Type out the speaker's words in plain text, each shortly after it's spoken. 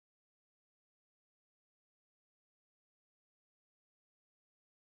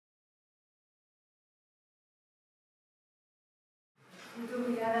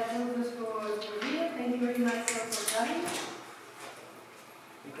obrigada a todos por vir. Thank you very much for coming.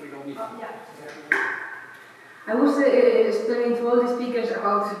 I was explaining to all the speakers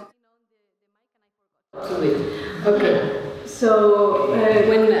about. Okay. So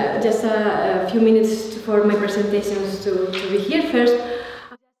when just a few minutes for my presentations to be here first.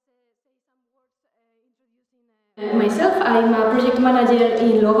 Myself, I'm a project manager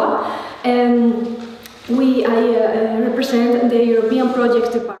in LOBA. I represent the European Projects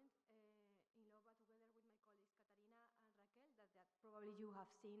Department. Probably you have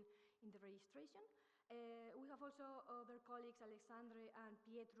seen in the registration. We have also other colleagues, Alexandre and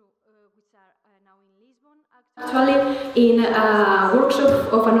Pietro, which are now in Lisbon. Actually, in a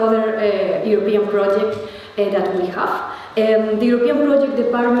workshop of another European project that we have. The European Project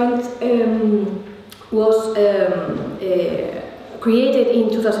Department was created in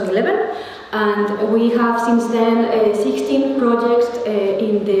 2011, and we have since then 16 projects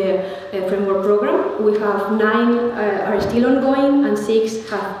in the framework program. We have 9 are still ongoing and 6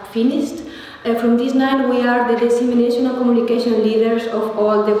 have finished. From these 9, we are the dissemination and communication leaders of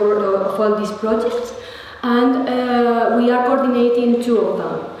all these projects, and we are coordinating 2 of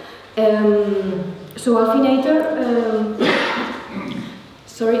them. So Altfinator,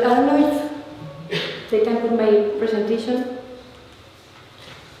 sorry, I don't know if they can put my presentation.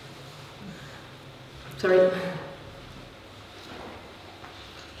 Sorry.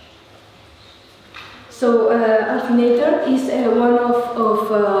 So Altfinator is one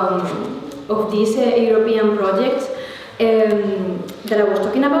of these European projects that I was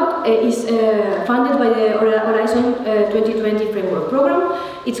talking about. Is funded by the Horizon 2020 Framework Program.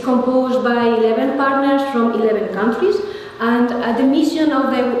 It's composed by 11 partners from 11 countries. And the mission of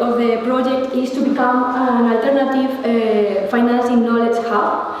the project is to become an alternative financing knowledge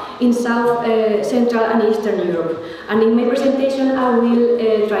hub in South, Central and Eastern Europe. And in my presentation I will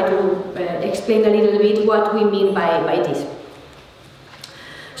try to explain a little bit what we mean by this.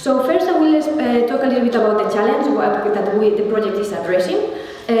 So first I will talk a little bit about the challenge that the project is addressing.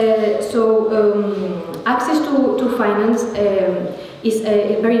 Access to finance is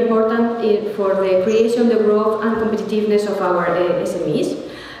very important for the creation, the growth and competitiveness of our SMEs.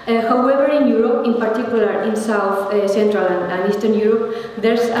 However, in Europe, in particular in South, Central and Eastern Europe,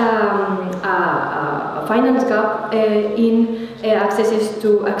 there's a finance gap in accessing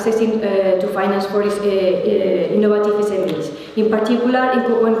to finance for innovative SMEs. In particular,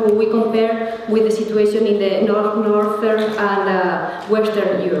 when we compare with the situation in the Northern and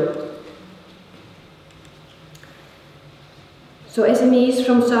Western Europe. So SMEs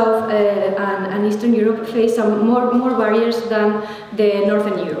from South and Eastern Europe face some more barriers than the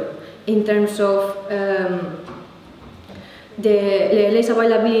Northern Europe in terms of the less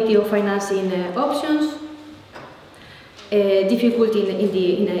availability of financing options, difficulty in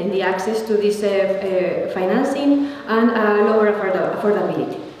the access to this financing, and lower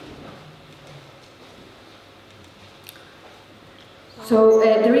affordability. So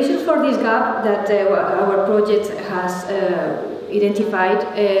the reasons for this gap that our project has identified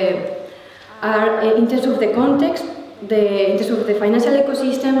are in terms of the context, in terms of the financial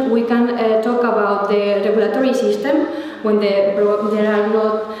ecosystem. We can talk about the regulatory system when there are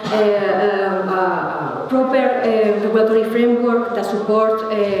not proper regulatory framework that support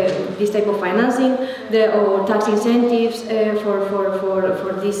this type of financing, or tax incentives for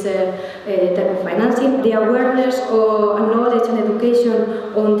this type of financing, the awareness or knowledge and education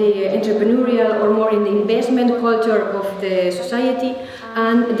on the entrepreneurial or more in the investment culture of the society,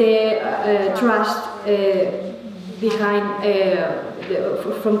 and the trust behind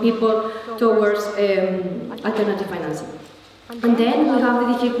from people towards alternative financing. And then we have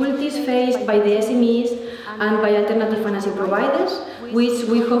the difficulties faced by the SMEs and by alternative financing providers, which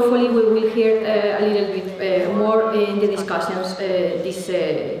we hopefully will hear a little bit more in the discussions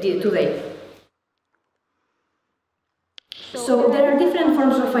today. So there are different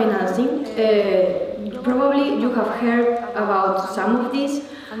forms of financing. Probably you have heard about some of these,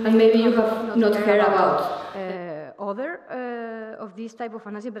 and maybe you have not heard about other of this type of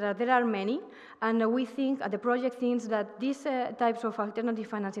financing, but there are many, and we think, the project thinks that these types of alternative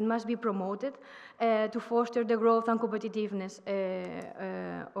financing must be promoted to foster the growth and competitiveness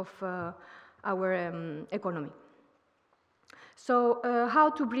of our economy. So how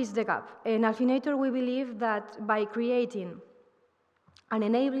to bridge the gap? In Altfinator, we believe that by creating an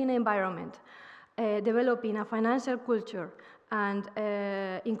enabling environment, developing a financial culture, and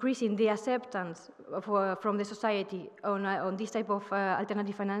increasing the acceptance from the society on this type of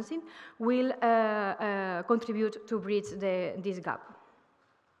alternative financing will contribute to bridge this gap.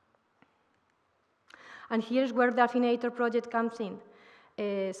 And here's where the Altfinator project comes in.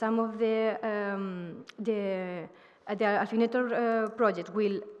 Some of the Altfinator project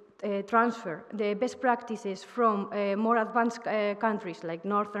will transfer the best practices from more advanced countries like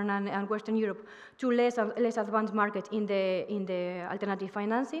Northern and Western Europe to less advanced markets in the alternative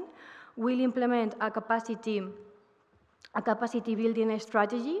financing. We'll implement a capacity building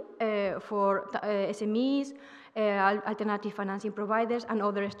strategy for SMEs, alternative financing providers, and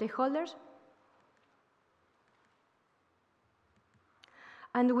other stakeholders.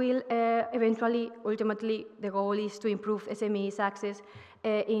 And we'll ultimately, the goal is to improve SMEs' access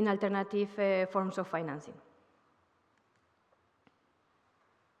in alternative forms of financing.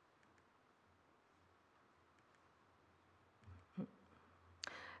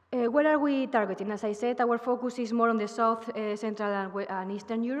 Where are we targeting? As I said, our focus is more on the South, Central, and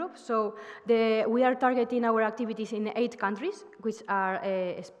Eastern Europe. So we are targeting our activities in 8 countries, which are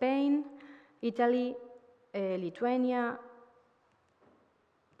Spain, Italy, Lithuania,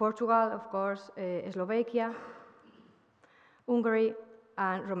 Portugal, of course, Slovakia, Hungary,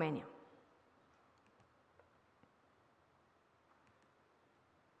 and Romania.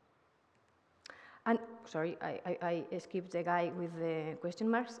 And sorry, I skipped the guy with the question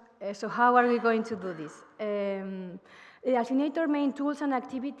marks. So how are we going to do this? The Altfinator main tools and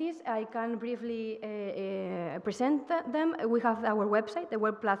activities, I can briefly present them. We have our website, the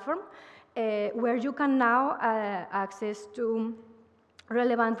web platform, where you can now access to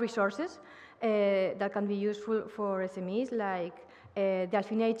relevant resources that can be useful for SMEs, like the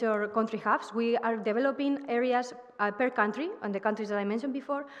Altfinator country hubs. We are developing areas per country, and the countries that I mentioned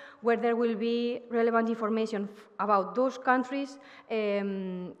before, where there will be relevant information about those countries,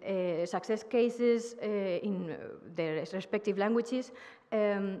 success cases in their respective languages.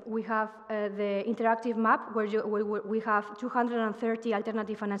 We have the interactive map, where we have 230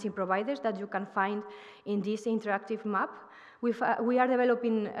 alternative financing providers that you can find in this interactive map. We are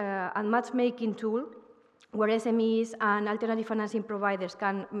developing a matchmaking tool where SMEs and alternative financing providers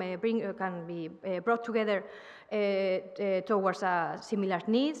can be brought together towards similar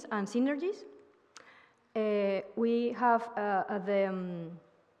needs and synergies. We have a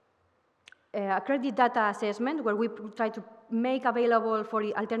credit data assessment, where we try to make available for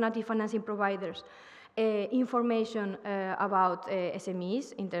the alternative financing providers information about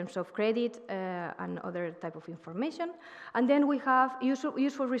SMEs in terms of credit and other type of information. And then we have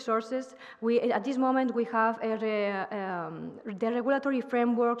useful resources. At this moment, we have the regulatory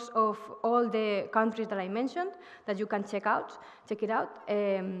frameworks of all the countries that I mentioned that you can check it out.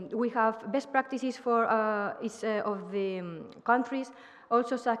 We have best practices for each of the countries.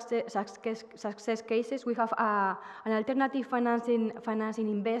 Also success cases. We have an alternative financing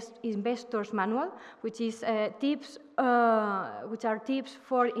investors manual, which is tips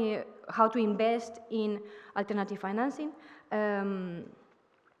for how to invest in alternative financing.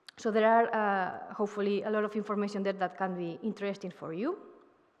 So there are hopefully a lot of information there that can be interesting for you.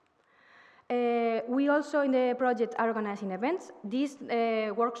 We also in the project are organizing events. This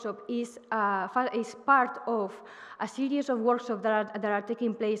workshop is part of a series of workshops that are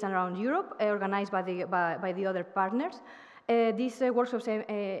taking place around Europe, organized by the other partners. These workshops,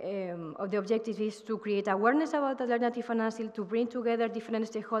 the objective is to create awareness about alternative financing, to bring together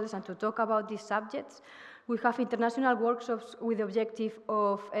different stakeholders and to talk about these subjects. We have international workshops with the objective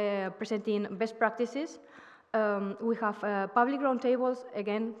of presenting best practices. We have public roundtables,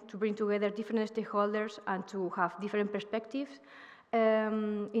 again, to bring together different stakeholders and to have different perspectives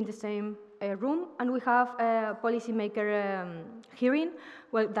in the same room. And we have a policymaker hearing,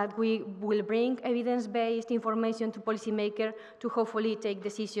 that we will bring evidence-based information to policymakers to hopefully take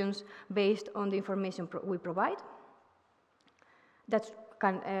decisions based on the information we provide. That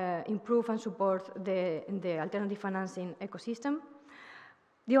can improve and support the alternative financing ecosystem.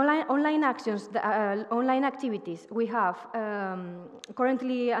 The online actions, online activities, we have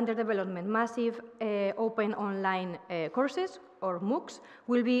currently under development massive open online courses, or MOOCs,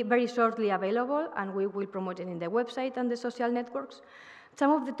 will be very shortly available, and we will promote it in the website and the social networks.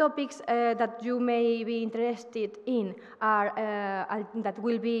 Some of the topics that you may be interested in that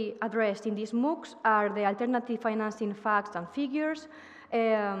will be addressed in these MOOCs are the alternative financing facts and figures,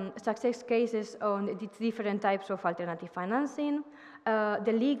 success cases on the different types of alternative financing,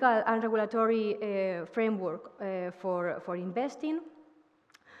 the legal and regulatory framework for investing,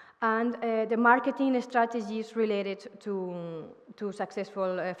 and the marketing strategies related to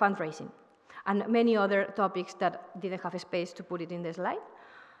successful fundraising, and many other topics that didn't have space to put it in the slide.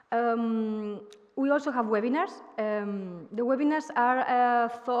 We also have webinars. The webinars are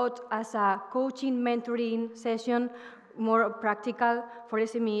thought as a coaching, mentoring session, more practical for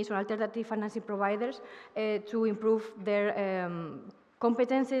SMEs or alternative financing providers to improve their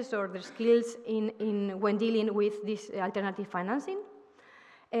competences or their skills when dealing with this alternative financing.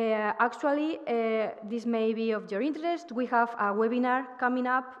 Actually, this may be of your interest. We have a webinar coming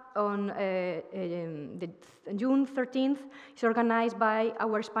up on June 13th. It's organized by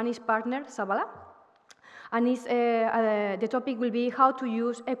our Spanish partner, Zabala. And the topic will be how to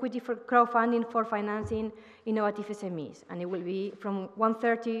use equity for crowdfunding for financing innovative SMEs. And it will be from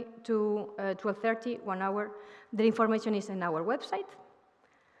 1:30 to 12:30, 1 hour. The information is on our website.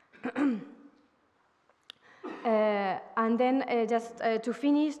 And then just to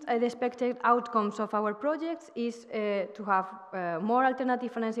finish, the expected outcomes of our projects is to have more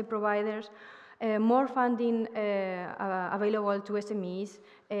alternative financing providers, more funding available to SMEs,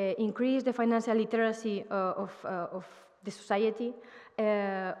 increase the financial literacy of the society,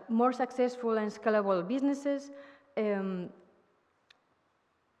 more successful and scalable businesses,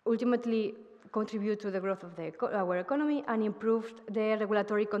 ultimately contribute to the growth of our economy and improve the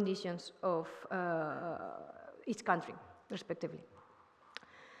regulatory conditions of each country, respectively.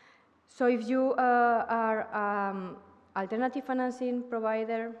 So if you are alternative financing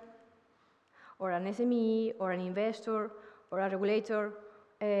provider, or an SME, or an investor, or a regulator,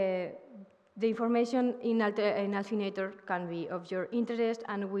 the information in Altfinator can be of your interest,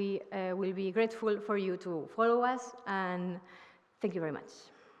 and we will be grateful for you to follow us, and thank you very much.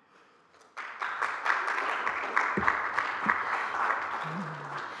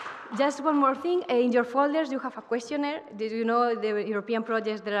 Just one more thing, in your folders you have a questionnaire. Did you know the European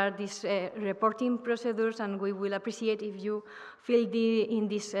projects, there are these reporting procedures, and we will appreciate if you fill in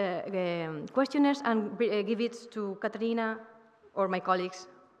these questionnaires and give it to Katarina or my colleagues,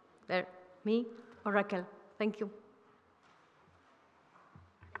 there, me or Raquel. Thank you.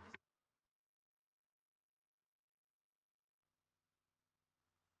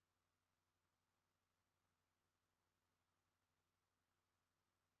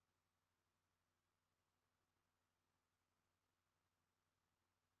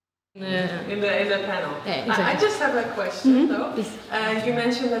 In the panel. Yeah, exactly. I just have a question, though. You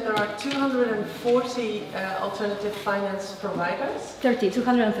mentioned that there are 240 alternative finance providers.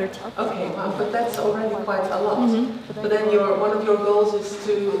 230. Okay, wow, but that's already quite a lot. But then one of your goals is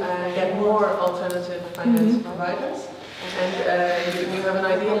to get more alternative finance providers, and you have an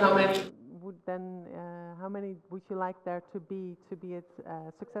idea how many would you like there to be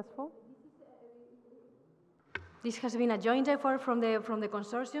successful? This has been a joint effort from the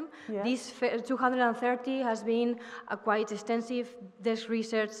consortium. Yes. This 230 has been a quite extensive desk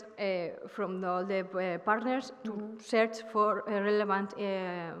research from all the partners to search for relevant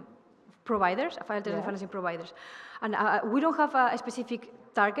providers, alternative financing providers. And we don't have a specific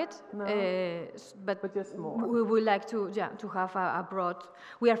target, but just more. We would like to have a broad.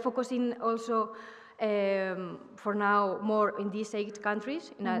 We are focusing also for now more in these 8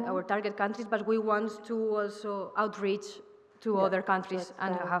 countries, in our target countries, but we want to also outreach to other countries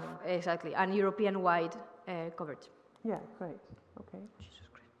and have exactly an European-wide coverage. Yeah, great. Okay. Jesus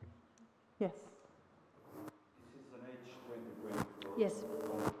Christ. Yes. This is an age 2024. Yes.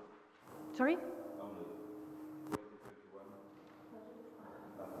 Sorry? Only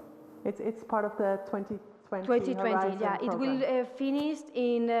 2021. It's part of the 2020. 2020. Yeah, it program. will finish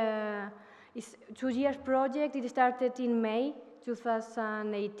in. It's 2 years project. It started in May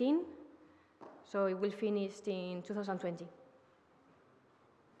 2018, so it will finish in 2020.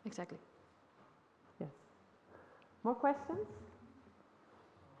 Exactly. Yes. More questions?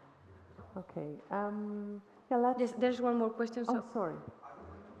 Okay. Yeah, let's. There's one more question. Oh, sorry. Are you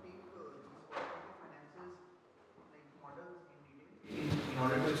going to take these finances like models in detail in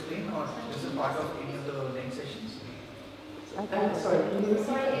order to explain, or this is part of any of the next sessions?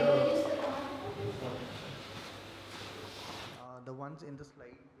 The ones in the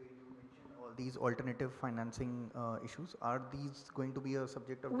slide where you mentioned all these alternative financing issues, are these going to be a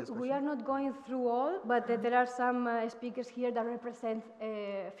subject of discussion? We are not going through all, but there are some speakers here that represent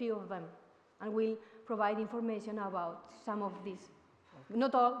a few of them, and will provide information about some of these.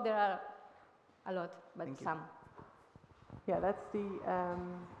 Not all, there are a lot, but some. Yeah, that's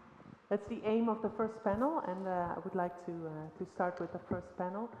the aim of the first panel, and I would like to start with the first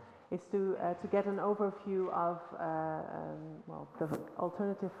panel, is to get an overview of well, the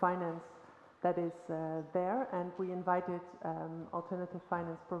alternative finance that is there, and we invited alternative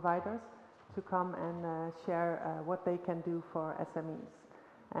finance providers to come and share what they can do for SMEs.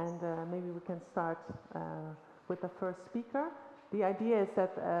 And maybe we can start with the first speaker. The idea is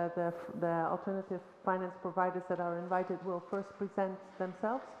that the alternative finance providers that are invited will first present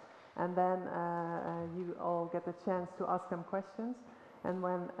themselves, and then you all get a chance to ask them questions. And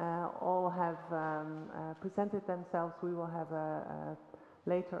when all have presented themselves, we will have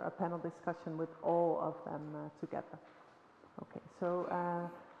later a panel discussion with all of them together. Okay, so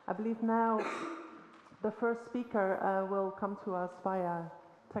I believe now the first speaker will come to us via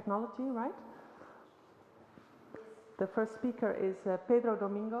technology, right? The first speaker is Pedro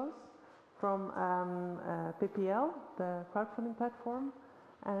Domingos from PPL, the crowdfunding platform.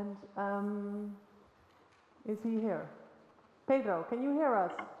 And is he here? Pedro, can you hear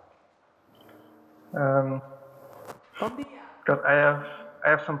us? Because I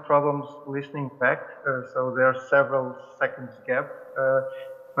have some problems listening back, so there are several seconds gap.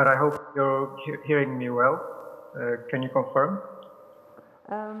 But I hope you're hearing me well. Can you confirm?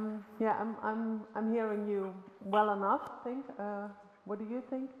 Yeah, I'm hearing you well enough, I think. What do you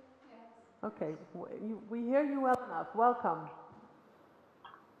think? Yes. Okay, we hear you well enough. Welcome.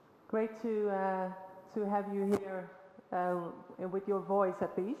 Great to have you here with your voice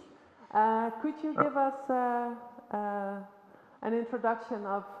at least. Could you give us an introduction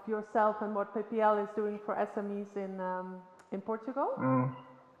of yourself and what PPL is doing for SMEs in Portugal?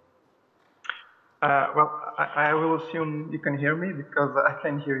 Well, I will assume you can hear me because I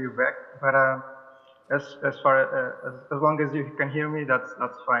can hear you back. But as long as you can hear me, that's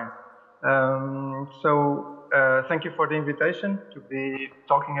fine. So thank you for the invitation to be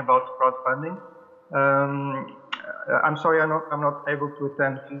talking about crowdfunding. I'm sorry I'm not able to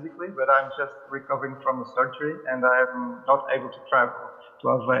attend physically, but I'm just recovering from a surgery and I'm not able to travel to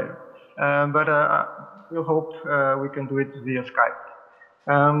Aveiro. But we'll hope we can do it via Skype.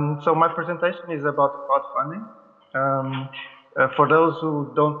 So my presentation is about crowdfunding. For those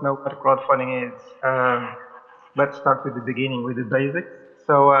who don't know what crowdfunding is, let's start with the beginning, with the basics.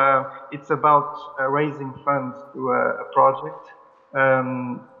 So it's about raising funds to a project.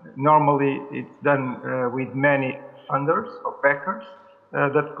 Normally it's done with many funders or backers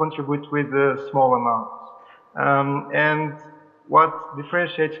that contribute with small amounts. And what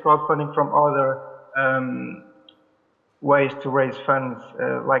differentiates crowdfunding from other ways to raise funds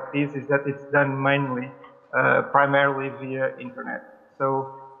like this is that it's done mainly, primarily via internet.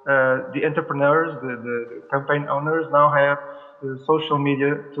 So the entrepreneurs, the campaign owners now have social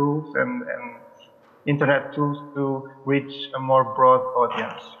media tools and internet tools to reach a more broad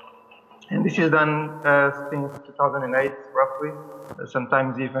audience. And this is done since 2008, roughly,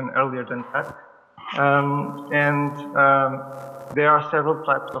 sometimes even earlier than that. There are several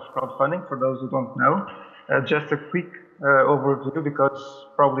types of crowdfunding for those who don't know. Just a quick overview, because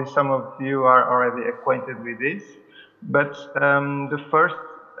probably some of you are already acquainted with this. But the first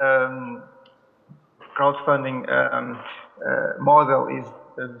crowdfunding model is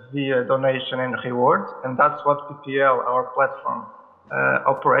via donation and reward, and that's what PPL, our platform,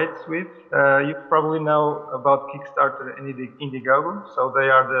 operates with. You probably know about Kickstarter and Indiegogo, so they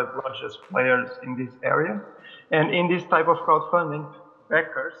are the largest players in this area. And in this type of crowdfunding,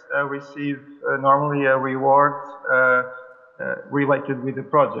 backers receive normally a reward related with the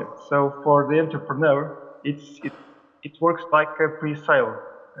project. So for the entrepreneur, it works like a pre-sale.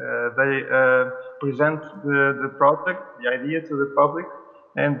 They present the project, the idea to the public,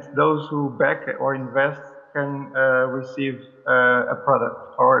 and those who back or invest can receive a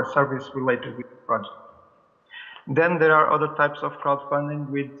product or a service related with the project. Then there are other types of crowdfunding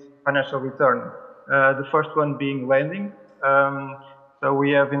with financial return. The first one being lending. So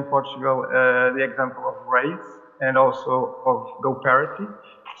we have in Portugal the example of Raise and also of GoParity.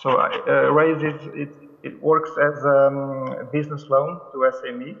 So Raise it works as a business loan to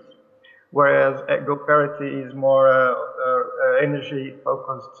SMEs, whereas GoParity is more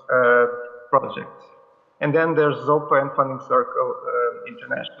energy-focused projects. And then there's Zopa and Funding Circle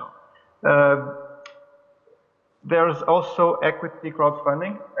International. There's also equity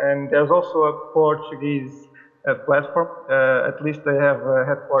crowdfunding, and there's also a Portuguese platform. At least they have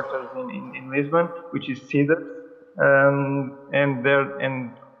headquarters in Lisbon, which is Seeders, and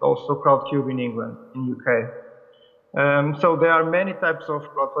also Crowdcube in England, in UK. So there are many types of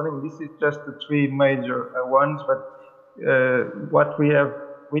crowdfunding. This is just the three major ones, but what we have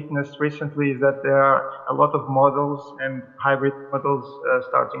witnessed recently is that there are a lot of models and hybrid models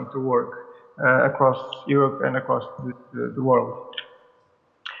starting to work across Europe and across the world.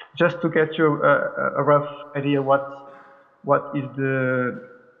 Just to get you a rough idea what is the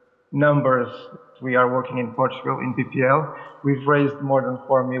numbers we are working in Portugal in PPL, we've raised more than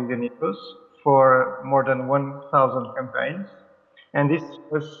 4 million euros for more than 1,000 campaigns, and this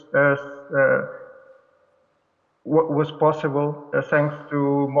was possible thanks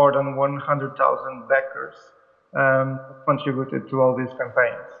to more than 100,000 backers contributed to all these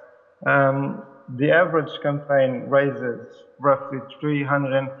campaigns. The average campaign raises roughly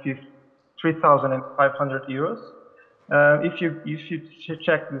 3,500 euros, If you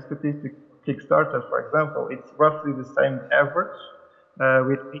check the statistics of Kickstarter, for example, it's roughly the same average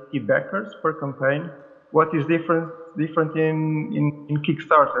with 80 backers per campaign. What is different in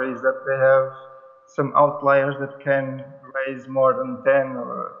Kickstarter is that they have some outliers that can raise more than 10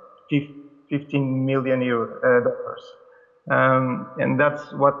 or 15 million dollars, and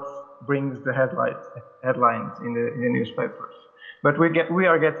that's what brings the headlines in the newspapers. But we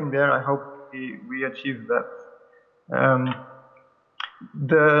are getting there. I hope we achieve that.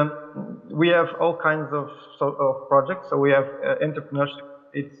 We have all kinds of projects. So we have entrepreneurship.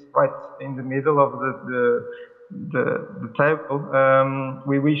 It's right in the middle of the table.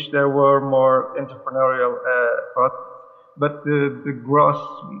 We wish there were more entrepreneurial projects, but the gross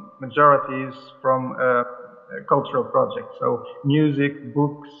majority is from cultural projects. So music,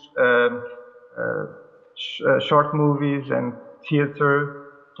 books, short movies, and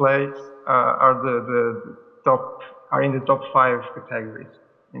theater plays are in the top 5 categories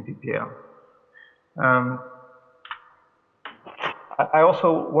in PPL. I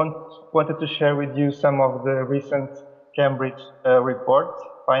also wanted to share with you some of the recent Cambridge report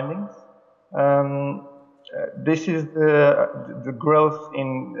findings. This is the growth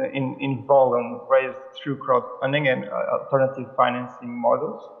in volume raised through crowdfunding and alternative financing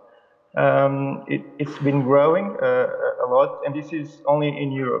models. It's been growing a lot, and this is only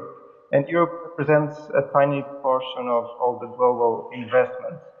in Europe. And Europe represents a tiny portion of all the global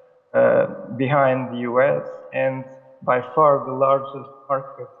investments behind the US, and by far the largest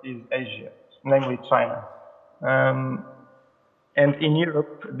market is Asia, namely China. And in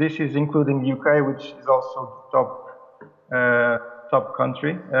Europe, this is including the UK, which is also the top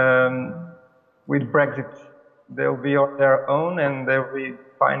country. With Brexit, they'll be on their own, and they'll be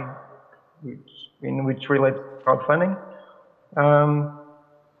fine, which relates to crowdfunding.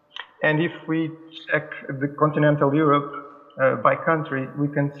 And if we check the continental Europe by country, we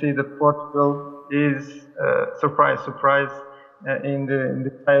can see that Portugal is, surprise, in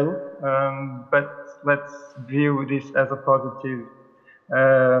the tail. But let's view this as a positive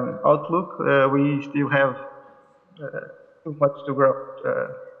outlook. We still have too much to grow.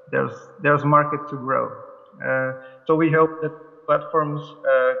 There's market to grow. So we hope that platforms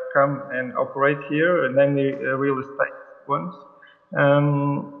come and operate here, namely real estate ones.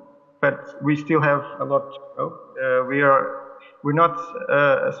 But we still have a lot to go. We're not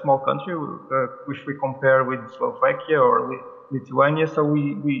a small country if we compare with Slovakia or Lithuania. So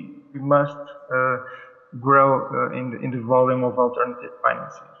we must grow in the volume of alternative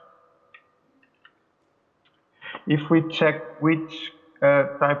financing. If we check which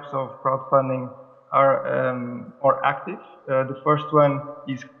types of crowdfunding are more active, the first one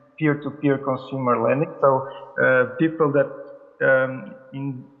is peer-to-peer consumer lending. So people that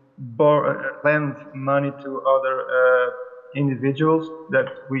lend money to other individuals that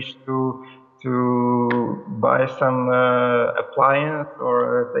wish to buy some appliance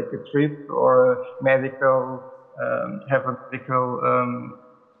or take a trip or have a medical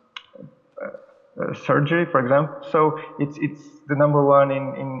surgery, for example. So it's the number one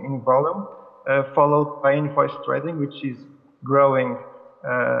in volume, followed by invoice trading, which is growing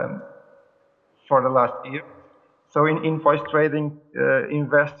for the last year. So in invoice trading,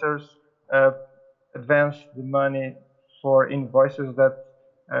 investors advance the money for invoices that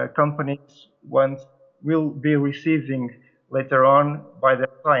companies will be receiving later on by their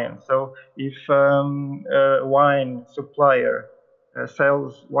clients. So if a wine supplier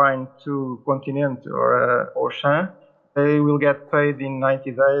sells wine to Continent or Auchan, they will get paid in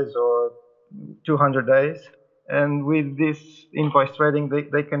 90 days or 200 days. And with this invoice trading,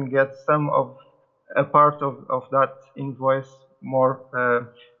 they can get a part of that invoice more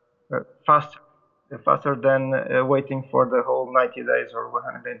faster than waiting for the whole 90 days or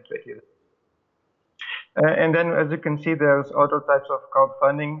 120 days. And then, as you can see, there's other types of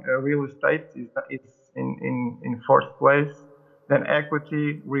crowdfunding. Real estate is in fourth place. Then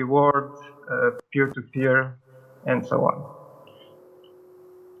equity, reward, peer-to-peer, and so on.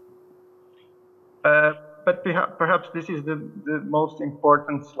 But perhaps this is the most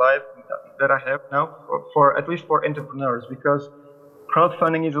important slide that I have now, at least for entrepreneurs, because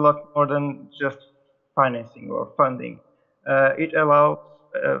crowdfunding is a lot more than just financing or funding. It allows,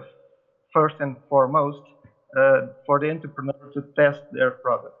 first and foremost, for the entrepreneur to test their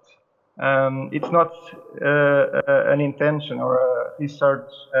product. It's not an intention or a research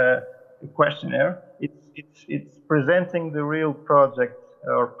questionnaire. It's presenting the real project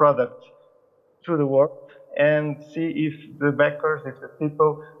or product to the world and see if the backers, if the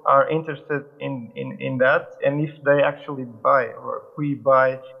people are interested in that, and if they actually buy or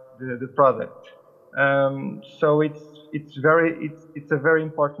pre-buy the product. So it's a very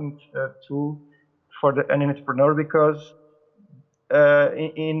important tool for an entrepreneur, because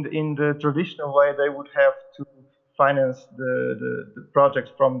in the traditional way they would have to finance the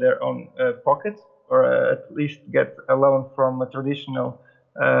project from their own pocket, or at least get a loan from a traditional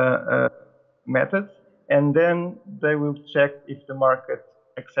method, and then they will check if the market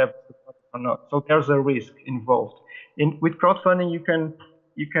accepts the product or not. So there's a risk involved. With crowdfunding, you can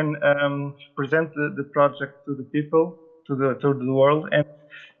present the project to the people, to the world, and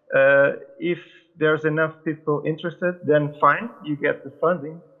if there's enough people interested, then fine, you get the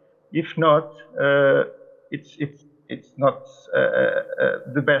funding. If not, it's not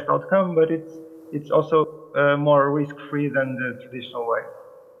the best outcome, but it's also more risk-free than the traditional way.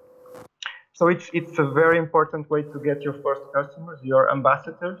 So it's a very important way to get your first customers, your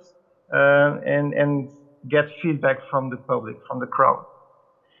ambassadors, and get feedback from the public, from the crowd.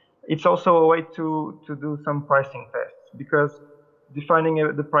 It's also a way to do some pricing tests, because defining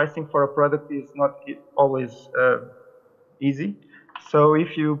the pricing for a product is not always easy. So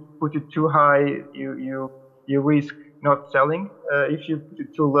if you put it too high, you risk not selling. If you put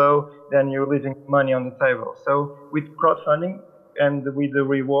it too low, then you're leaving money on the table. So with crowdfunding and with the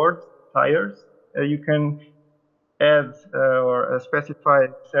reward tiers, you can add or specify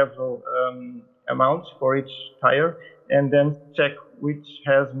several amounts for each tier, and then check which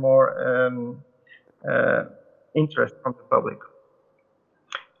has more interest from the public.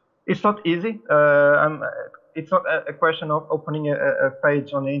 It's not easy. It's not a question of opening a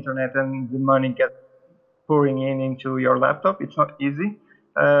page on the internet and the money gets pouring into your laptop. It's not easy.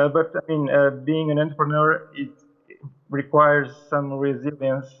 But I mean, being an entrepreneur, it requires some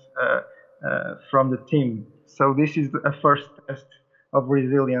resilience from the team. So this is a first test of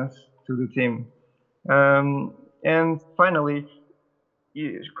resilience to the team. And finally,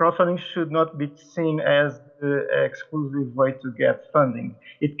 crowdfunding should not be seen as the exclusive way to get funding.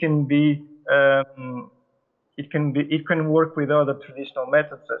 It can work with other traditional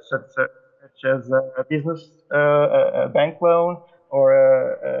methods, such as a business a bank loan, or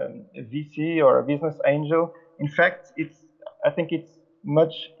a VC, or a business angel. In fact, I think it's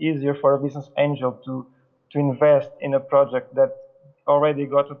much easier for a business angel to invest in a project that already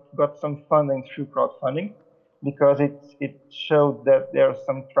got some funding through crowdfunding, because it showed that there's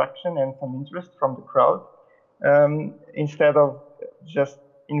some traction and some interest from the crowd, instead of just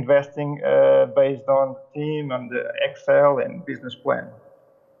investing based on the team and the Excel and business plan.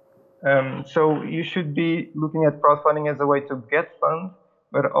 So you should be looking at crowdfunding as a way to get funds,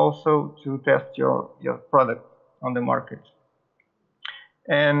 but also to test your product on the market.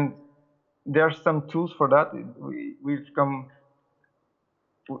 And there are some tools for that.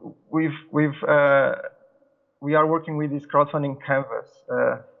 We are working with this crowdfunding canvas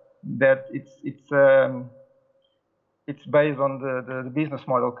that it's based on the business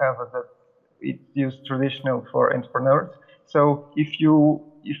model canvas that it's used traditional for entrepreneurs. So if you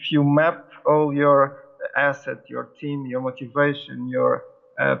map all your assets, your team, your motivation, your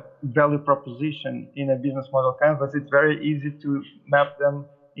value proposition in a business model canvas, it's very easy to map them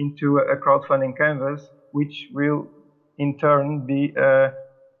into a crowdfunding canvas, which will in turn be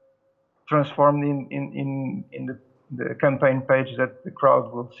transformed in the campaign page that the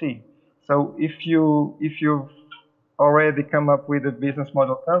crowd will see. So if you've already come up with a business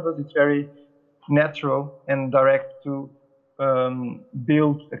model canvas, it's very natural and direct to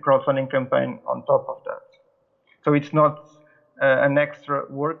build a crowdfunding campaign on top of that. So it's not an extra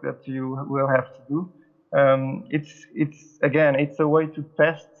work that you will have to do. It's a way to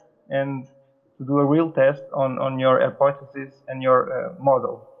test and to do a real test on your hypothesis and your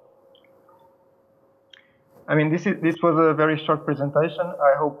model. I mean, this was a very short presentation.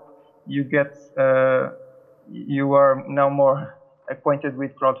 I hope you are now more acquainted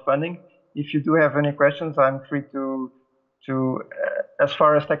with crowdfunding. If you do have any questions, I'm free to as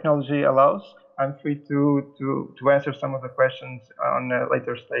far as technology allows, I'm free to answer some of the questions on a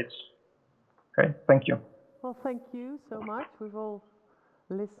later stage. Okay, thank you. Well, thank you so much. We've all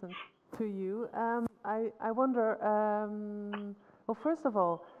listened to you. I wonder, well, first of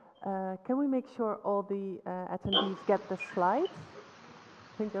all, can we make sure all the attendees get the slides?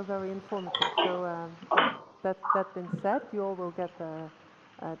 I think they're very informative. So that being said, you all will get the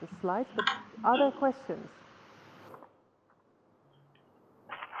slides. But are there questions?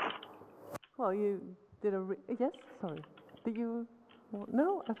 Well, you did yes. Sorry. Did you?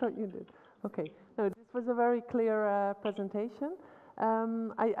 No, I thought you did. Okay. No, this was a very clear presentation.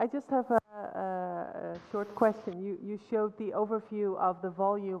 I just have a short question. You showed the overview of the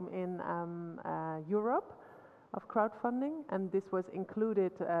volume in Europe of crowdfunding, and this was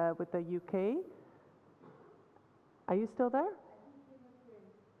included with the UK. Are you still there?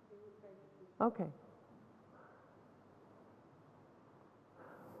 Okay.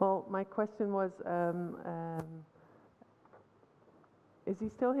 Well, my question was, is he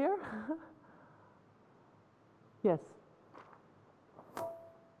still here? Yes.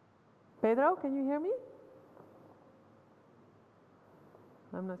 Pedro, can you hear me?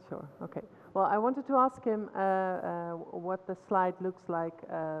 I'm not sure. Okay. Well, I wanted to ask him what the slide looks like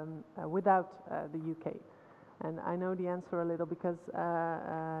without the UK. And I know the answer a little because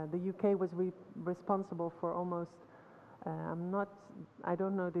the UK was responsible for almost, I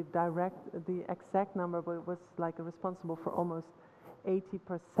don't know the exact number, but it was like responsible for almost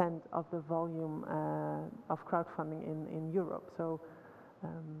 80% of the volume of crowdfunding in Europe. So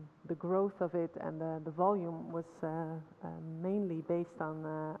the growth of it and the volume was mainly based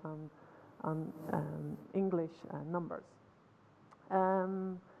on English numbers.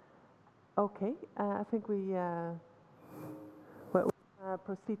 Okay, I think we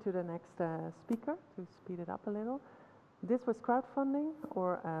proceed to the next speaker to speed it up a little. This was crowdfunding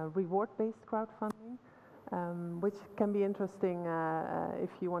or reward-based crowdfunding, which can be interesting if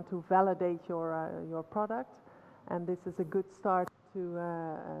you want to validate your product, and this is a good start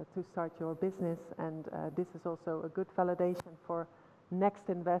to start your business, and this is also a good validation for next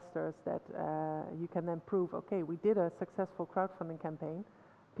investors that you can then prove, okay, we did a successful crowdfunding campaign,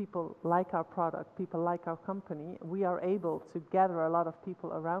 people like our product, people like our company, we are able to gather a lot of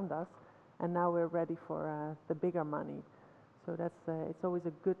people around us, and now we're ready for the bigger money. So that's it's always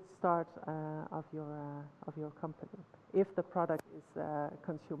a good start of your company, if the product is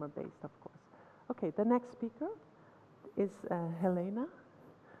consumer based, of course. Okay, the next speaker is Helena,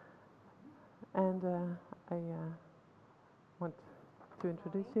 and I want to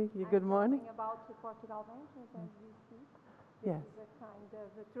introduce you. Good morning. About Portugal Ventures, as you see. Yes. This is a kind of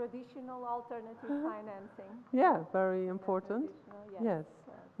a traditional alternative financing. Yeah, very important. Yes.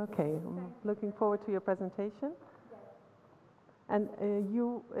 Okay, I'm looking forward to your presentation. Yes. And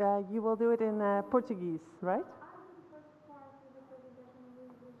you will do it in Portuguese, right?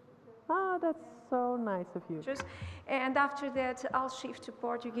 Ah, that's so nice of you. And after that, I'll shift to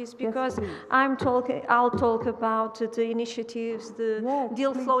Portuguese yes, because please. I'll talk about the initiatives, the yes,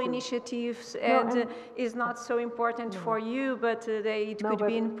 deal flow do. initiatives, No, and is not so important for you, but it could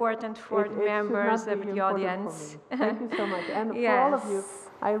be important for members of the audience. Thank you so much. And yes. for all of you,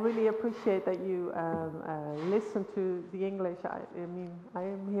 I really appreciate that you listen to the English. I mean, I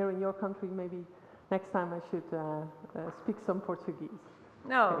am here in your country. Maybe next time I should speak some Portuguese.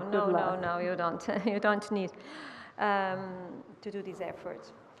 No, okay, no, you don't. You don't need to do this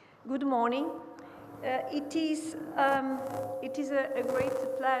effort. Good morning. It is a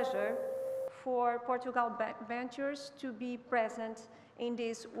great pleasure for Portugal Ventures to be present in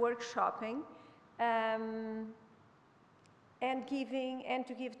this workshopping and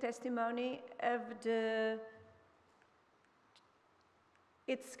to give testimony of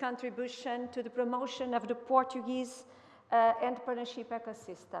its contribution to the promotion of the Portuguese entrepreneurship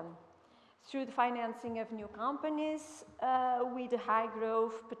ecosystem through the financing of new companies with high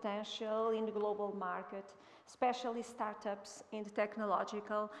growth potential in the global market, especially startups in the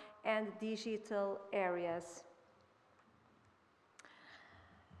technological and digital areas.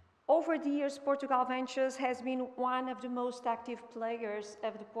 Over the years, Portugal Ventures has been one of the most active players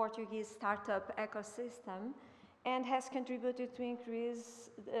of the Portuguese startup ecosystem and has contributed to increase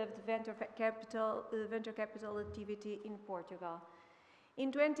of the venture capital activity in Portugal.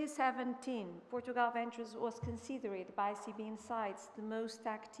 In 2017, Portugal Ventures was considered by CB Insights the most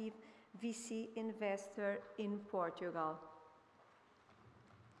active VC investor in Portugal.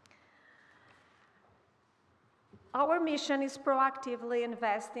 Our mission is proactively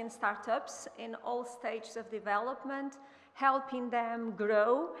invest in startups in all stages of development, helping them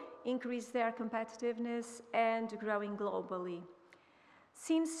grow, increase their competitiveness, and growing globally.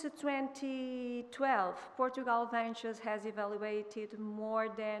 Since 2012, Portugal Ventures has evaluated more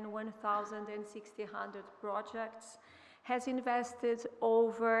than 1,600 projects, has invested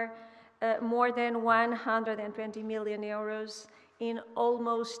over more than 120 million euros in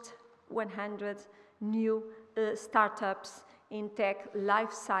almost 100 new startups in tech,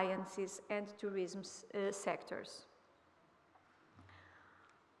 life sciences, and tourism sectors.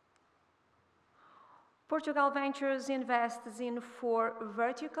 Portugal Ventures invests in 4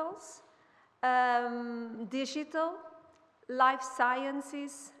 verticals: digital, life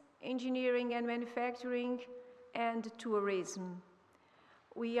sciences, engineering and manufacturing, and tourism.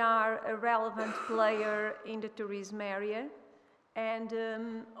 We are a relevant player in the tourism area and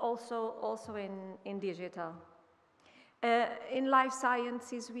also in digital. In life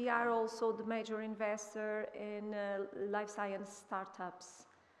sciences, we are also the major investor in life science startups.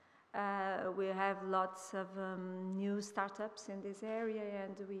 We have lots of new startups in this area,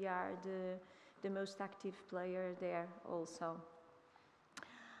 and we are the most active player there also.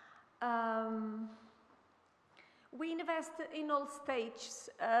 We invest in all stages,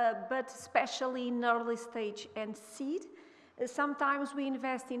 but especially in early stage and seed. Sometimes we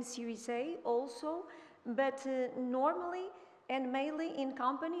invest in Series A also, but normally and mainly in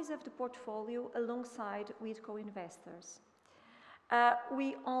companies of the portfolio alongside with co-investors.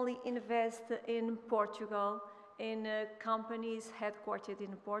 We only invest in Portugal, in companies headquartered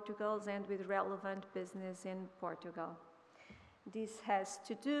in Portugal and with relevant business in Portugal. This has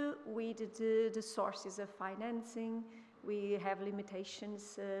to do with the sources of financing. We have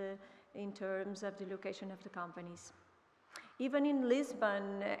limitations in terms of the location of the companies. Even in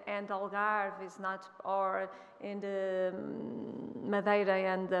Lisbon and Algarve is not, or in the Madeira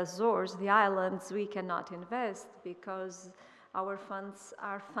and the Azores, the islands, we cannot invest because our funds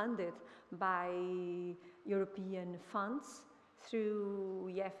are funded by European funds through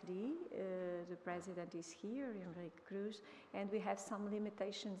EFD. The president is here, Enrique Cruz, and we have some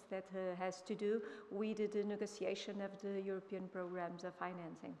limitations that has to do with the negotiation of the European programs of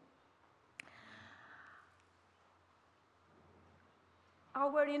financing.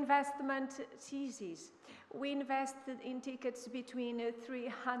 Our investment thesis. We invested in tickets between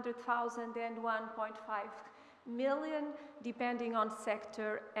 300,000 and 1.5 million, depending on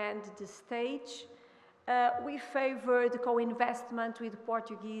sector and the stage. We favored co-investment with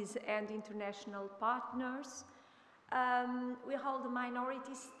Portuguese and international partners. We hold a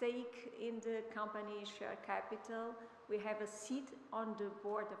minority stake in the company share capital. We have a seat on the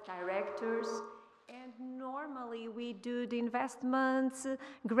board of directors. And normally we do the investments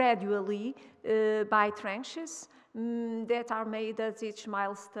gradually by tranches that are made as each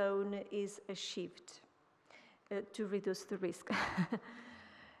milestone is achieved to reduce the risk.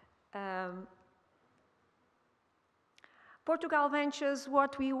 Portugal Ventures,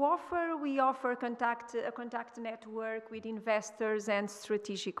 what we offer a contact network with investors and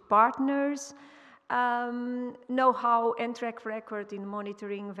strategic partners, know-how and track record in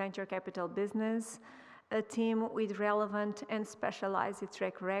monitoring venture capital business, a team with relevant and specialized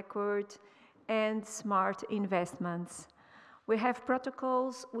track record, and smart investments. We have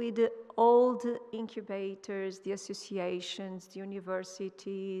protocols with all the incubators, the associations, the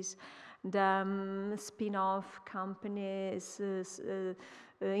universities, the spin-off companies,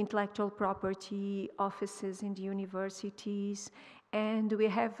 intellectual property offices in the universities, and we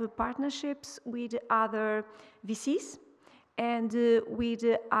have partnerships with other VCs and with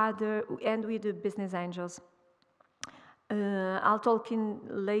the business angels. I'll talk in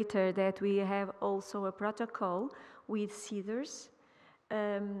later that we have also a protocol with seeders,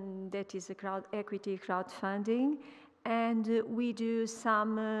 that is a equity crowdfunding, and we do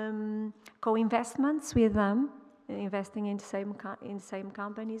some co-investments with them, investing in the same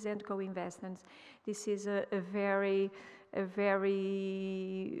companies and co-investments. This is a very virtuous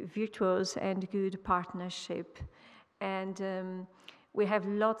and good partnership. And we have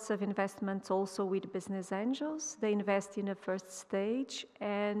lots of investments also with business angels. They invest in a first stage,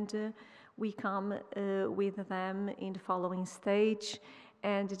 and we come with them in the following stage.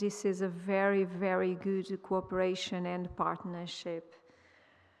 And this is a very, very good cooperation and partnership.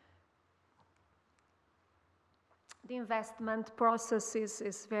 The investment process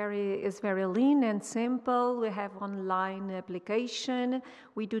is very lean and simple. We have online application.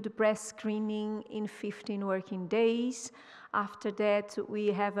 We do the press screening in 15 working days. After that, we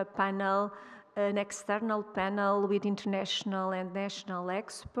have a panel, an external panel with international and national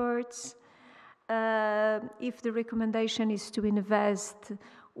experts. If the recommendation is to invest,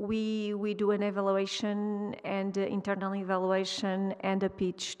 we do an evaluation and internal evaluation and a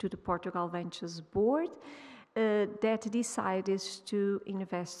pitch to the Portugal Ventures board. That decides to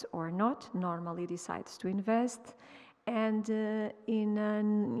invest or not, normally decides to invest, and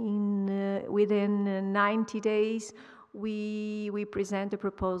within 90 days we present a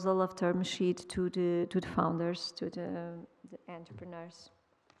proposal of term sheet to the founders, to the entrepreneurs.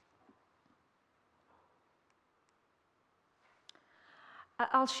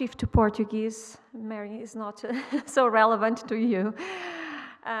 I'll shift to Portuguese. Mary is not so relevant to you.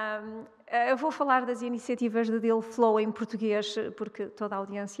 Eu vou falar das iniciativas de Deal Flow em português, porque toda a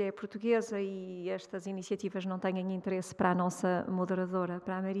audiência é portuguesa e estas iniciativas não têm interesse para a nossa moderadora,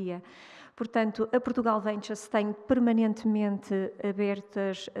 para a Maria. Portanto, a Portugal Ventures tem permanentemente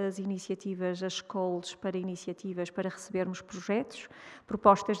abertas as iniciativas, as calls para iniciativas, para recebermos projetos,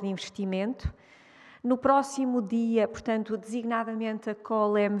 propostas de investimento. No próximo dia, portanto, designadamente a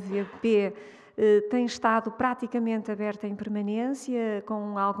Call MVP, tem estado praticamente aberta em permanência,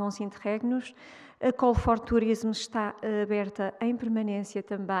 com alguns interregnos. A Call for Tourism está aberta em permanência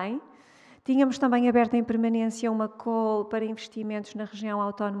também. Tínhamos também aberta em permanência uma call para investimentos na região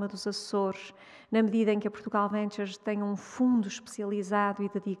autónoma dos Açores, na medida em que a Portugal Ventures tem um fundo especializado e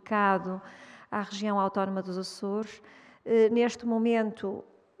dedicado à região autónoma dos Açores. Neste momento,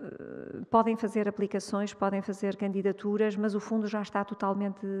 podem fazer aplicações, podem fazer candidaturas, mas o fundo já está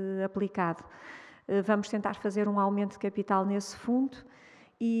totalmente aplicado. Vamos tentar fazer um aumento de capital nesse fundo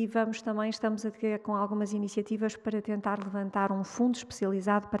e estamos com algumas iniciativas para tentar levantar um fundo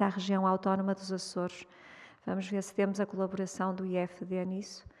especializado para a região autónoma dos Açores. Vamos ver se temos a colaboração do IFD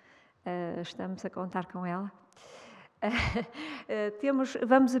nisso. Estamos a contar com ela.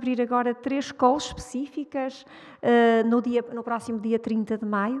 Vamos abrir agora 3 calls específicas no próximo dia 30 de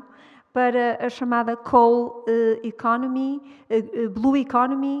maio para a chamada Call Economy, Blue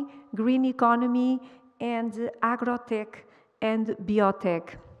Economy, Green Economy and Agrotech and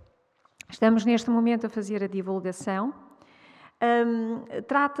Biotech. Estamos neste momento a fazer a divulgação.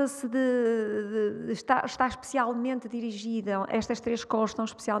 Trata-se está especialmente dirigida, estas 3 calls estão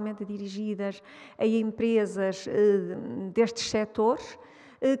especialmente dirigidas a empresas destes setores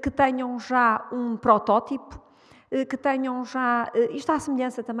que tenham já um protótipo, que tenham já, isto à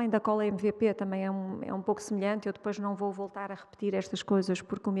semelhança também da Call MVP, também é um pouco semelhante, eu depois não vou voltar a repetir estas coisas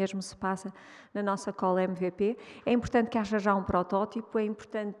porque o mesmo se passa na nossa Call MVP. É importante que haja já um protótipo, é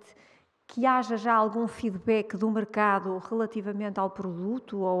importante que haja já algum feedback do mercado relativamente ao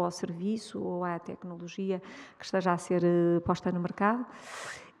produto ou ao serviço ou à tecnologia que esteja a ser posta no mercado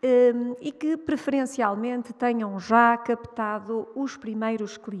e que preferencialmente tenham já captado os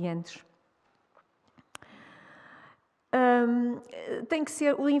primeiros clientes.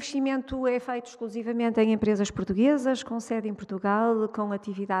 O investimento é feito exclusivamente em empresas portuguesas, com sede em Portugal, com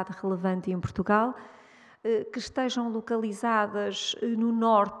atividade relevante em Portugal, que estejam localizadas no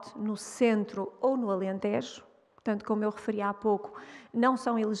Norte, no Centro ou no Alentejo. Portanto, como eu referi há pouco, não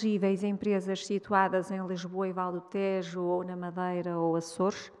são elegíveis empresas situadas em Lisboa e Val do Tejo, ou na Madeira ou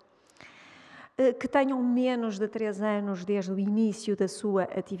Açores, que tenham menos de 3 anos desde o início da sua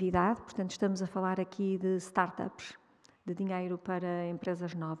atividade. Portanto, estamos a falar aqui de startups, de dinheiro para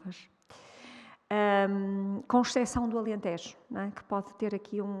empresas novas. Com exceção do Alentejo, não é? Que pode ter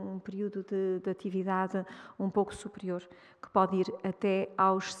aqui um período de atividade um pouco superior, que pode ir até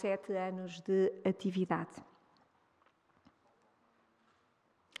aos 7 anos de atividade.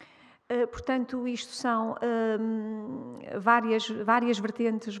 Portanto, isto são várias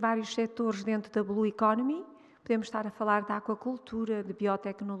vertentes, vários setores dentro da Blue Economy. Podemos estar a falar da aquacultura, de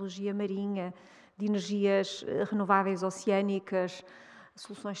biotecnologia marinha, de energias renováveis oceânicas,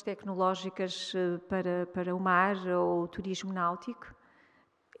 soluções tecnológicas para o mar ou turismo náutico,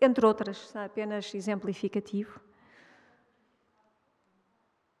 entre outras, apenas exemplificativo.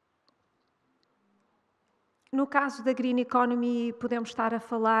 No caso da Green Economy, podemos estar a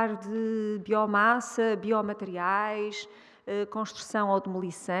falar de biomassa, biomateriais, construção ou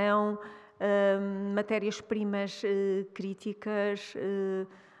demolição, matérias-primas críticas,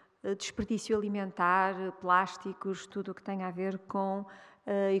 desperdício alimentar, plásticos, tudo o que tem a ver com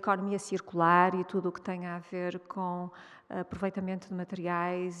a economia circular e tudo o que tem a ver com aproveitamento de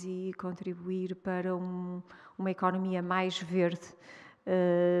materiais e contribuir para uma economia mais verde,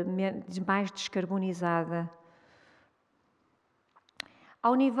 mais descarbonizada.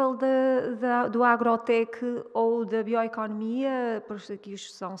 Ao nível do agrotech ou da bioeconomia, aqui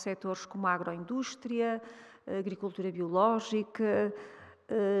são setores como a agroindústria, agricultura biológica,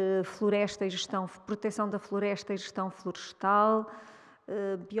 floresta e gestão, proteção da floresta e gestão florestal,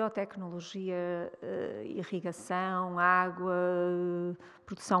 biotecnologia, irrigação, água,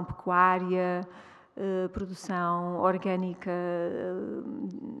 produção pecuária, produção orgânica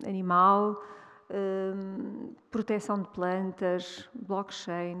animal, proteção de plantas,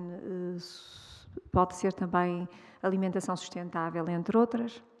 blockchain, pode ser também alimentação sustentável, entre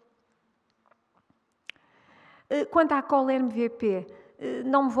outras. Quanto à Call MVP,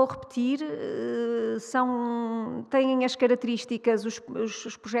 não me vou repetir, têm as características,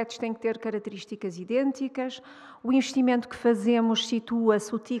 os projetos têm que ter características idênticas, o investimento que fazemos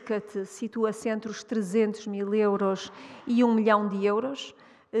o ticket situa-se entre os 300 mil euros e 1 milhão de euros,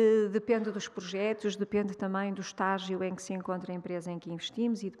 depende dos projetos, depende também do estágio em que se encontra a empresa em que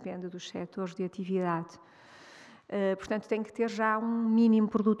investimos e depende dos setores de atividade. Portanto, tem que ter já um mínimo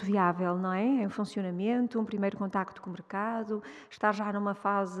produto viável, não é? Em funcionamento, um primeiro contacto com o mercado, estar já numa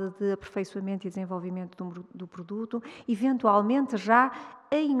fase de aperfeiçoamento e desenvolvimento do produto, eventualmente já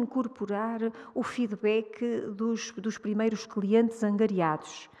a incorporar o feedback dos primeiros clientes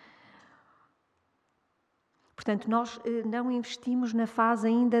angariados. Portanto, nós não investimos na fase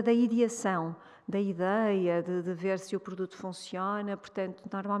ainda da ideação, da ideia, de ver se o produto funciona. Portanto,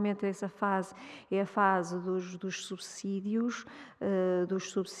 normalmente essa fase é a fase dos subsídios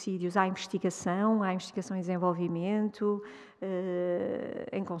à investigação e desenvolvimento,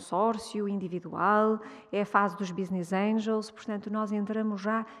 em consórcio, individual, é a fase dos business angels. Portanto, nós entramos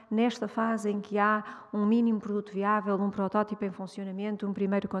já nesta fase em que há um mínimo produto viável, um protótipo em funcionamento, um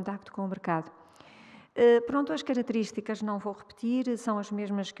primeiro contacto com o mercado. Pronto, as características não vou repetir, são as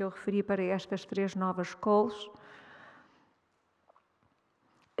mesmas que eu referi para estas 3 novas calls.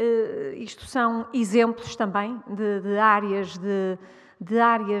 Isto são exemplos também de áreas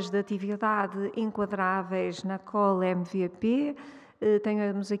de atividade enquadráveis na call MVP.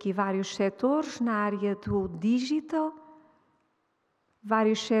 Temos aqui vários setores na área do digital,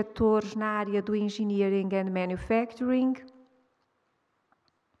 vários setores na área do engineering and manufacturing,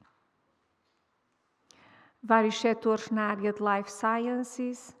 vários setores na área de life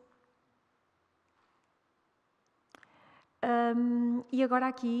sciences. E agora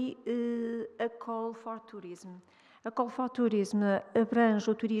aqui a Call for Tourism. A Call for Tourism abrange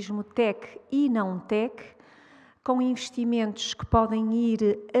o turismo tech e não tech, com investimentos que podem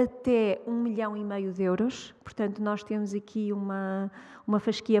ir até 1,5 milhão de euros. Portanto, nós temos aqui uma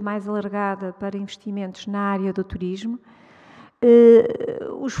fasquia mais alargada para investimentos na área do turismo.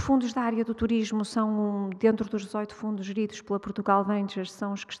 Os fundos da área do turismo são, dentro dos 18 fundos geridos pela Portugal Ventures,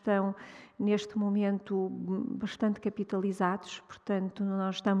 são os que estão, neste momento, bastante capitalizados. Portanto,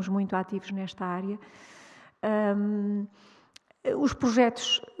 nós estamos muito ativos nesta área. Os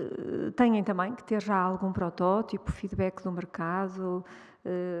projetos têm também que ter já algum protótipo, feedback do mercado,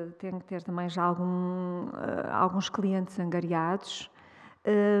 têm que ter também já alguns clientes angariados.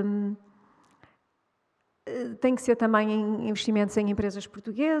 Tem que ser também investimentos em empresas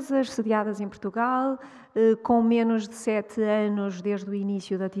portuguesas, sediadas em Portugal, com menos de 7 anos desde o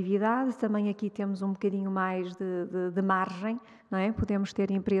início da atividade. Também aqui temos um bocadinho mais de margem, não é? Podemos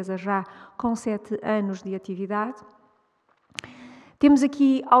ter empresas já com 7 anos de atividade. Temos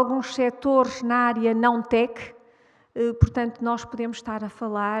aqui alguns setores na área não tech, portanto, nós podemos estar a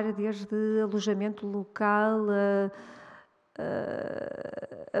falar desde alojamento local,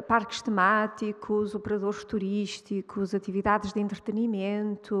 parques temáticos, operadores turísticos, atividades de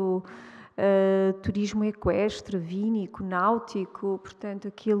entretenimento, turismo equestre, vínico, náutico, portanto,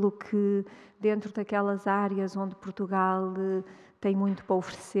 aquilo que dentro daquelas áreas onde Portugal tem muito para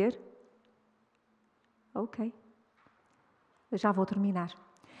oferecer. Ok. Já vou terminar.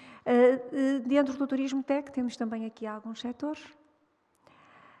 Dentro do turismo tech temos também aqui alguns setores.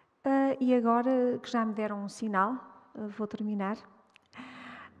 E agora que já me deram um sinal, vou terminar.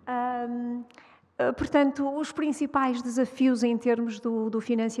 Portanto, os principais desafios em termos do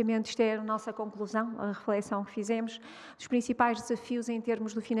financiamento, isto é a nossa conclusão, a reflexão que fizemos, os principais desafios em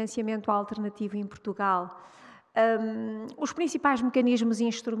termos do financiamento alternativo em Portugal. Os principais mecanismos e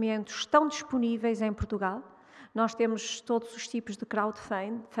instrumentos estão disponíveis em Portugal. Nós temos todos os tipos de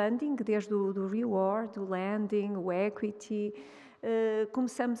crowdfunding, desde o reward, o lending, o equity.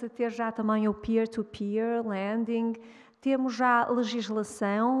 Começamos a ter já também o peer-to-peer lending. Temos já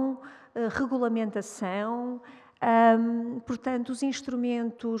legislação, regulamentação. Portanto, os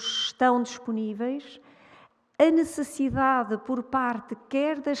instrumentos estão disponíveis. A necessidade por parte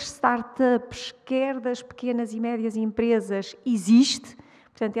quer das startups, quer das pequenas e médias empresas existe.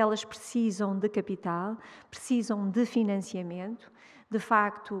 Portanto, elas precisam de capital, precisam de financiamento. De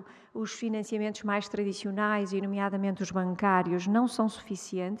facto, os financiamentos mais tradicionais, e nomeadamente os bancários, não são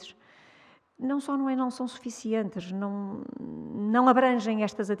suficientes. Não são suficientes, não abrangem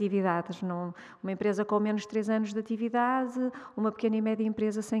estas atividades. Uma empresa com menos de 3 anos de atividade, uma pequena e média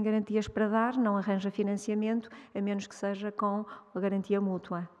empresa sem garantias para dar, não arranja financiamento, a menos que seja com a garantia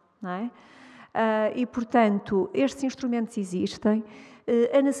mútua, não é? E, portanto, estes instrumentos existem,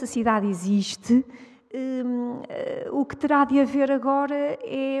 a necessidade existe. O que terá de haver agora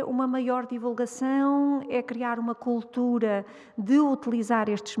é uma maior divulgação, é criar uma cultura de utilizar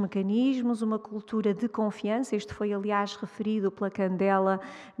estes mecanismos, uma cultura de confiança. Isto foi, aliás, referido pela Candela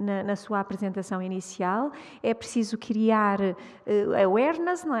na sua apresentação inicial. É preciso criar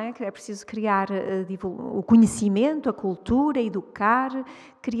awareness, não é? É preciso criar o conhecimento, a cultura, educar,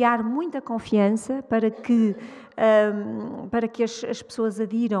 criar muita confiança para que para que as pessoas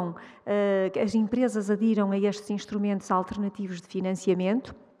adiram, as empresas adiram a estes instrumentos alternativos de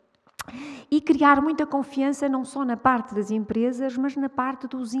financiamento e criar muita confiança não só na parte das empresas, mas na parte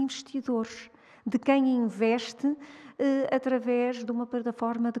dos investidores, de quem investe através de uma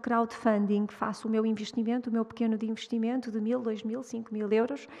plataforma de crowdfunding. Faço o meu investimento, o meu pequeno de investimento de 1.000, 2.000, 5.000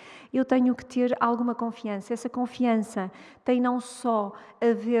 euros, eu tenho que ter alguma confiança. Essa confiança tem não só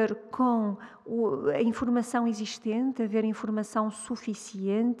a ver com a informação existente, a ver informação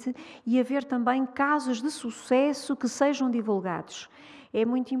suficiente e a ver também casos de sucesso que sejam divulgados. É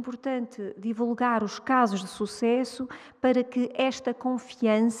muito importante divulgar os casos de sucesso para que esta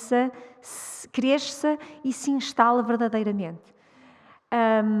confiança cresça e se instale verdadeiramente.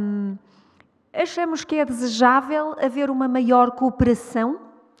 Achamos que é desejável haver uma maior cooperação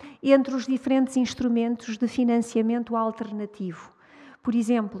entre os diferentes instrumentos de financiamento alternativo. Por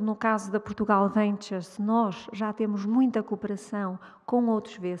exemplo, no caso da Portugal Ventures, nós já temos muita cooperação com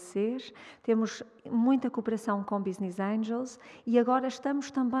outros VCs, temos muita cooperação com Business Angels e agora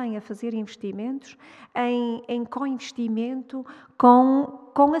estamos também a fazer investimentos em co-investimento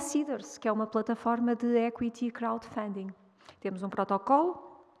com a Seeders, que é uma plataforma de equity crowdfunding. Temos um protocolo,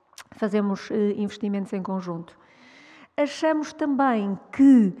 fazemos investimentos em conjunto. Achamos também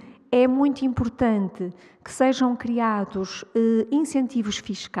que é muito importante que sejam criados incentivos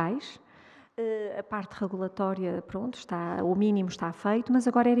fiscais. A parte regulatória, pronto, o mínimo está feito, mas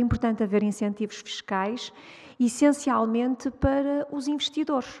agora era importante haver incentivos fiscais, essencialmente para os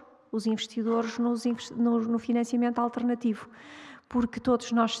investidores no financiamento alternativo. Porque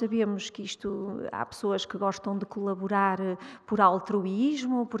todos nós sabemos que há pessoas que gostam de colaborar por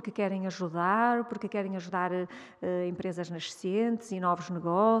altruísmo, porque querem ajudar empresas nascentes e novos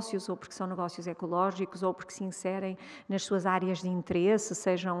negócios, ou porque são negócios ecológicos, ou porque se inserem nas suas áreas de interesse,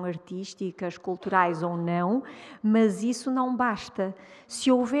 sejam artísticas, culturais ou não, mas isso não basta. Se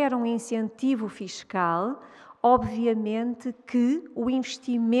houver um incentivo fiscal, obviamente que o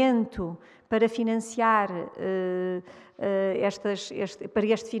investimento para financiar para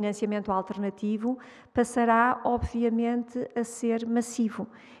este financiamento alternativo passará, obviamente, a ser massivo.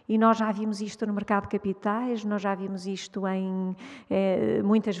 E nós já vimos isto no mercado de capitais, nós já vimos isto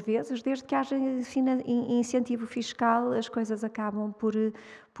muitas vezes, desde que haja incentivo fiscal, as coisas acabam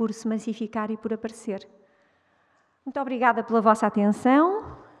por se massificar e por aparecer. Muito obrigada pela vossa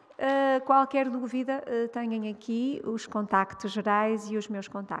atenção. Qualquer dúvida, tenham aqui os contactos gerais e os meus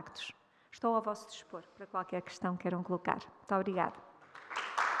contactos. Estou ao vosso dispor para qualquer questão que queiram colocar. Muito obrigada.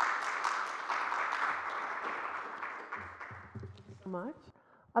 So much.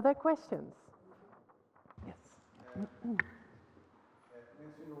 Other questions? Yes.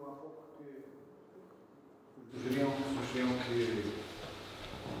 Mencionou há pouco que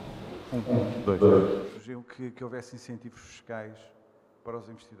sugeriam que houvesse incentivos fiscais para os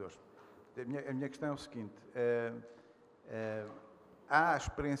investidores. A minha questão é o seguinte. Há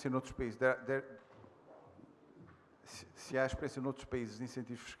experiência noutros países, se há experiência noutros países de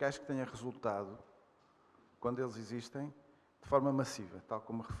incentivos fiscais que tenha resultado, quando eles existem, de forma massiva, tal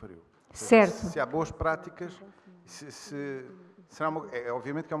como referiu. Certo. Se há boas práticas,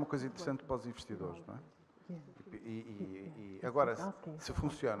 obviamente que é uma coisa interessante para os investidores, não é? E agora, se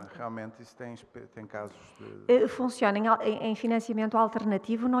funciona, realmente, isso tem casos de... Funciona em financiamento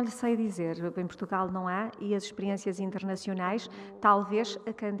alternativo, não lhe sei dizer. Em Portugal não há, e as experiências internacionais, talvez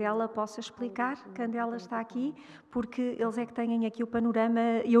a Candela possa explicar. Candela está aqui, porque eles é que têm aqui o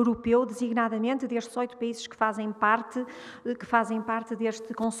panorama europeu, designadamente, destes 8 países que fazem parte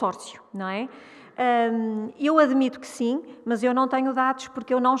deste consórcio, não é? Eu admito que sim, mas eu não tenho dados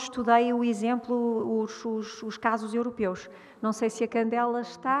porque eu não estudei o exemplo, os casos europeus. Não sei se a Candela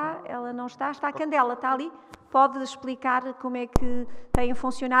está, ela não está. Está a Candela, está ali? Pode explicar como é que têm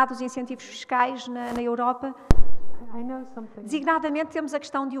funcionado os incentivos fiscais na Europa? I know something. Designadamente temos a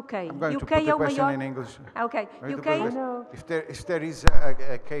questão de UK. I'm going to UK put the é o question maior... in English. Ok. UK... If there is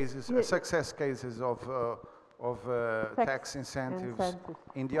success cases of tax incentives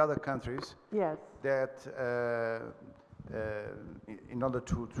in the other countries, yes, that in order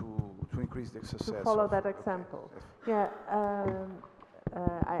to increase the success. To follow that example. Yeah,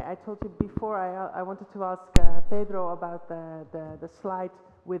 I told you before. I wanted to ask Pedro about the slide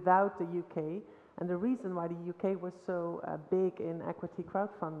without the UK, and the reason why the UK was so big in equity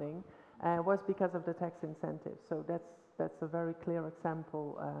crowdfunding was because of the tax incentives. So that's a very clear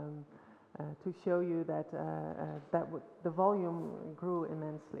example. To show you that the volume grew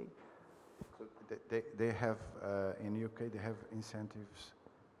immensely. So they have in UK they have incentives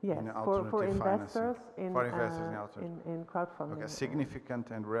Yes, in for alternative investors financing. For investors in alternative. in crowdfunding. Okay,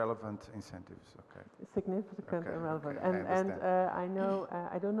 significant and relevant incentives. Okay. Significant and relevant. Okay, And I know,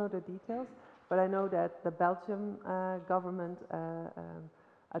 I don't know the details, but I know that the Belgian government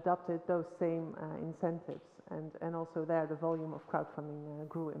adopted those same incentives, and also there the volume of crowdfunding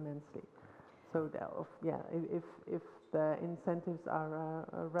grew immensely. So yeah, if the incentives are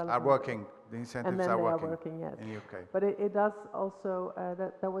relevant. Are working. The incentives and then are they working. Are working, yes. In the UK. But it does also,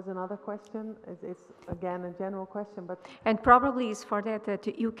 that was another question. It's again a general question, but. And probably is for that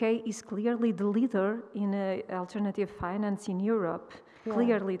the UK is clearly the leader in alternative finance in Europe. Yeah.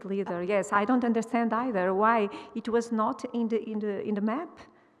 Clearly the leader. Yes, I don't understand either why it was not in the map.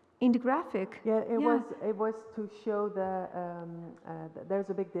 In the graphic. Yeah, it was to show there's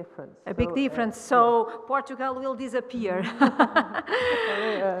a big difference. A big difference. So yeah. Portugal will disappear.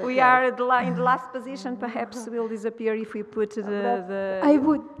 We are in the last position. Perhaps will disappear if we put the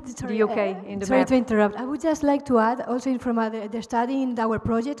UK in the map. Sorry to interrupt. I would just like to add, also from the study in our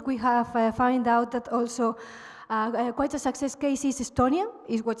project, we have found out that also. Quite a success case is Estonia,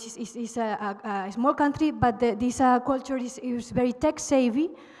 is a small country, but this culture is very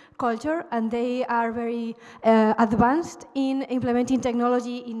tech-savvy culture, and they are very advanced in implementing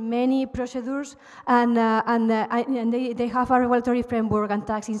technology in many procedures, and they have a regulatory framework and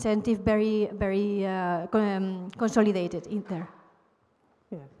tax incentive very consolidated in there.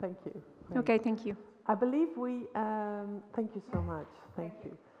 Yeah, thank you. Okay, thank you. I believe we, thank you so much, thank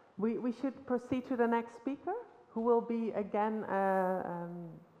you. We should proceed to the next speaker, who will be again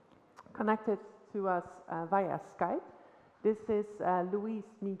connected to us via Skype. This is Luis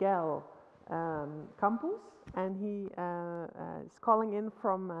Miguel Campos, and he is calling in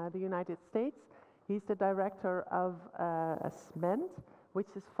from the United States. He's the director of SMEs, which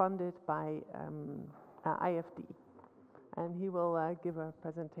is funded by IFD, and he will give a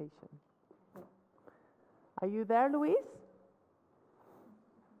presentation. Are you there, Luis?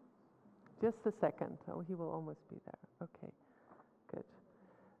 Just a second. Oh, he will almost be there. Okay, good.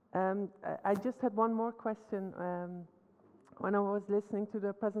 I just had one more question. When I was listening to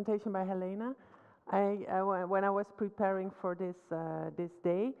the presentation by Helena, when I was preparing for this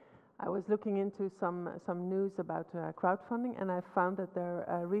day, I was looking into some news about crowdfunding, and I found that there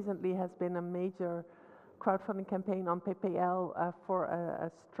recently has been a major crowdfunding campaign on PPL for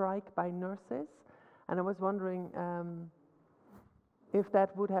a strike by nurses, and I was wondering if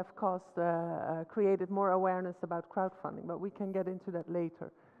that would have created more awareness about crowdfunding, but we can get into that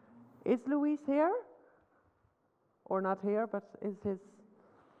later. Is Luis here? Or not here, but is his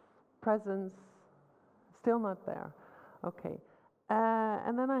presence still not there? Okay.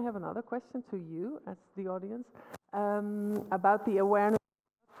 And then I have another question to you as the audience about the awareness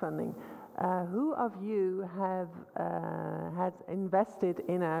of crowdfunding. Who of you has invested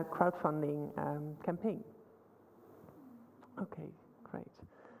in a crowdfunding campaign? Okay, great.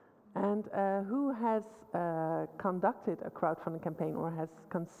 And who has conducted a crowdfunding campaign or has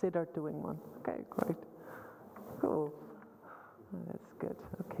considered doing one? Okay, great. Cool. That's good.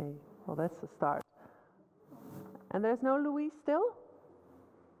 Okay. Well, that's a start. And there's no Luis still?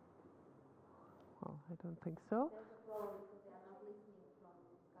 Well, I don't think so.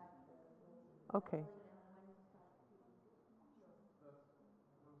 Okay.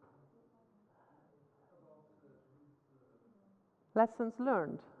 Lessons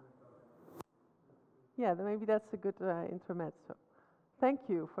learned. Yeah, maybe that's a good intermezzo. Thank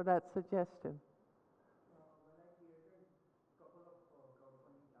you for that suggestion.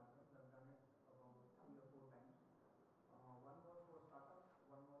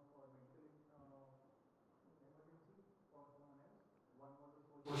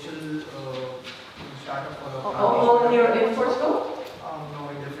 Social startup for all here in Portugal? No,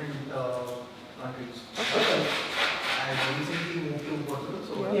 in different countries. Okay. I recently moved to Portugal,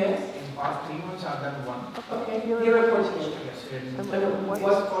 so yes. in past 3 months I've done one. Okay, you're a Portuguese. Yes, and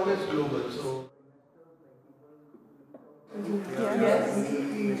what's called as global. So yes.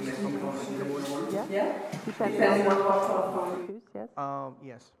 Yeah.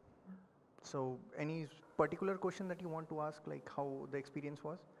 Yes. So any particular question that you want to ask, like how the experience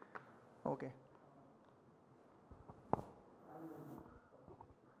was? Okay.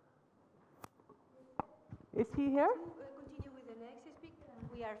 Is he here? Continue with the next speaker, and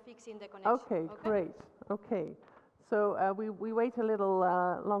we are fixing the connection. Okay, great. Okay. So we wait a little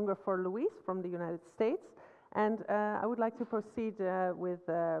longer for Luis from the United States. And I would like to proceed with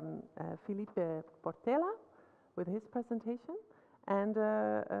Filipe Portela with his presentation and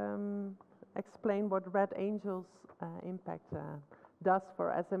explain what REDAngels Impact does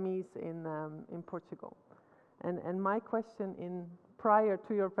for SMEs in Portugal. And my question in prior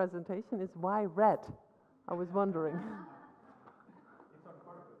to your presentation is why red? I was wondering. It's on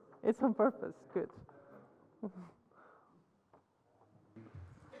purpose. It's on purpose, good.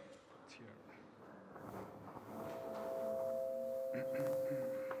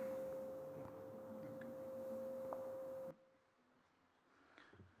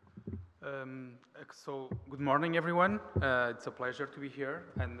 So, good morning, everyone. It's a pleasure to be here,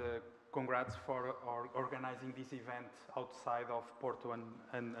 and congrats for organizing this event outside of Porto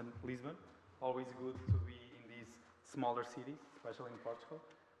and Lisbon. Always good to be in these smaller cities, especially in Portugal.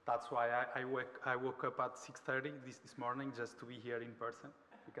 That's why I woke up at 6:30 this morning just to be here in person,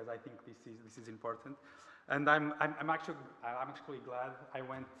 because I think this is important. And I'm actually glad I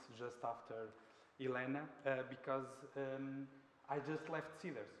went just after Helena because I just left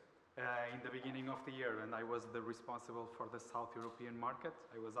Cedars. In the beginning of the year, and I was the responsible for the South European market.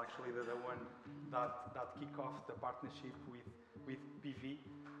 I was actually the one that kicked off the partnership with PV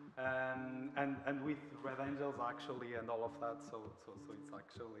and with REDAngels actually, and all of that. So it's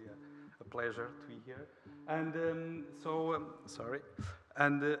actually a pleasure to be here. And sorry.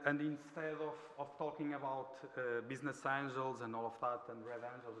 And instead of talking about business angels and all of that and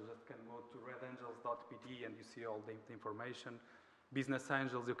REDAngels, you just can go to redangels.pd and you see all the information. Business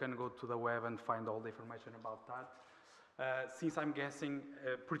angels, you can go to the web and find all the information about that. Since I'm guessing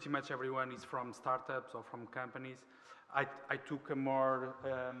pretty much everyone is from startups or from companies, I took a more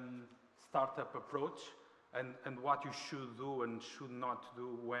startup approach and what you should do and should not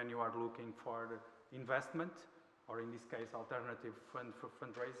do when you are looking for investment, or in this case, alternative fund for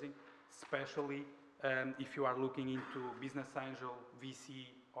fundraising, especially if you are looking into business angel,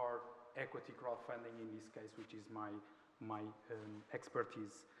 VC, or equity crowdfunding in this case, which is my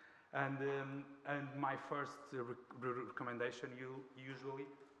expertise. And my first recommendation usually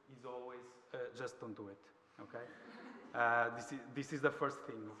is always just don't do it, okay? This is the first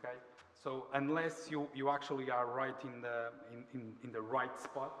thing, okay? So unless you actually are right in the right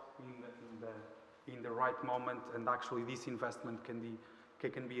spot, in the right moment, and actually this investment can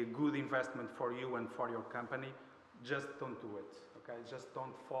be a good investment for you and for your company, just don't do it, okay? Just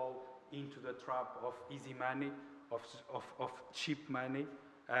don't fall into the trap of easy money, of cheap money.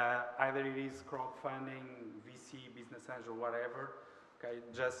 Either it is crowdfunding, VC, business angel, whatever. Okay,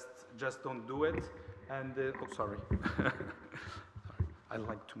 just don't do it. And oh, sorry, I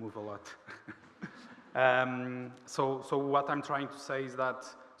like to move a lot. So what I'm trying to say is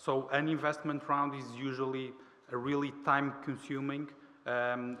that an investment round is usually a really time-consuming,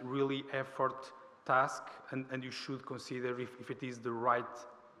 really effort task, and you should consider if it is the right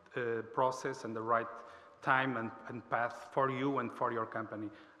process and the right time and path for you and for your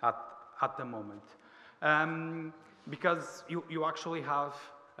company at the moment. Because you actually have,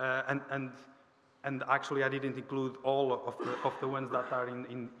 and actually I didn't include all of the ones that are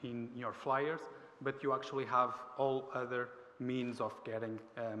in your flyers, but you actually have all other means of getting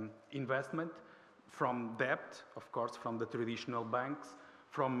investment, from debt, of course, from the traditional banks,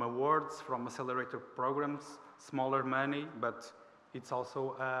 from awards, from accelerator programs, smaller money, but it's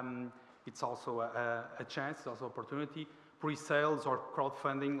also a chance, it's also opportunity. Pre-sales or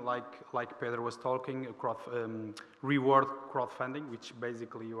crowdfunding, like Pedro was talking, reward crowdfunding, which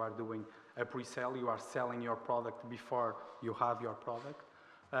basically you are doing a pre-sale, you are selling your product before you have your product,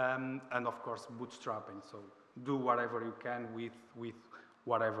 and of course bootstrapping. So do whatever you can with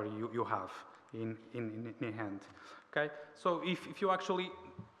whatever you have in hand. Okay. So if you actually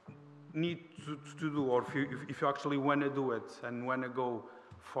need to do, or if you actually want to do it and want to go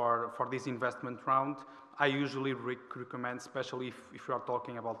for this investment round, I usually recommend, especially if you are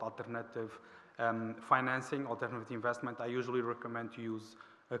talking about alternative financing, alternative investment, I usually recommend to use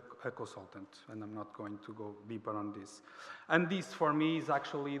a consultant, and I'm not going to go deeper on this. And this, for me, is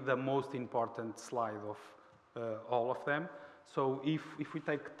actually the most important slide of all of them. So if we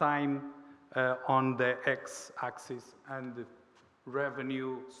take time on the x-axis and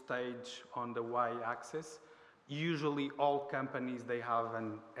revenue stage on the y-axis, usually all companies, they have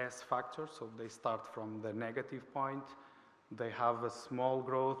an S factor, so they start from the negative point, they have a small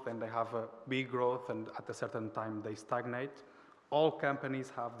growth, and they have a big growth, and at a certain time they stagnate. All companies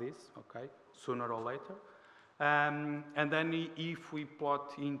have this, okay, sooner or later. And then if we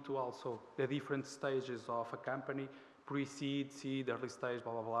plot into also the different stages of a company, pre-seed, seed, early stage,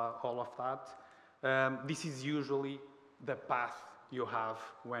 blah, blah, blah, all of that, this is usually the path you have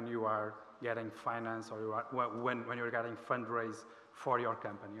when you are getting finance, or when you're getting fundraise for your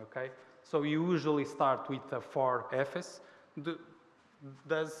company, okay? So you usually start with the 4 F's.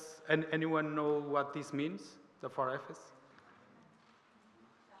 Does anyone know what this means, the 4 F's?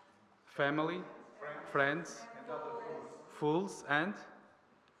 Family, friends, fools, and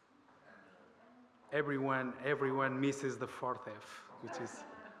everyone misses the fourth F, which is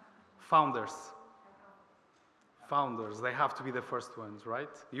founders. Founders, they have to be the first ones,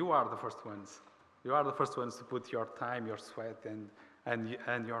 right? You are the first ones. You are the first ones to put your time, your sweat,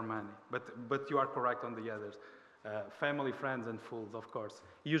 and your money. But you are correct on the others. Family, friends, and fools, of course.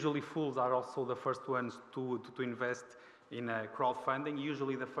 Usually fools are also the first ones to invest in crowdfunding.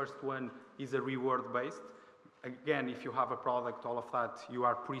 Usually the first one is a reward-based. Again, if you have a product, all of that, you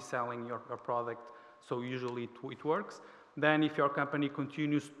are pre-selling your product, so usually it works. Then if your company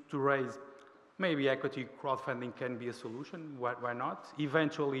continues to raise, maybe equity crowdfunding can be a solution, why not?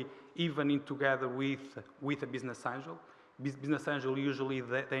 Eventually, even together with a business angel. Business angel, usually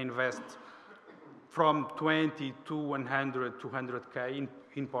they invest from 20 to 100, 200K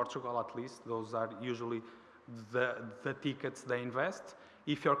in Portugal at least. Those are usually the tickets they invest.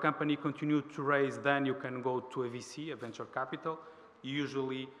 If your company continues to raise, then you can go to a VC, a venture capital.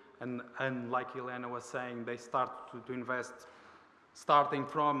 Usually, and like Helena was saying, they start to invest starting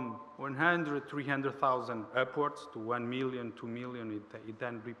from 100, 300,000 upwards to 1 million, 2 million. It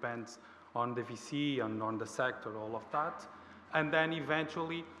then depends on the VC and on the sector, all of that. And then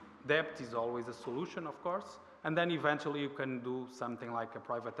eventually, debt is always a solution, of course. And then eventually you can do something like a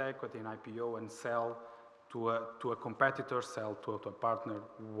private equity, an IPO, and sell to a competitor, sell to a partner,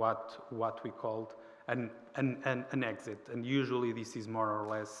 what we called an exit. And usually this is more or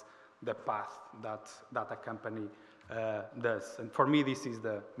less the path that a company does. And for me, this is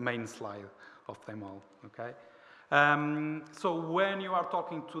the main slide of them all, okay? So when you are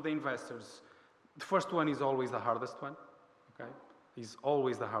talking to the investors, the first one is always the hardest one, okay? It's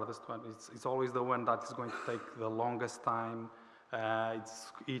always the hardest one. It's always the one that is going to take the longest time.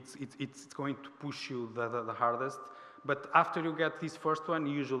 It's going to push you the hardest. But after you get this first one,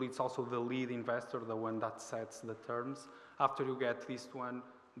 usually it's also the lead investor, the one that sets the terms. After you get this one,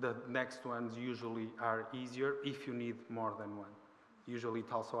 the next ones usually are easier if you need more than one. Usually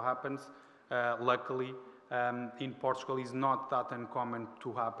it also happens. Luckily, in Portugal, it's not that uncommon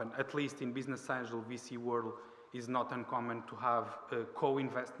to happen. At least in business angel VC world, is not uncommon to have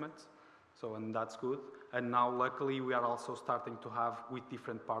co-investments. So, and that's good. And now, luckily, we are also starting to have with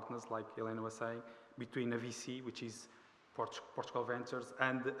different partners, like Helena was saying, between a VC, which is Portugal Ventures,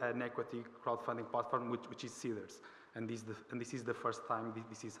 and an equity crowdfunding platform, which is Seeders. And this is the first time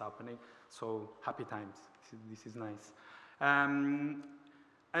this is happening. So happy times. This is nice.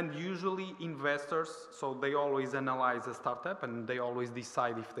 And usually investors, so they always analyze a startup and they always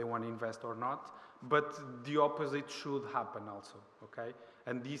decide if they want to invest or not. But the opposite should happen also, okay?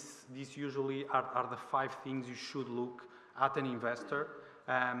 And these usually are the 5 things you should look at an investor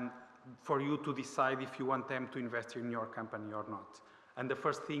for you to decide if you want them to invest in your company or not. And the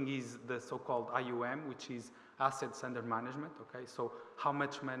first thing is the so-called IUM, which is assets under management, okay? So how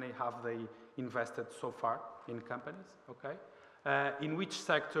much money have they invested so far in companies, okay? In which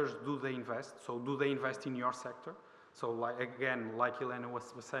sectors do they invest? So do they invest in your sector? So like, again, like Helena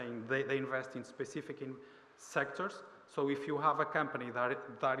was saying, they invest in specific sectors. So if you have a company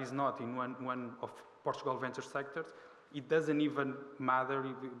that is not in one of Portugal venture sectors, it doesn't even matter.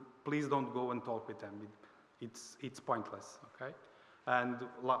 Please don't go and talk with them. It's pointless, okay? And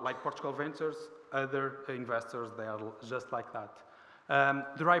like Portugal Ventures, other investors, they are just like that.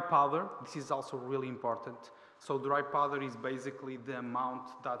 Dry powder, this is also really important. So dry powder is basically the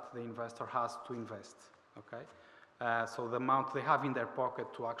amount that the investor has to invest, okay? So the amount they have in their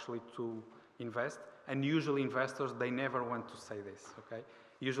pocket to actually to invest. And usually investors, they never want to say this, okay?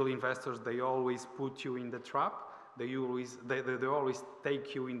 Usually investors, they always put you in the trap. They always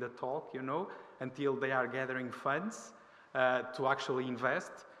take you in the talk, you know, until they are gathering funds to actually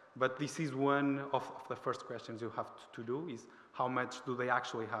invest. But this is one of the first questions you have to do is how much do they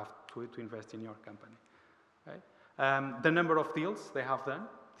actually have to invest in your company, okay? The number of deals they have done,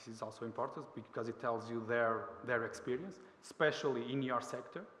 this is also important because it tells you their experience, especially in your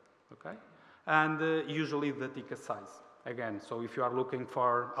sector, okay? And usually the ticket size. Again, so if you are looking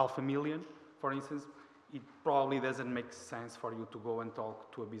for $500,000, for instance, it probably doesn't make sense for you to go and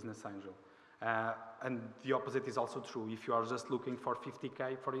talk to a business angel. And the opposite is also true. If you are just looking for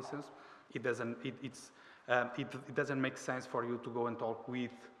 50K, for instance, it doesn't make sense for you to go and talk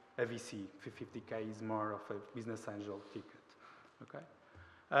with a VC. 50K is more of a business angel ticket, okay?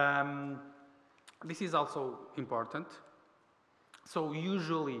 This is also important. So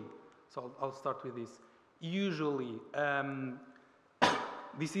usually, so I'll start with this. Usually,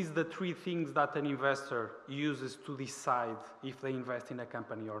 this is the 3 things that an investor uses to decide if they invest in a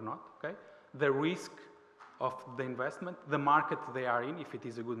company or not, okay? The risk of the investment, the market they are in, if it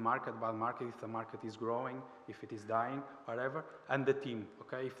is a good market, bad market, if the market is growing, if it is dying, whatever, and the team,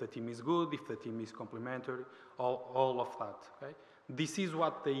 okay? If the team is good, if the team is complementary, all of that, okay? This is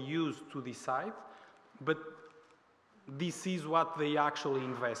what they use to decide, but this is what they actually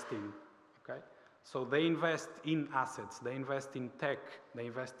invest in, okay? So they invest in assets, they invest in tech, they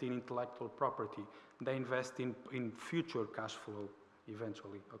invest in intellectual property, they invest in future cash flow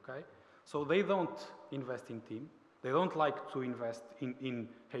eventually, okay? So they don't invest in team, they don't like to invest in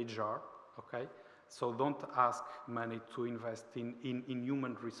HR, okay? So don't ask money to invest in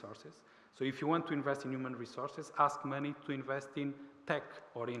human resources. So if you want to invest in human resources, ask money to invest in tech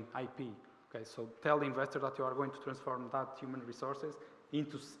or in IP, okay? So tell the investor that you are going to transform that human resources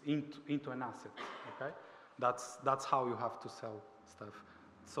into an asset, okay? That's how you have to sell stuff.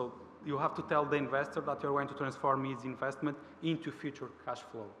 So you have to tell the investor that you're going to transform his investment into future cash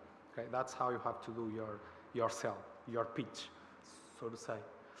flow, okay? That's how you have to do your sell, your pitch, so to say.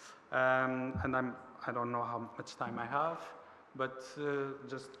 And I don't know how much time I have, but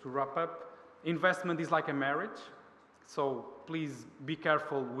just to wrap up, investment is like a marriage. So please be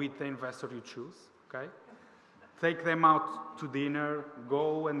careful with the investor you choose, okay? Take them out to dinner,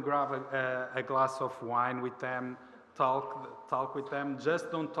 go and grab a glass of wine with them, talk with them.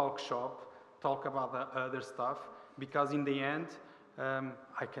 Just don't talk shop, talk about the other stuff, because in the end,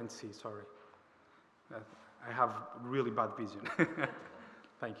 I can't see, sorry. I have really bad vision.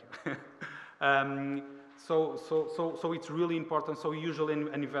 Thank you. So it's really important. So usually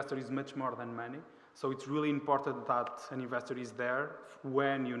an investor is much more than money. So it's really important that an investor is there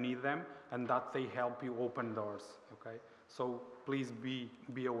when you need them and that they help you open doors, okay? So please be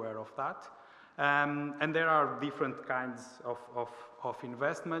aware of that. And there are different kinds of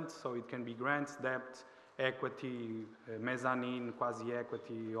investments. So it can be grants, debt, equity, mezzanine,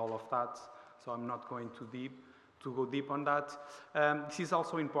 quasi-equity, all of that. So I'm not going to go deep on that. This is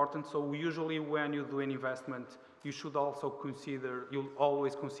also important. So usually when you do an investment, you should also consider, you'll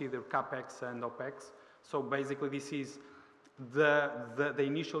always consider CapEx and OpEx. So basically this is the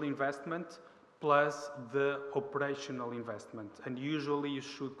initial investment plus the operational investment. And usually you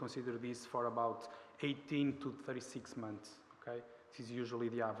should consider this for about 18 to 36 months, okay? This is usually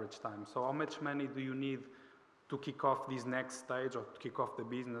the average time. So how much money do you need to kick off this next stage or to kick off the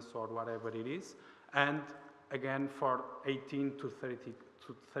business or whatever it is? And again, for 18 to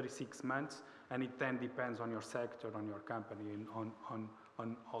 36 months, and it then depends on your sector, on your company, and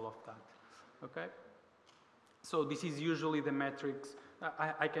on all of that, okay? So this is usually the metrics.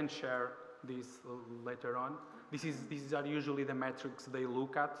 I can share this later on. These are usually the metrics they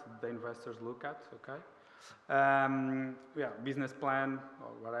look at, the investors look at, okay? Yeah, business plan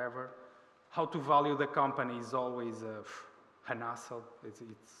or whatever. How to value the company is always an hassle.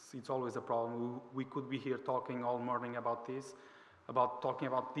 It's always a problem. We could be here talking all morning about this, talking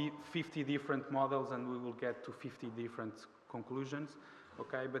about the 50 different models, and we will get to 50 different conclusions,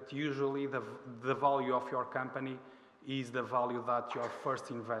 okay? But usually the value of your company is the value that your first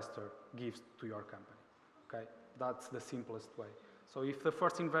investor gives to your company, okay? That's the simplest way. So if the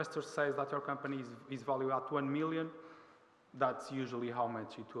first investor says that your company is valued at 1 million, that's usually how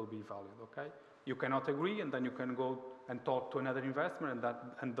much it will be valued, okay? You cannot agree, and then you can go and talk to another investor,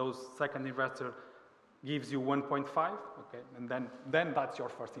 and those second investor gives you 1.5, okay? And then that's your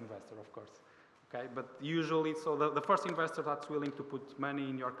first investor, of course, okay? But usually, so the first investor that's willing to put money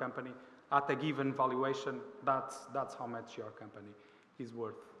in your company at a given valuation, that's how much your company is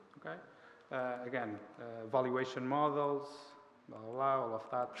worth, okay? Again, valuation models, blah, blah, blah, all of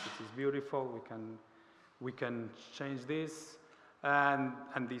that. This is beautiful. We can change this, and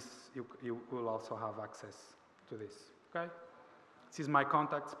this you will also have access to this, okay? This is my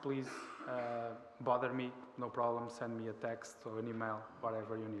contacts. Please bother me, no problem. Send me a text or an email,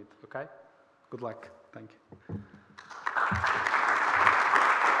 whatever you need, okay? Good luck. Thank you.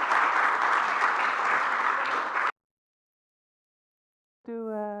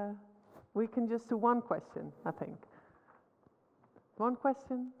 We can just do one question, I think. One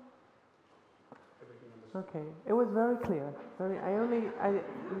question? Okay, it was very clear.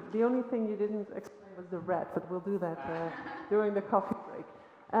 The only thing you didn't explain was the red, but we'll do that during the coffee break.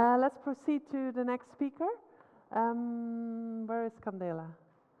 Let's proceed to the next speaker. Where is Candela?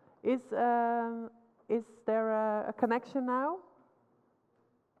 Is there a connection now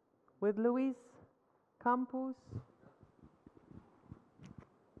with Luis Campos?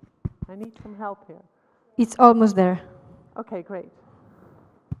 I need some help here. It's almost there. Okay, great.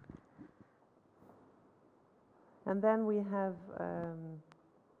 And then we have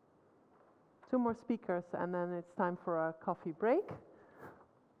 2 more speakers, and then it's time for a coffee break.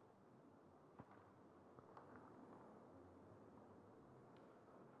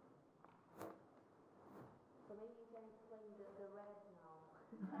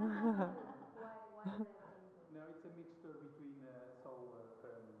 No, it's a mixture between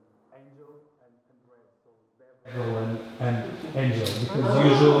angel and red. So devil and angel, because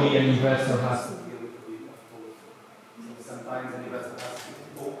usually an investor has to be a little bit of both. Sometimes an investor has to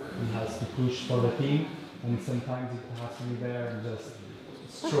book, he has to push for the team, and sometimes it has to be there and just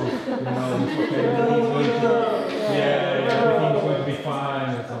stroke, okay, everything's going to, everything's going to be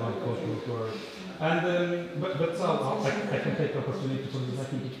fine, and so on, and but so I can take the opportunity for this. I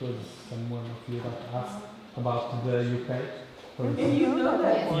think it was someone of you that asked about the UK. And you know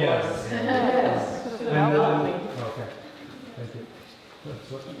that? Yes. Yes. And, okay. Thank you.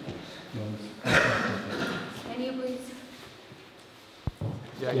 Can you please?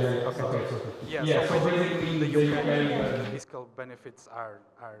 So basically in the UK, the fiscal benefits are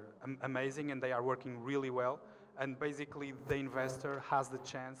amazing, and they are working really well. And basically, the investor has the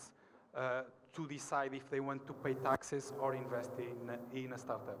chance to decide if they want to pay taxes or invest in a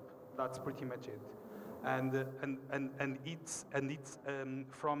startup. That's pretty much it. And it's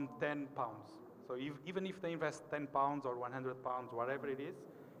from £10. So even if they invest £10 or £100, whatever it is,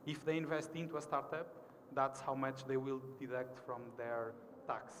 if they invest into a startup, that's how much they will deduct from their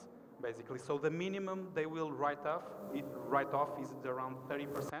tax, basically. So the minimum they will write off is around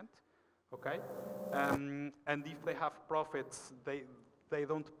 30%, okay? And if they have profits, they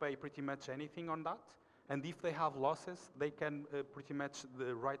don't pay pretty much anything on that. And if they have losses, they can pretty much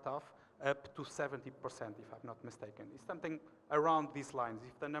write off up to 70%, if I'm not mistaken. It's something around these lines.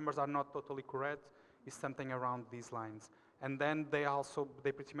 If the numbers are not totally correct, it's something around these lines. And then they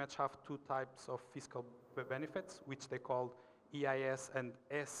pretty much have two types of fiscal benefits, which they call EIS and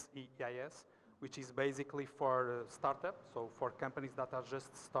SEIS, which is basically for startups, so for companies that are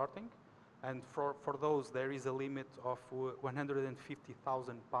just starting. And for those, there is a limit of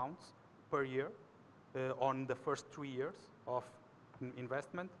 £150,000 per year on the first 3 years of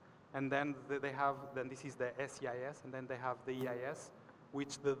investment. And then this is the SEIS, and then they have the EIS,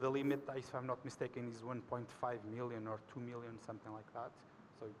 which the limit, if I'm not mistaken, is 1.5 million or 2 million, something like that.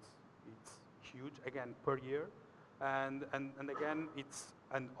 So it's huge, again, per year. And again,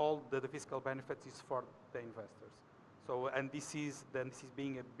 all the fiscal benefits is for the investors. So, and this is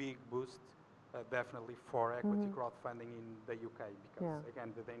being a big boost, definitely, for equity crowdfunding in the UK, because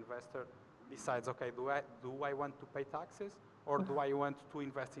again, the investor decides, okay, do I want to pay taxes, or do I want to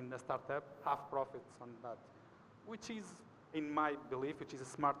invest in a startup, have profits on that? Which is, in my belief, which is a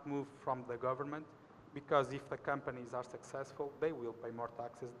smart move from the government, because if the companies are successful, they will pay more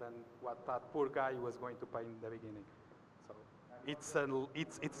taxes than what that poor guy was going to pay in the beginning. So it's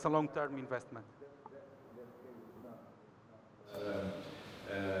a long-term investment.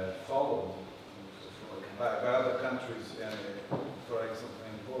 Followed by other countries, for example,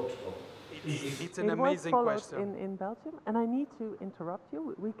 in Portugal. It's an amazing question. It was followed in Belgium, and I need to interrupt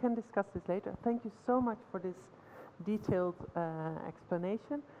you. We can discuss this later. Thank you so much for this detailed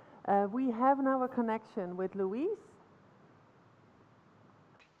explanation. We have now a connection with Louise.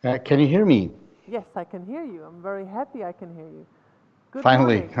 Can you hear me? Yes, I can hear you. I'm very happy I can hear you. Good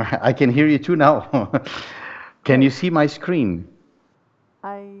Finally, morning. I can hear you too now. Can you see my screen?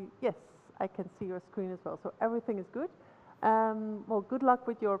 Yes, I can see your screen as well. So everything is good. Well, good luck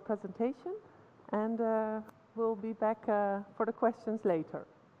with your presentation, and we'll be back for the questions later.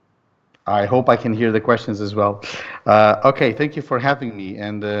 I hope I can hear the questions as well. Okay, thank you for having me,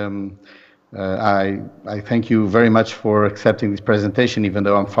 and I thank you very much for accepting this presentation, even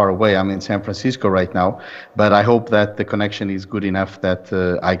though I'm far away. I'm in San Francisco right now, but I hope that the connection is good enough that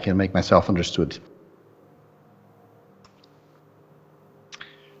I can make myself understood.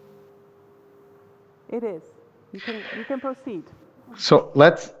 It is. You can proceed. So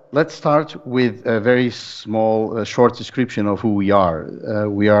let's start with a very small, short description of who we are.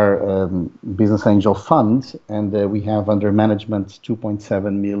 We are Business Angel Fund, and we have under management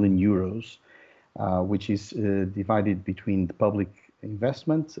 2.7 million euros, which is divided between the public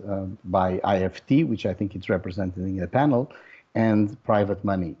investment by IFT, which I think is represented in the panel, and private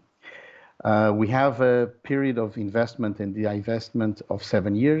money. We have a period of investment and divestment of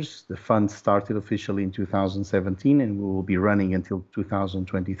 7 years. The fund started officially in 2017, and we will be running until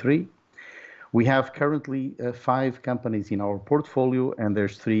 2023. We have currently 5 companies in our portfolio, and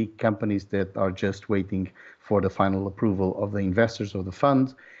there's 3 companies that are just waiting for the final approval of the investors of the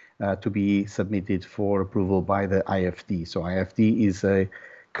fund to be submitted for approval by the IFT. So IFT is a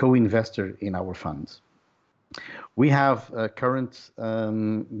co-investor in our funds. We have a current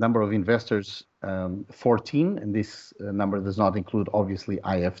number of investors, 14, and this number does not include, obviously,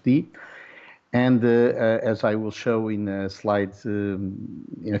 IFT. And as I will show in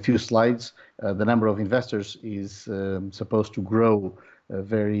a few slides, the number of investors is supposed to grow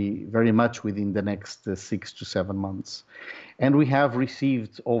very much within the next 6 to 7 months. And we have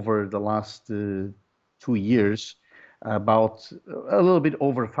received over the last 2 years about a little bit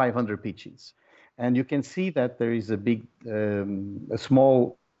over 500 pitches. And you can see that there is a big, a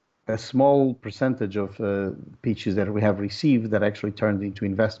small percentage of pitches that we have received that actually turned into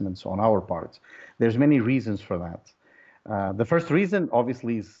investments on our part. There's many reasons for that. The first reason,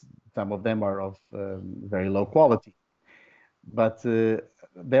 obviously, is some of them are of very low quality. But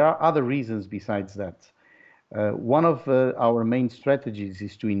there are other reasons besides that. One of our main strategies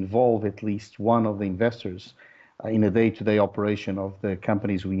is to involve at least one of the investors in a day-to-day operation of the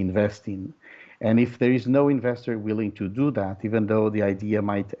companies we invest in. And if there is no investor willing to do that, even though the idea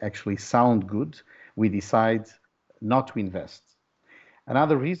might actually sound good, we decide not to invest.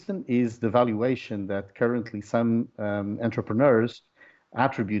 Another reason is the valuation that currently some entrepreneurs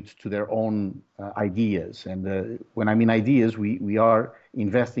attribute to their own ideas. And when I mean ideas, we are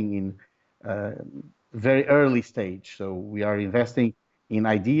investing in very early stage. So we are investing in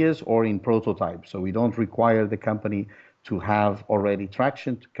ideas or in prototypes. So we don't require the company to have already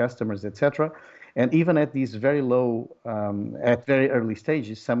traction to customers, etc. And even at these very low, at very early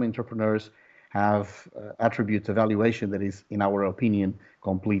stages, some entrepreneurs have attribute a valuation that is, in our opinion,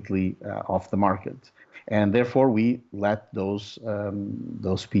 completely off the market. And therefore, we let those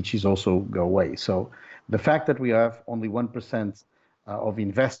pitches also go away. So the fact that we have only 1% of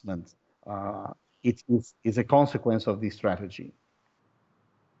investment, it is a consequence of this strategy.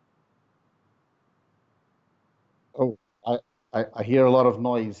 Oh, I hear a lot of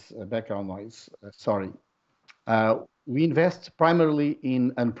noise, background noise, sorry. We invest primarily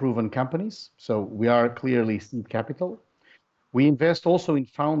in unproven companies, so we are clearly seed capital. We invest also in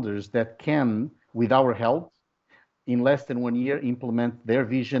founders that can, with our help, in less than 1 year, implement their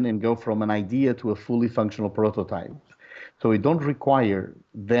vision and go from an idea to a fully functional prototype. So we don't require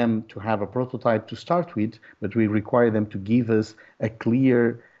them to have a prototype to start with, but we require them to give us a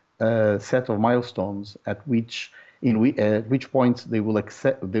clear set of milestones at which point they will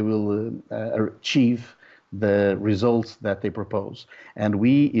achieve the results that they propose. And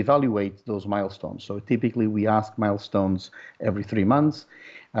we evaluate those milestones. So typically we ask milestones every 3 months.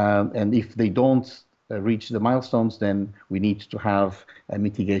 And if they don't reach the milestones, then we need to have a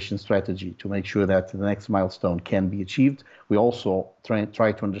mitigation strategy to make sure that the next milestone can be achieved. We also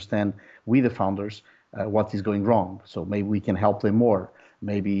try to understand with the founders what is going wrong. So maybe we can help them more.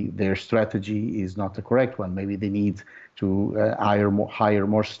 Maybe their strategy is not the correct one. Maybe they need to hire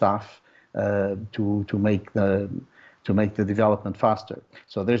more staff to make the development faster.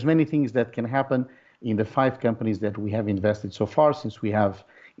 So there's many things that can happen in the 5 companies that we have invested so far, since we have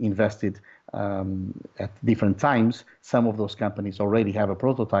invested at different times. Some of those companies already have a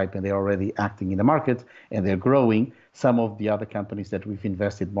prototype and they're already acting in the market and they're growing. Some of the other companies that we've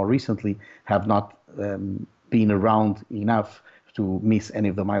invested more recently have not been around enough to miss any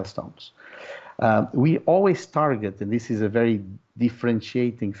of the milestones. We always target, and this is a very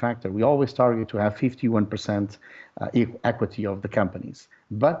differentiating factor, we always target to have 51% equity of the companies,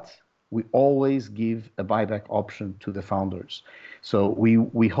 but we always give a buyback option to the founders. So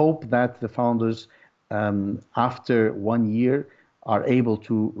we hope that the founders, after 1 year, are able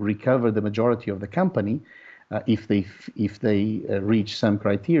to recover the majority of the company if they reach some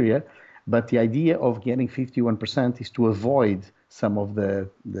criteria. But the idea of getting 51% is to avoid some of the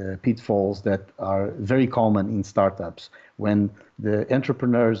pitfalls that are very common in startups, when the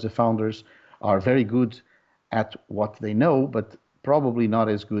entrepreneurs, the founders, are very good at what they know, but probably not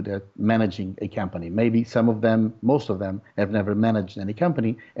as good at managing a company. Maybe some of them, most of them, have never managed any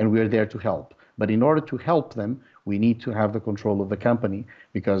company, and we're there to help. But in order to help them, we need to have the control of the company,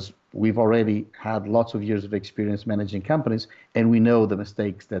 because we've already had lots of years of experience managing companies, and we know the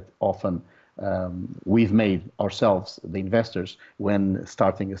mistakes that often we've made ourselves, the investors, when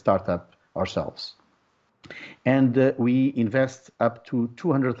starting a startup ourselves. And we invest up to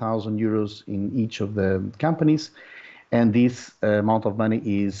 200,000 euros in each of the companies. And this amount of money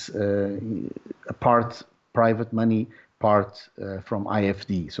is a part private money, part from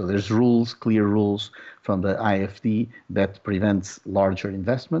IFD. So there's rules, clear rules from the IFD that prevents larger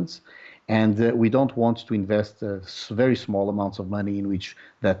investments. And we don't want to invest very small amounts of money in which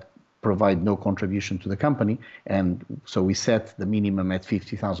that provide no contribution to the company. And so we set the minimum at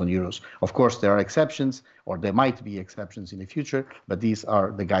 50,000 euros. Of course, there are exceptions, or there might be exceptions in the future, but these are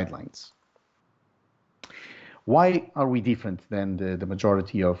the guidelines. Why are we different than the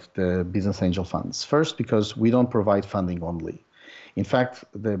majority of the business angel funds? First, because we don't provide funding only. In fact,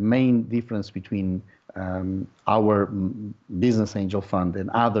 the main difference between our business angel fund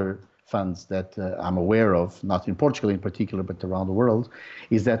and other funds that I'm aware of, not in Portugal in particular, but around the world,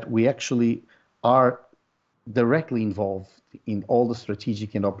 is that we actually are directly involved in all the strategic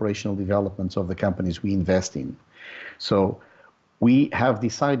and operational developments of the companies we invest in. So we have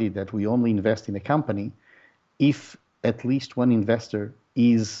decided that we only invest in a company if at least one investor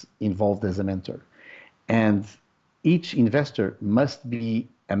is involved as a mentor. And each investor must be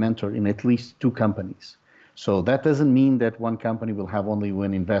a mentor in at least 2 companies. So that doesn't mean that one company will have only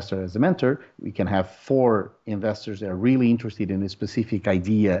one investor as a mentor. We can have 4 investors that are really interested in a specific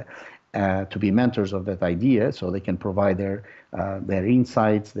idea to be mentors of that idea, so they can provide their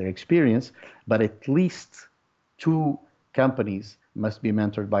insights, their experience, but at least 2 companies must be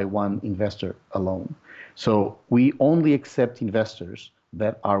mentored by one investor alone. So we only accept investors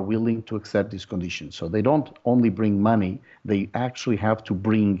that are willing to accept these conditions. So they don't only bring money, they actually have to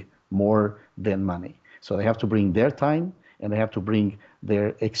bring more than money. So they have to bring their time and they have to bring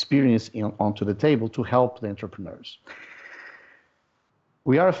their experience onto the table to help the entrepreneurs.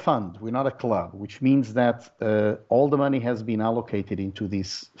 We are a fund, we're not a club, which means that all the money has been allocated into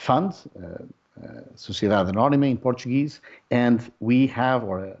this fund, Sociedade Anónima in Portuguese, and we have,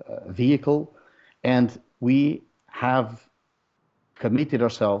 or a vehicle, and we have committed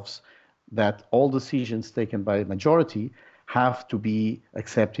ourselves that all decisions taken by a majority have to be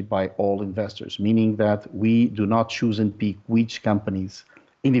accepted by all investors, meaning that we do not choose and pick which companies,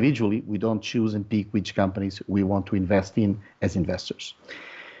 individually, we don't choose and pick which companies we want to invest in as investors.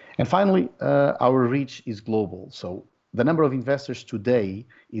 And finally, our reach is global. So the number of investors today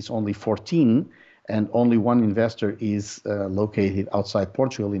is only 14, and only one investor is located outside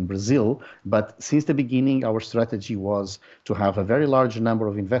Portugal in Brazil. But since the beginning, our strategy was to have a very large number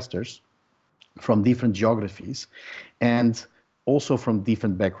of investors from different geographies and also from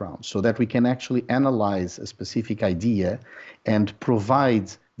different backgrounds, so that we can actually analyze a specific idea and provide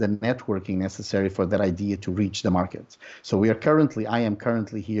the networking necessary for that idea to reach the market. So I am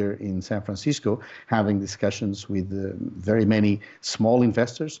currently here in San Francisco having discussions with very many small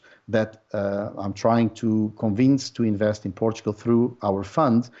investors that I'm trying to convince to invest in Portugal through our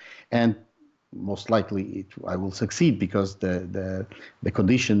fund, and most likely I will succeed because the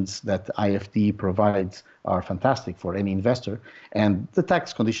conditions that IFD provides are fantastic for any investor, and the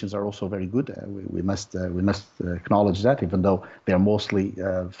tax conditions are also very good. We must acknowledge that, even though they are mostly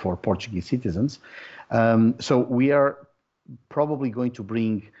for Portuguese citizens. So we are probably going to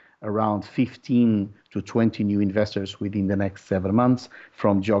bring around 15 to 20 new investors within the next 7 months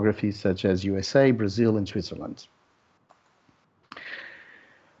from geographies such as USA, Brazil, and Switzerland.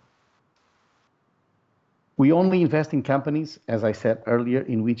 We only invest in companies, as I said earlier,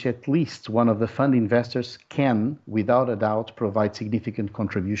 in which at least one of the fund investors can, without a doubt, provide significant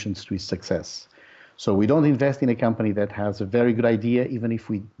contributions to its success. So we don't invest in a company that has a very good idea, even if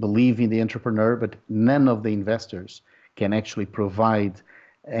we believe in the entrepreneur, but none of the investors can actually provide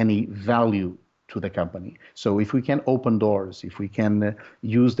any value to the company. So if we can open doors, if we can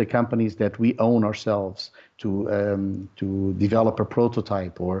use the companies that we own ourselves to develop a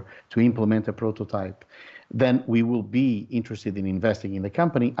prototype or to implement a prototype, then we will be interested in investing in the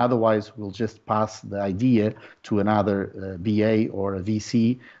company. Otherwise, we'll just pass the idea to another BA or a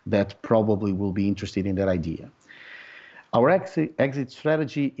VC that probably will be interested in that idea. Our exit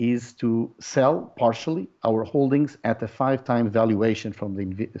strategy is to sell partially our holdings at a 5x valuation from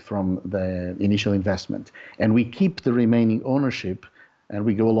the initial investment. And we keep the remaining ownership and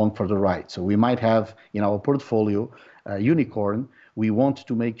we go along for the ride. So we might have in our portfolio a unicorn. We want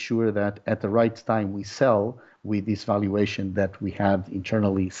to make sure that at the right time we sell with this valuation that we have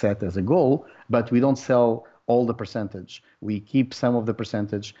internally set as a goal, but we don't sell all the percentage. We keep some of the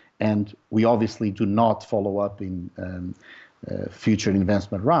percentage, and we obviously do not follow up in future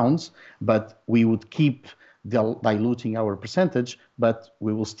investment rounds, but we would keep diluting our percentage, but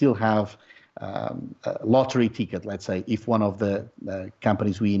we will still have a lottery ticket, let's say, if one of the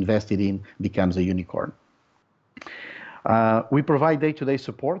companies we invested in becomes a unicorn. We provide day-to-day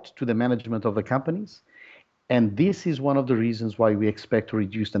support to the management of the companies, and this is one of the reasons why we expect to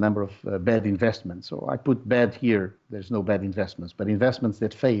reduce the number of bad investments. So I put bad here, there's no bad investments, but investments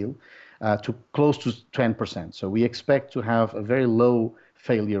that fail to close to 10%. So we expect to have a very low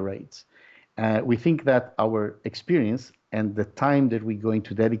failure rates. We think that our experience and the time that we're going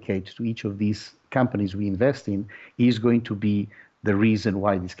to dedicate to each of these companies we invest in is going to be the reason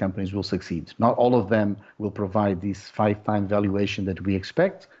why these companies will succeed. Not all of them will provide this 5x valuation that we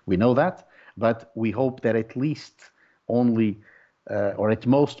expect, we know that, but we hope that at least only, or at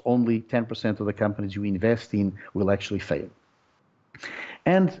most only 10% of the companies we invest in will actually fail.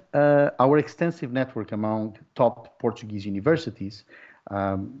 And our extensive network among top Portuguese universities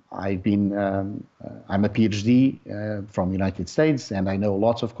I'm a PhD from the United States, and I know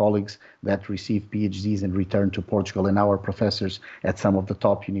lots of colleagues that receive PhDs and return to Portugal and now are professors at some of the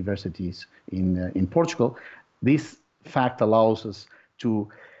top universities in Portugal. This fact allows us to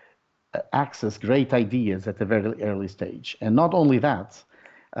access great ideas at a very early stage. And not only that,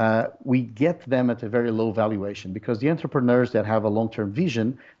 we get them at a very low valuation, because the entrepreneurs that have a long-term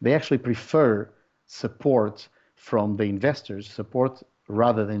vision, they actually prefer support from the investors, support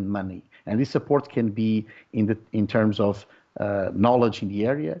rather than money. And this support can be in terms of knowledge in the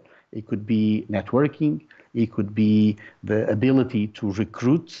area. It could be networking. It could be the ability to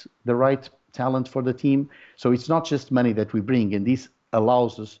recruit the right talent for the team. So it's not just money that we bring, and this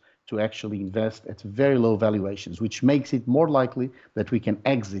allows us to actually invest at very low valuations, which makes it more likely that we can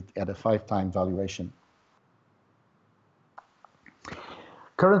exit at a 5-time valuation.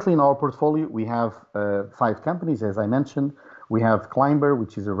 Currently in our portfolio, we have 5 companies, as I mentioned. We have Climber,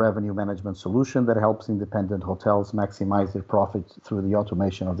 which is a revenue management solution that helps independent hotels maximize their profit through the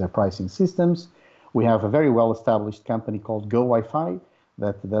automation of their pricing systems. We have a very well-established company called Go Wi-Fi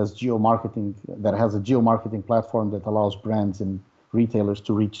that does geomarketing, that has a geomarketing platform that allows brands and retailers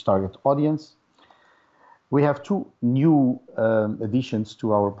to reach target audience. We have 2 new additions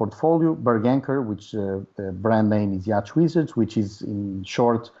to our portfolio. Berg Anchor, which the brand name is Yacht Wizards, which is in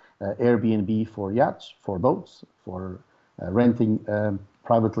short Airbnb for yachts, for boats, for renting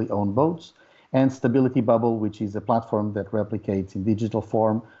privately owned boats. And Stability Bubble, which is a platform that replicates in digital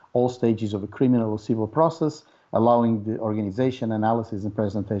form all stages of a criminal or civil process, allowing the organization, analysis, and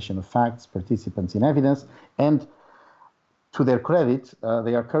presentation of facts, participants in evidence. And to their credit,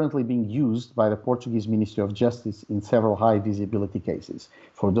 they are currently being used by the Portuguese Ministry of Justice in several high visibility cases.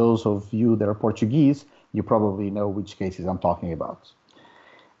 For those of you that are Portuguese, you probably know which cases I'm talking about.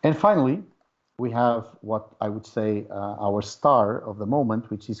 And finally, we have what I would say our star of the moment,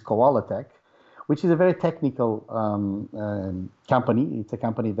 which is Koala Tech, which is a very technical company. It's a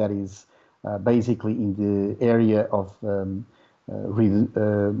company that is basically in the area of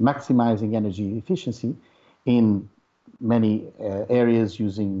maximizing energy efficiency in many areas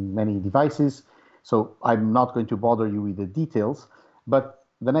using many devices. So I'm not going to bother you with the details, but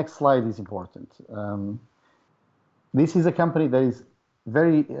the next slide is important. This is a company that is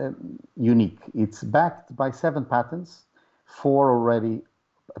very unique. It's backed by 7 patents, 4 already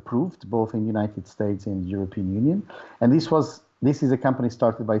approved, both in the United States and the European Union. And this is a company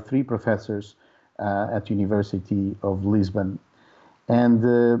started by 3 professors at University of Lisbon. And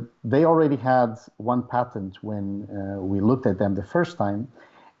they already had 1 patent when we looked at them the first time.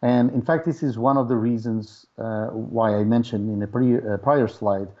 And in fact, this is one of the reasons why I mentioned in a prior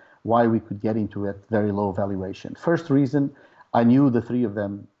slide why we could get into a very low valuation. First reason, I knew the 3 of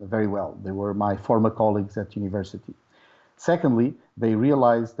them very well. They were my former colleagues at university. Secondly, they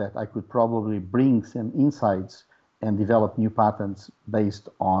realized that I could probably bring some insights and develop new patents based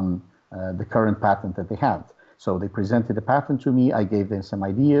on the current patent that they had. So they presented a patent to me, I gave them some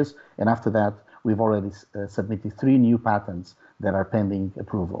ideas, and after that, we've already submitted 3 new patents that are pending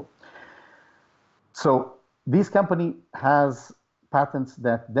approval. So this company has patents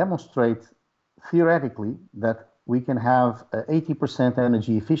that demonstrate theoretically that we can have 80%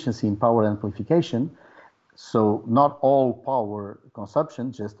 energy efficiency in power amplification. So not all power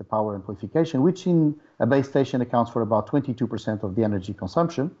consumption, just the power amplification, which in a base station accounts for about 22% of the energy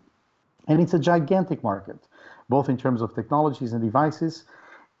consumption. And it's a gigantic market, both in terms of technologies and devices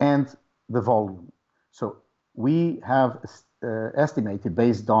and the volume. So we have estimated,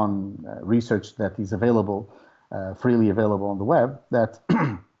 based on research that is available, freely available on the web, that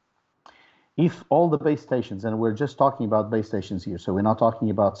if all the base stations, and we're just talking about base stations here, so we're not talking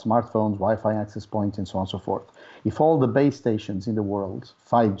about smartphones, Wi-Fi access points, and so on and so forth. If all the base stations in the world,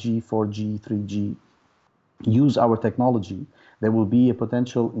 5G, 4G, 3G, use our technology, there will be a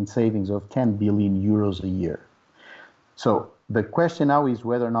potential in savings of 10 billion euros a year. So the question now is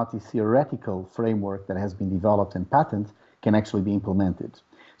whether or not the theoretical framework that has been developed and patented can actually be implemented.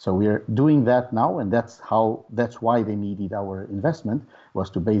 So we are doing that now, and that's why they needed our investment,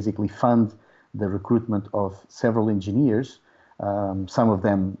 was to basically fund the recruitment of several engineers, some of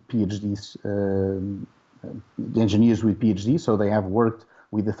them PhDs, engineers with PhDs, so they have worked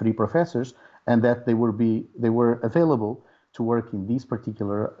with the 3 professors, and that they were available to work in this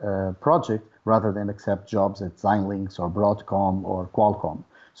particular project rather than accept jobs at Xilinx or Broadcom or Qualcomm.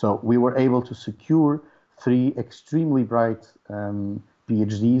 So we were able to secure 3 extremely bright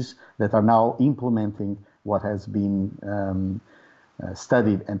PhDs that are now implementing what has been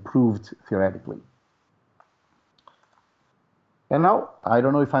studied and proved theoretically. And now, I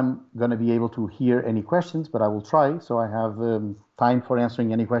don't know if I'm going to be able to hear any questions, but I will try. So I have time for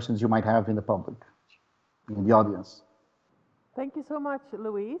answering any questions you might have in the public, in the audience. Thank you so much,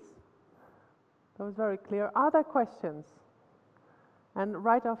 Louise. That was very clear. Are there questions? And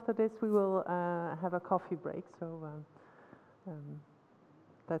right after this, we will have a coffee break. So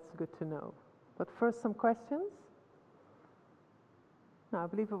that's good to know. But first, some questions? No, I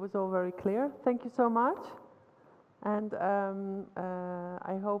believe it was all very clear. Thank you so much. And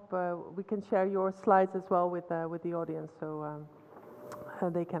I hope we can share your slides as well with the audience, so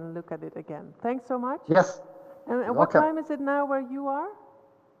they can look at it again. Thanks so much. Yes. And what time is it now where you are?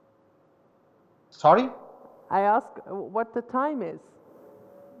 Sorry? I asked what the time is.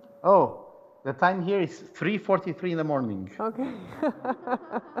 Oh, the time here is 3:43 in the morning. Okay.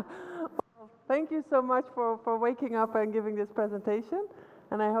 Thank you so much for waking up and giving this presentation,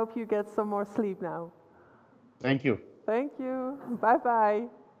 and I hope you get some more sleep now. Thank you. Thank you. Bye-bye.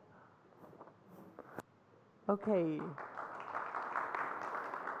 Okay.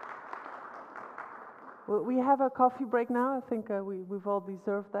 Well, we have a coffee break now. I think we've all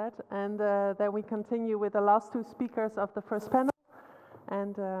deserved that. And then we continue with the last two speakers of the first panel.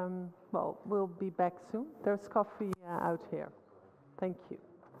 And, well, we'll be back soon. There's coffee out here. Thank you.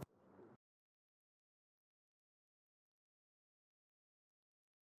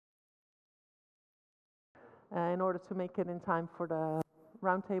 In order to make it in time for the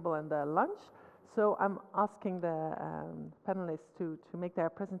roundtable and the lunch. So I'm asking the panelists to make their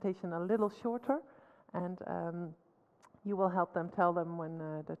presentation a little shorter, and you will help them, tell them when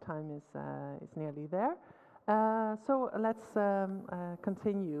the time is nearly there. So let's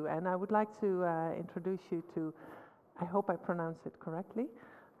continue, and I would like to introduce you to, I hope I pronounce it correctly,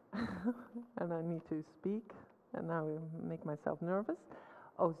 and I need to speak, and now I make myself nervous,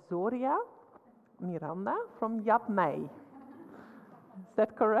 Osoria Miranda from Maio. Is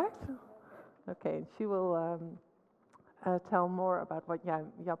that correct? Okay, she will tell more about what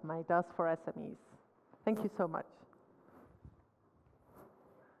Maio does for SMEs. Thank you so much.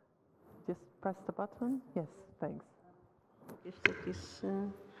 Just press the button. Yes, thanks. Isto aqui se...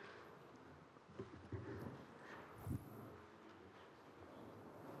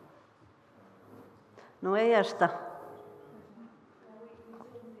 Não é esta.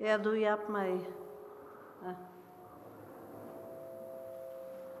 É a do Maio.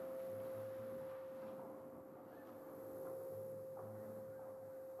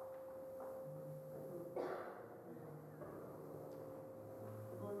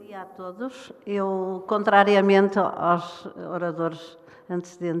 Bom dia a todos. Eu, contrariamente aos oradores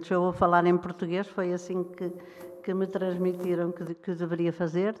antecedentes, eu vou falar em português. Foi assim que me transmitiram que deveria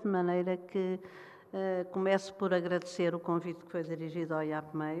fazer, de maneira que começo por agradecer o convite que foi dirigido ao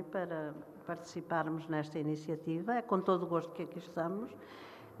Maio para participarmos nesta iniciativa. É com todo o gosto que aqui estamos.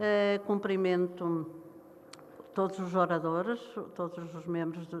 Cumprimento todos os oradores, todos os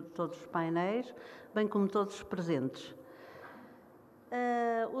membros de todos os painéis, bem como todos os presentes.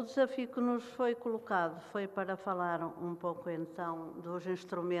 O desafio que nos foi colocado foi para falar um pouco então dos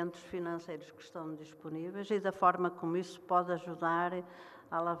instrumentos financeiros que estão disponíveis e da forma como isso pode ajudar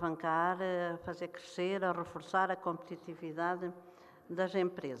a alavancar, a fazer crescer, a reforçar a competitividade das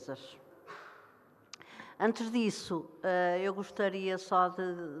empresas. Antes disso, eu gostaria só de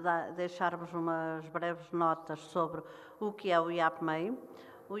deixar-vos umas breves notas sobre o que é o Maio.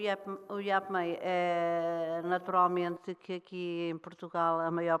 O Maio é naturalmente que aqui em Portugal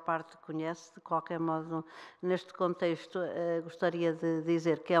a maior parte conhece, de qualquer modo, neste contexto, gostaria de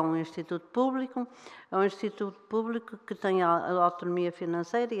dizer que é um instituto público, que tem a autonomia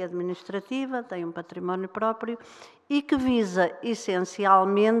financeira e administrativa, tem um património próprio e que visa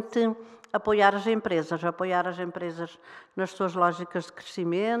essencialmente apoiar as empresas nas suas lógicas de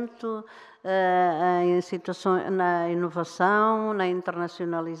crescimento, na inovação, na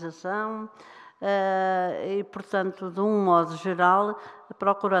internacionalização e, portanto, de um modo geral,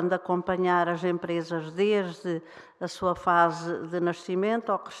 procurando acompanhar as empresas desde a sua fase de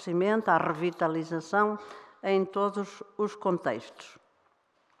nascimento ao crescimento, à revitalização, em todos os contextos.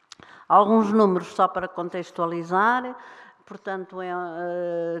 Alguns números só para contextualizar. Portanto,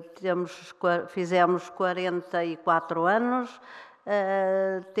 fizemos 44 anos,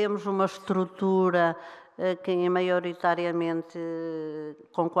 temos uma estrutura que é maioritariamente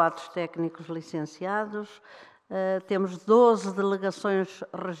com quadros técnicos licenciados, temos 12 delegações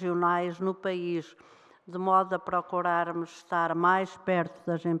regionais no país, de modo a procurarmos estar mais perto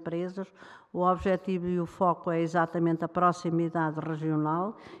das empresas. O objetivo e o foco é exatamente a proximidade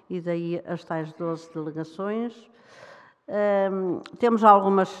regional e daí as tais 12 delegações. Temos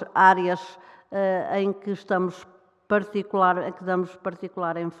algumas áreas em que estamos particular, a que damos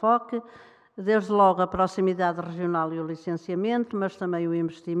particular enfoque, desde logo a proximidade regional e o licenciamento, mas também o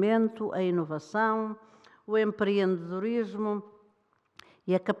investimento, a inovação, o empreendedorismo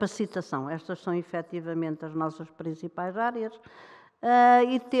e a capacitação. Estas são efetivamente as nossas principais áreas.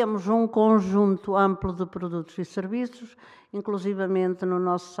 E temos um conjunto amplo de produtos e serviços, inclusivamente no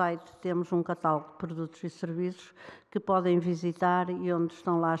nosso site temos um catálogo de produtos e serviços que podem visitar e onde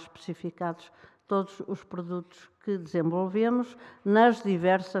estão lá especificados todos os produtos que desenvolvemos nas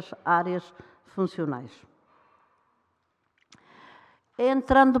diversas áreas funcionais.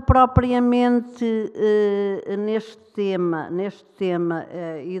 Entrando propriamente neste tema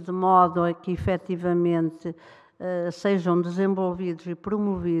e de modo a que efetivamente sejam desenvolvidos e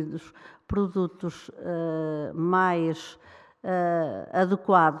promovidos produtos mais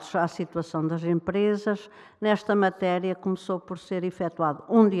adequados à situação das empresas, nesta matéria começou por ser efetuado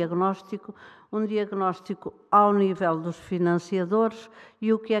um diagnóstico ao nível dos financiadores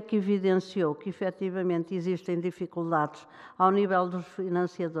e o que é que evidenciou? Que efetivamente existem dificuldades ao nível dos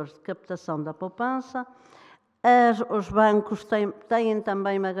financiadores de captação da poupança, os bancos têm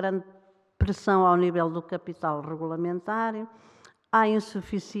também uma grande pressão ao nível do capital regulamentar, há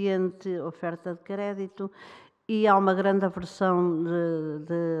insuficiente oferta de crédito e há uma grande aversão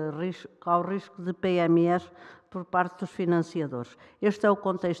ao risco de PMEs por parte dos financiadores. Este é o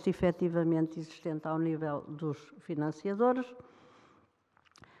contexto efetivamente existente ao nível dos financiadores.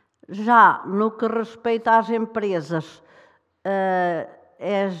 Já no que respeita às empresas,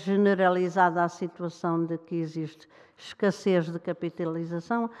 é generalizada a situação de que existe escassez de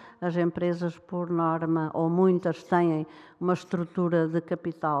capitalização. As empresas, por norma, ou muitas, têm uma estrutura de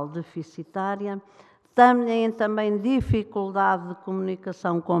capital deficitária. Têm também dificuldade de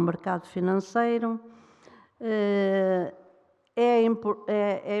comunicação com o mercado financeiro. É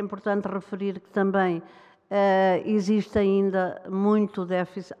importante referir que também existe ainda muito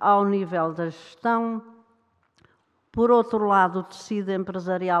déficit ao nível da gestão. Por outro lado, o tecido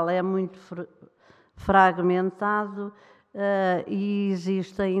empresarial é muito fragmentado e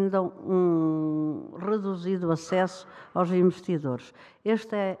existe ainda um reduzido acesso aos investidores.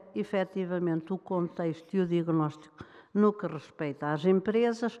 Este é efetivamente o contexto e o diagnóstico no que respeita às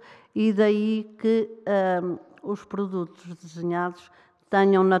empresas e daí que os produtos desenhados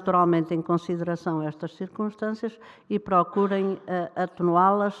tenham naturalmente em consideração estas circunstâncias e procurem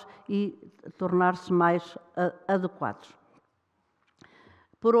atenuá-las e tornar-se mais adequados.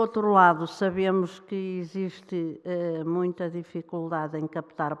 Por outro lado, sabemos que existe muita dificuldade em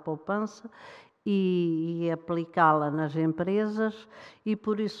captar poupança e aplicá-la nas empresas e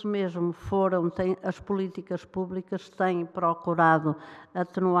por isso mesmo as políticas públicas têm procurado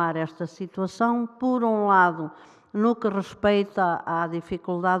atenuar esta situação. Por um lado, no que respeita à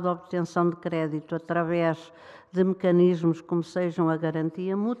dificuldade de obtenção de crédito através de mecanismos como sejam a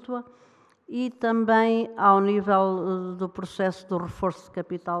garantia mútua e também ao nível do processo do reforço de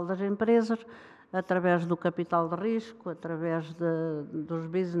capital das empresas, através do capital de risco, através dos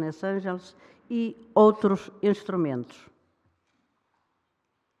business angels e outros instrumentos.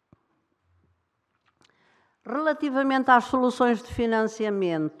 Relativamente às soluções de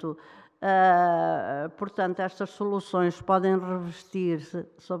financiamento, portanto, estas soluções podem revestir-se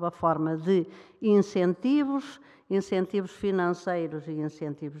sob a forma de incentivos financeiros e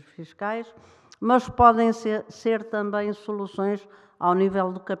incentivos fiscais, mas podem ser também soluções ao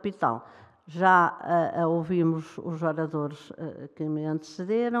nível do capital. Já ouvimos os oradores que me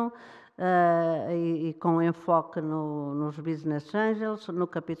antecederam, e com enfoque nos business angels, no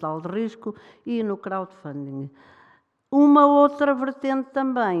capital de risco e no crowdfunding. Uma outra vertente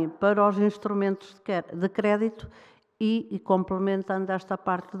também para os instrumentos de crédito e complementando esta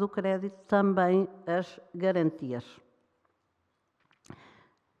parte do crédito, também as garantias.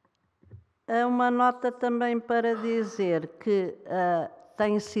 Uma nota também para dizer que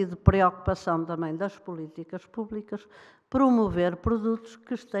tem sido preocupação também das políticas públicas promover produtos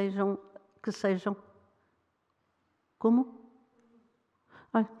que sejam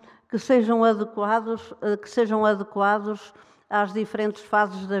adequados às diferentes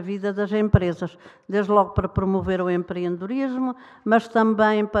fases da vida das empresas, desde logo para promover o empreendedorismo, mas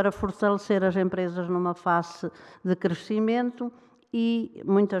também para fortalecer as empresas numa fase de crescimento e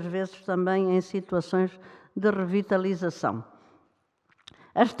muitas vezes também em situações de revitalização.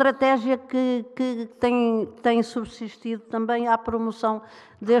 A estratégia que tem subsistido também à promoção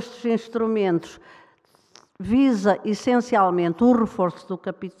destes instrumentos visa essencialmente o reforço do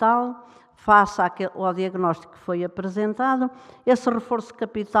capital, face ao diagnóstico que foi apresentado. Esse reforço de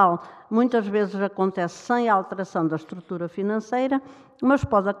capital muitas vezes acontece sem alteração da estrutura financeira, mas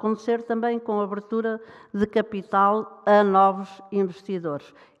pode acontecer também com a abertura de capital a novos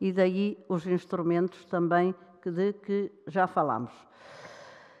investidores. E daí os instrumentos também de que já falámos.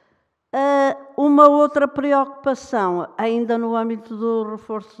 Uma outra preocupação, ainda no âmbito do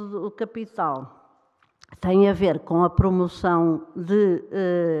reforço do capital, tem a ver com a promoção de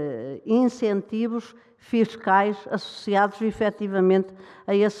incentivos fiscais associados efetivamente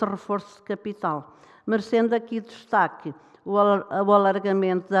a esse reforço de capital, merecendo aqui destaque o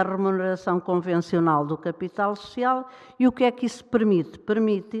alargamento da remuneração convencional do capital social. E o que é que isso permite?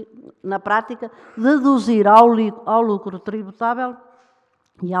 Permite, na prática, deduzir ao lucro tributável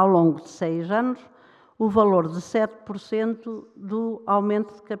e ao longo de 6 anos o valor de 7% do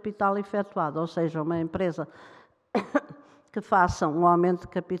aumento de capital efetuado, ou seja, uma empresa que faça um aumento de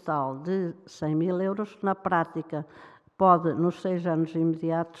capital de 100 mil euros, na prática pode, nos 6 anos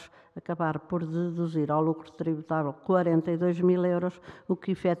imediatos, acabar por deduzir ao lucro tributável 42 mil euros, o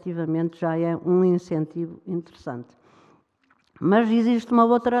que efetivamente já é um incentivo interessante. Mas existe uma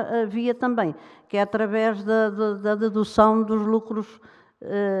outra via também, que é através da dedução dos lucros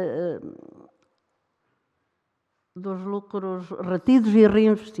retidos e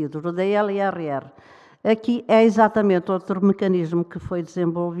reinvestidos, o da LRR. Aqui é exatamente outro mecanismo que foi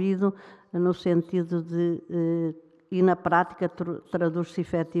desenvolvido no sentido de, e na prática traduz-se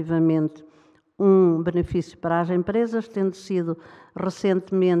efetivamente um benefício para as empresas, tendo sido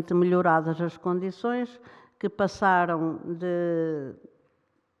recentemente melhoradas as condições, que passaram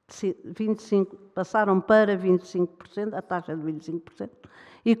passaram para 25%, a taxa de 25%,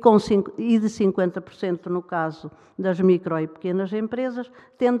 e de 50% no caso das micro e pequenas empresas,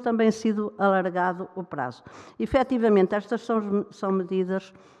 tendo também sido alargado o prazo. Efetivamente, estas são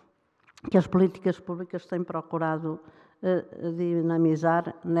medidas que as políticas públicas têm procurado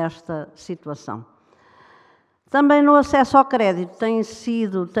dinamizar nesta situação. Também no acesso ao crédito têm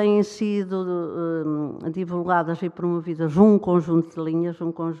sido divulgadas e promovidas um conjunto de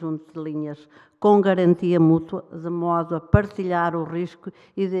linhas com garantia mútua, de modo a partilhar o risco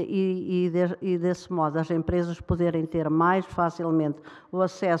e desse modo as empresas poderem ter mais facilmente o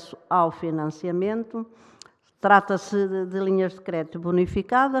acesso ao financiamento. Trata-se de linhas de crédito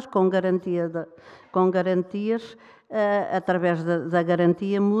bonificadas com garantias através da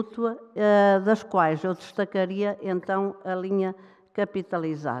garantia mútua, das quais eu destacaria então a linha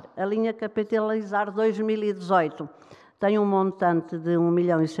Capitalizar. A linha Capitalizar 2018 tem um montante de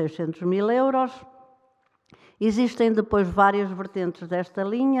 1.600.000 euros. Existem depois várias vertentes desta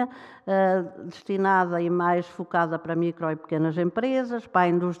linha, destinada e mais focada para micro e pequenas empresas, para a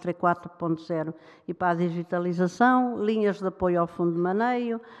indústria 4.0 e para a digitalização, linhas de apoio ao fundo de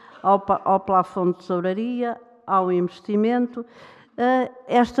maneio, ao plafond de tesouraria, ao investimento.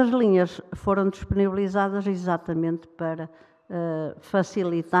 Estas linhas foram disponibilizadas exatamente para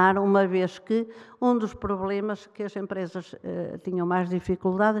facilitar, uma vez que um dos problemas que as empresas tinham mais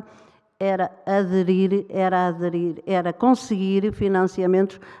dificuldade era conseguir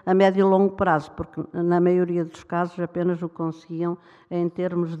financiamentos a médio e longo prazo, porque na maioria dos casos apenas o conseguiam em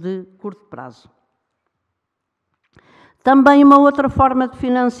termos de curto prazo. Também uma outra forma de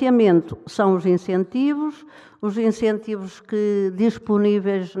financiamento são os incentivos que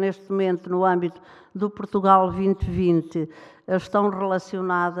disponíveis neste momento no âmbito do Portugal 2020 estão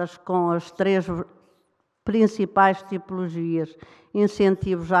relacionadas com as 3 principais tipologias: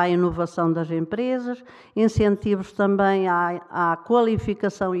 incentivos à inovação das empresas, incentivos também à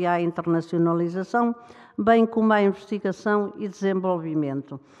qualificação e à internacionalização, bem como à investigação e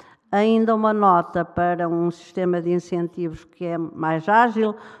desenvolvimento. Ainda uma nota para um sistema de incentivos que é mais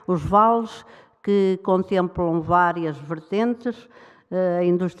ágil, os vales, que contemplam várias vertentes, a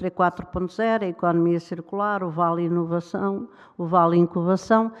indústria 4.0, a economia circular, o vale inovação, o vale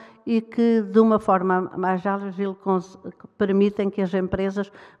incubação, e que de uma forma mais ágil permitem que as empresas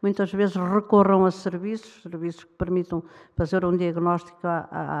muitas vezes recorram a serviços que permitam fazer um diagnóstico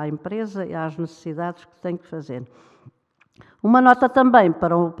à empresa e às necessidades que tem que fazer. Uma nota também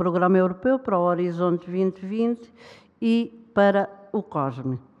para o Programa Europeu, para o Horizonte 2020 e para o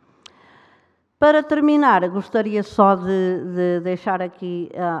COSME. Para terminar, gostaria só de deixar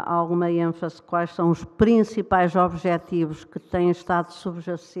aqui alguma ênfase quais são os principais objetivos que têm estado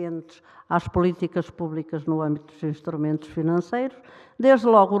subjacentes às políticas públicas no âmbito dos instrumentos financeiros, desde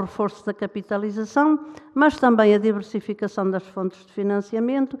logo o reforço da capitalização, mas também a diversificação das fontes de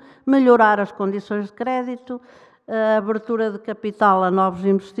financiamento, melhorar as condições de crédito, a abertura de capital a novos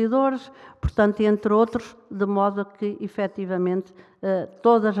investidores, portanto, entre outros, de modo que, efetivamente,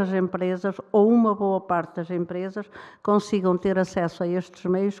 todas as empresas, ou uma boa parte das empresas, consigam ter acesso a estes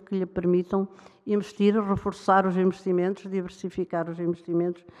meios que lhe permitam investir, reforçar os investimentos, diversificar os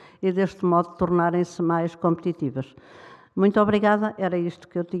investimentos e, deste modo, tornarem-se mais competitivas. Muito obrigada, era isto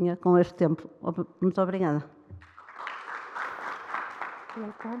que eu tinha com este tempo. Muito obrigada.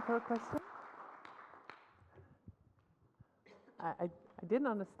 I didn't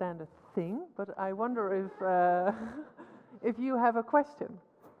understand a thing, but I wonder if you have a question.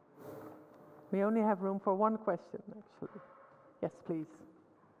 We only have room for one question, actually. Yes, please.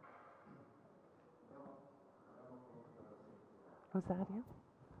 Rosária?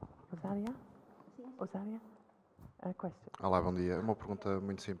 A question. Olá, bom dia. Uma pergunta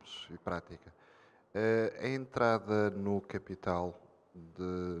muito simples e prática. A entrada no capital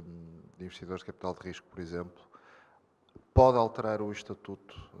de investidores de capital de risco, por exemplo, pode alterar o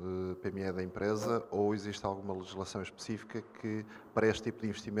estatuto PME da empresa ou existe alguma legislação específica que, para este tipo de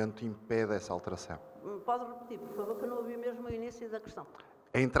investimento, impede essa alteração? Pode repetir, por favor, que eu não ouvi mesmo o início da questão.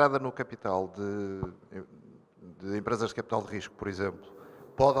 A entrada no capital de empresas de capital de risco, por exemplo,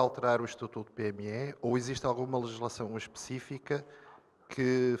 pode alterar o estatuto PME ou existe alguma legislação específica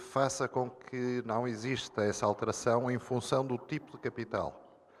que faça com que não exista essa alteração em função do tipo de capital?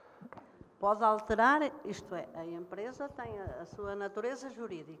 Pode alterar, isto é, a empresa tem a sua natureza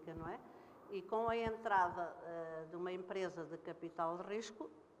jurídica, não é? E com a entrada de uma empresa de capital de risco,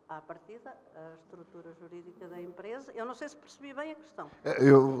 à partida, a estrutura jurídica da empresa, eu não sei se percebi bem a questão.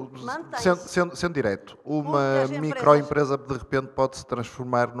 Sendo direto, uma microempresa de repente pode se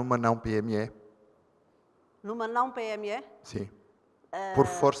transformar numa não PME? Numa não PME? Sim. Por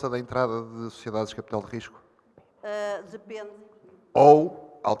força da entrada de sociedades de capital de risco? Depende.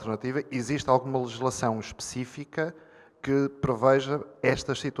 Ou, alternativa, existe alguma legislação específica que preveja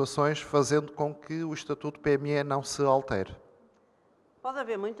estas situações, fazendo com que o estatuto PME não se altere? Pode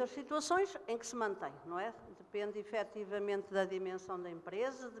haver muitas situações em que se mantém, não é? Depende efetivamente da dimensão da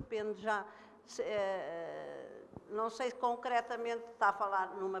empresa, depende já, não sei se concretamente está a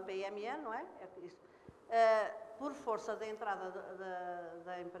falar numa PME, não é? Por força da entrada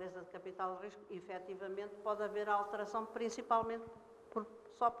da empresa de capital de risco, efetivamente pode haver alteração, principalmente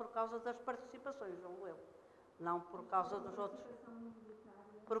só por causa das participações, julgo eu, não por causa dos outros.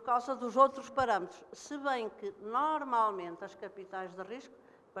 Por causa dos outros parâmetros, se bem que normalmente as capitais de risco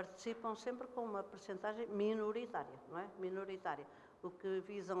participam sempre com uma percentagem minoritária, não é? Minoritária. O que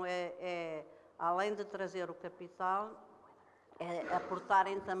visam além de trazer o capital, é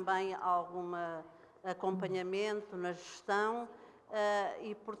aportarem também algum acompanhamento na gestão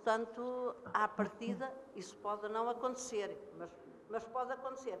e, portanto, à partida, isso pode não acontecer, mas pode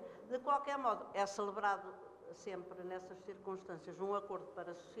acontecer. De qualquer modo, é celebrado sempre nessas circunstâncias um acordo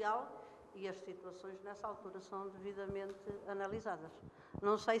parasocial e as situações nessa altura são devidamente analisadas.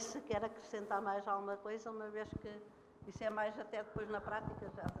 Não sei se quer acrescentar mais alguma coisa, uma vez que isso é mais até depois na prática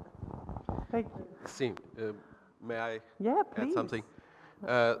já. Sim, may I add something?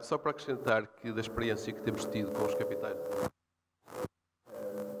 Só para acrescentar que da experiência que temos tido com os capitais,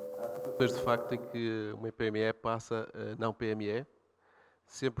 há situações de facto em que uma PME passa a não PME,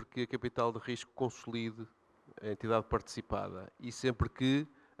 sempre que a capital de risco consolide a entidade participada e sempre que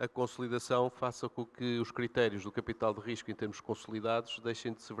a consolidação faça com que os critérios do capital de risco em termos consolidados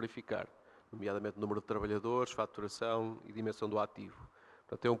deixem de se verificar, nomeadamente número de trabalhadores, faturação e dimensão do ativo.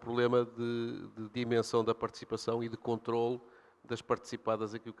 Portanto, é um problema de dimensão da participação e de controle das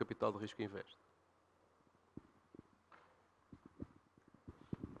participadas em que o capital de risco investe.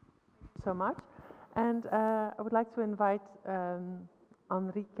 So much. And I would like to invite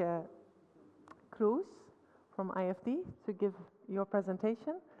Enrique Cruz from IFD to give your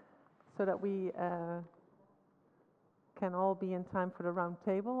presentation so that we can all be in time for the round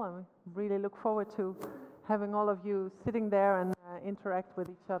table. I really look forward to having all of you sitting there and interact with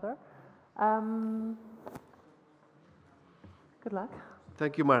each other. Good luck.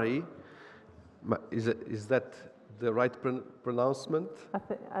 Thank you, Marie. Is that the right pronouncement?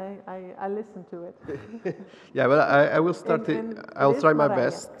 I listened to it. Yeah, well, I will start. I'll try my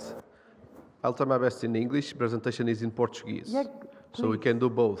best. I'll try my best in English. Presentation is in Portuguese, yeah, so we can do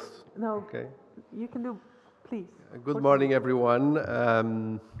both. No, okay. You can do, please. Good morning, everyone.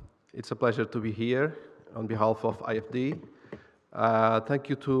 It's a pleasure to be here on behalf of IFD. Thank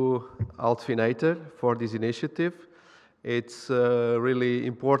you to Altfinator for this initiative. It's really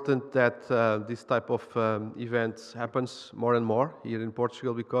important that this type of events happens more and more here in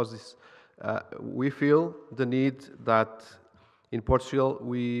Portugal because we feel the need that in Portugal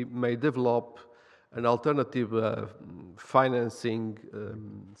we may develop an alternative financing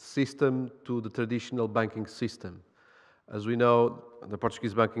system to the traditional banking system. As we know, the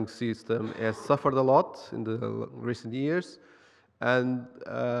Portuguese banking system has suffered a lot in the recent years, and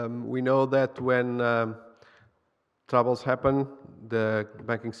we know that when troubles happen, the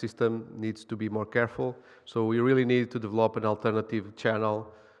banking system needs to be more careful. So we really need to develop an alternative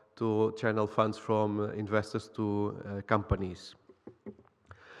channel to channel funds from investors to companies.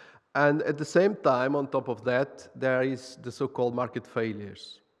 And at the same time, on top of that, there is the so-called market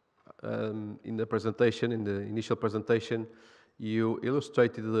failures. In the presentation, in the initial presentation, you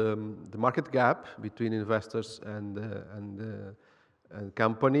illustrated the market gap between investors and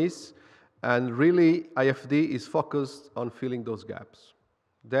companies. And really, IFD is focused on filling those gaps.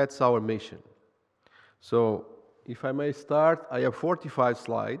 That's our mission. So, if I may start, I have 45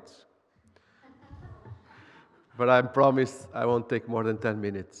 slides, but I promise I won't take more than 10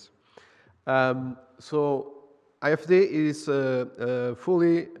 minutes. So, IFD is a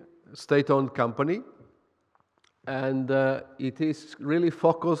fully state-owned company, and it is really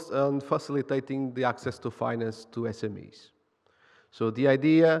focused on facilitating the access to finance to SMEs. So the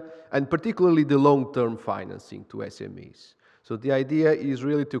idea, and particularly the long-term financing to SMEs. So the idea is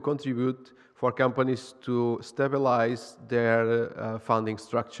really to contribute for companies to stabilize their funding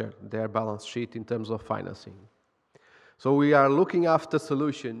structure, their balance sheet in terms of financing. So we are looking after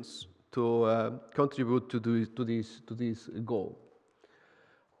solutions to contribute to this goal.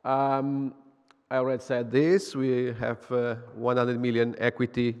 I already said this, we have 100 million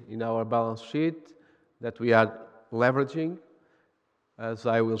equity in our balance sheet that we are leveraging, as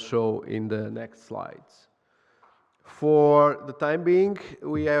I will show in the next slides. For the time being,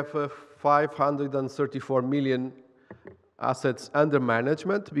 we have 534 million assets under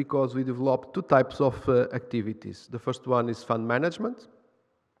management because we developed two types of activities. The first one is fund management.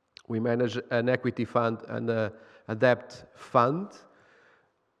 We manage an equity fund and a debt fund.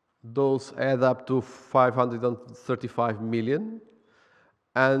 Those add up to 535 million.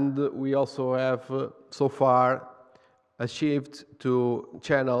 And we also have, so far, achieved to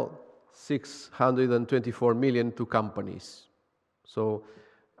channel 624 million to companies. So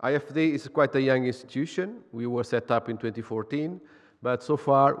IFD is quite a young institution. We were set up in 2014, but so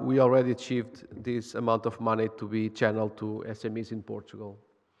far we already achieved this amount of money to be channeled to SMEs in Portugal.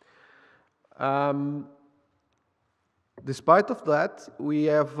 Despite of that, we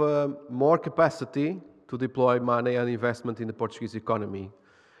have more capacity to deploy money and investment in the Portuguese economy.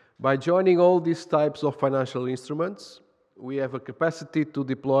 By joining all these types of financial instruments, we have a capacity to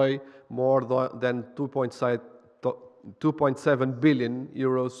deploy more than 2.7 billion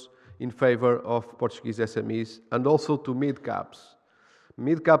euros in favor of Portuguese SMEs and also to mid-caps.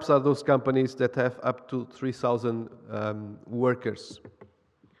 Mid-caps are those companies that have up to 3,000 workers.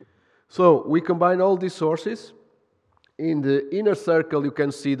 So we combine all these sources. In the inner circle, you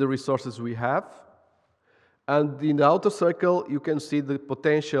can see the resources we have. And in the outer circle, you can see the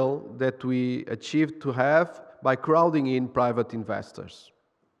potential that we achieved to have by crowding in private investors.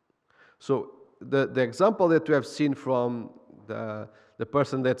 So the example that we have seen from the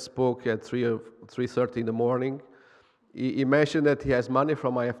person that spoke at 3:30 in the morning, he mentioned that he has money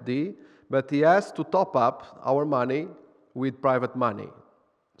from IFD, but he has to top up our money with private money.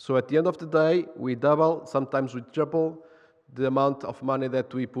 So at the end of the day, we double, sometimes we triple the amount of money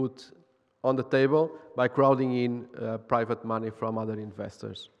that we put on the table by crowding in private money from other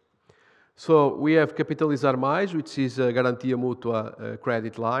investors. So we have Capitalizar Mais, which is a Garantia Mútua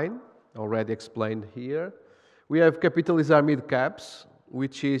credit line, already explained here. We have Capitalizar Mid-Caps,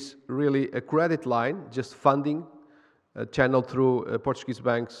 which is really a credit line, just funding channeled through Portuguese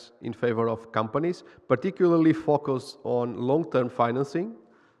banks in favor of companies, particularly focused on long-term financing.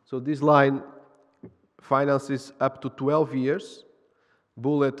 So this line finances up to 12 years,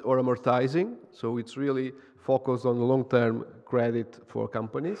 bullet or amortizing, so it's really focused on long-term credit for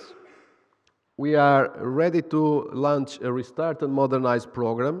companies. We are ready to launch a Restart and Modernize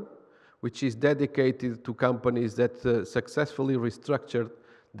program, which is dedicated to companies that successfully restructured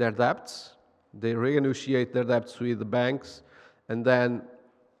their debts. They renegotiate their debts with the banks, and then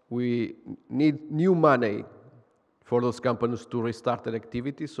we need new money for those companies to restart their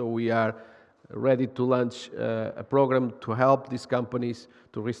activity. So we are ready to launch a program to help these companies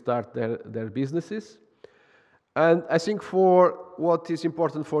to restart their businesses. And I think for what is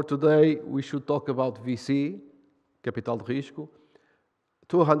important for today, we should talk about VC, Capital de Risco,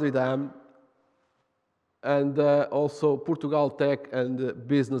 200M, and also Portugal Tech and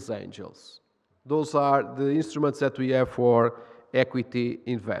Business Angels. Those are the instruments that we have for equity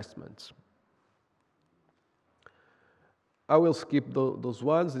investments. I will skip those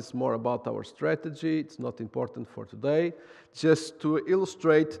ones. It's more about our strategy. It's not important for today. Just to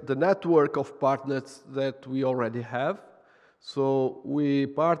illustrate the network of partners that we already have. So we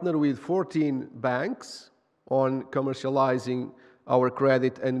partner with 14 banks on commercializing our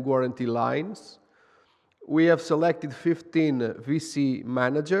credit and guarantee lines. We have selected 15 VC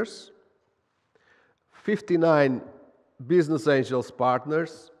managers, 59 business angels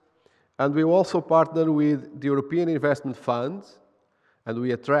partners, and we also partner with the European Investment Fund, and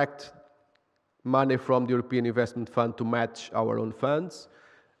we attract money from the European Investment Fund to match our own funds,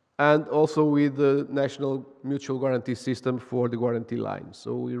 and also with the National Mutual Guarantee System for the guarantee lines.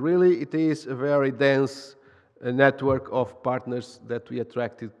 So it is a very dense network of partners that we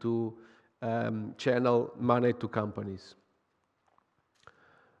attracted to channel money to companies.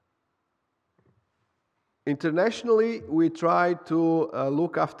 Internationally, we try to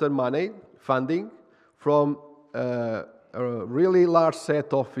look after money, funding, from a really large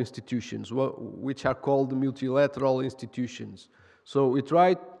set of institutions, which are called multilateral institutions. So we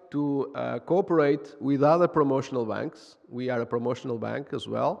try to cooperate with other promotional banks. We are a promotional bank as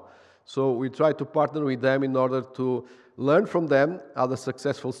well. So we try to partner with them in order to learn from them other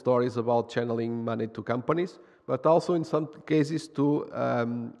successful stories about channeling money to companies, but also in some cases to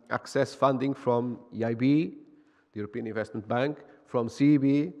access funding from EIB, the European Investment Bank, from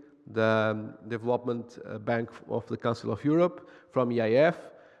CEB, the Development Bank of the Council of Europe, from EIF,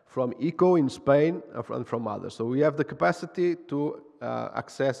 from ICO in Spain, and from others. So we have the capacity to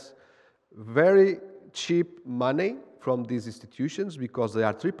access very cheap money from these institutions because they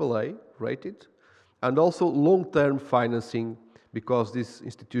are AAA rated, and also long-term financing because these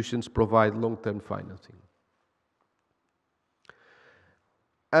institutions provide long-term financing.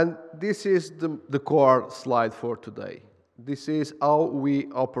 And this is the core slide for today. This is how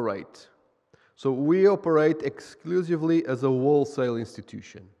we operate. So we operate exclusively as a wholesale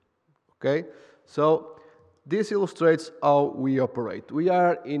institution. Okay? So this illustrates how we operate. We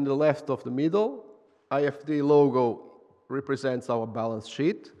are in the left of the middle. IFD logo represents our balance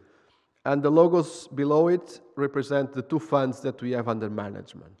sheet, and the logos below it represent the two funds that we have under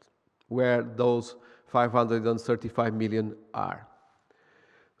management, where those 535 million are.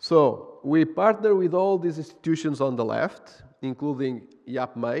 So we partner with all these institutions on the left, including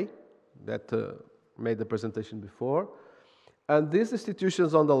IAPMEI, that made the presentation before. And these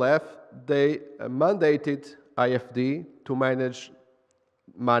institutions on the left, they mandated IFD to manage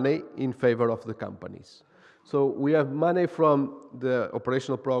money in favor of the companies. So we have money from the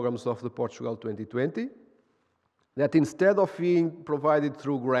operational programs of the Portugal 2020 that instead of being provided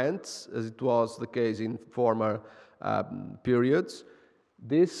through grants, as it was the case in former periods,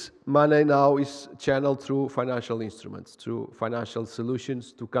 this money now is channeled through financial instruments, through financial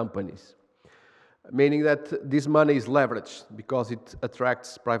solutions to companies, meaning that this money is leveraged because it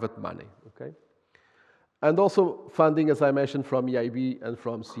attracts private money. Okay? And also funding, as I mentioned, from EIB and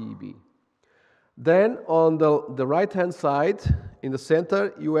from CEB. Then on the right-hand side, in the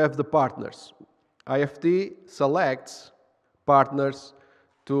center, you have the partners. IFD selects partners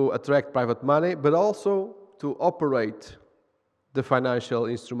to attract private money, but also to operate the financial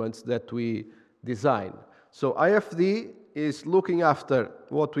instruments that we design. So IFD is looking after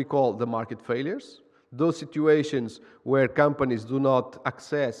what we call the market failures, those situations where companies do not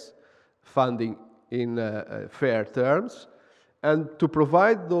access funding in fair terms. And to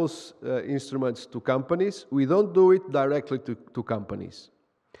provide those instruments to companies, we don't do it directly to companies.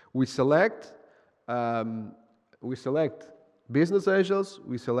 We select business angels,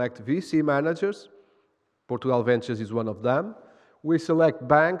 we select VC managers. Portugal Ventures is one of them. We select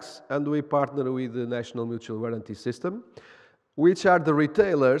banks, and we partner with the National Mutual Guarantee System, which are the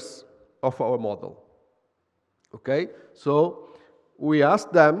retailers of our model. Okay? So we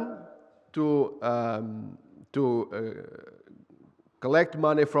ask them to collect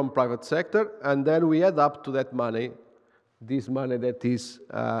money from private sector, and then we add up to that money, this money that is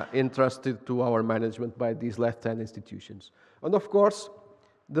entrusted to our management by these left-hand institutions. And of course,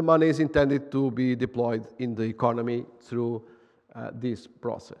 the money is intended to be deployed in the economy through this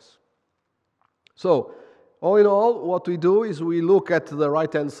process. So, all in all, what we do is we look at the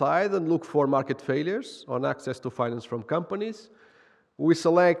right-hand side and look for market failures on access to finance from companies. We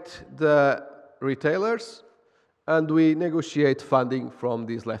select the retailers, and we negotiate funding from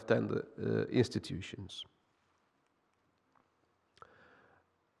these left-hand institutions.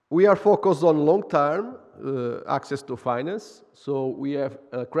 We are focused on long-term access to finance. So we have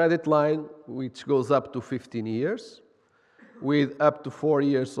a credit line which goes up to 15 years, with up to 4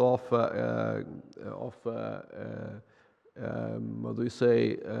 years of how do you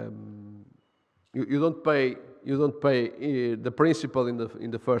say, you don't pay the principal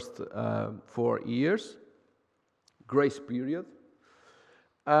in the first 4 years, grace period.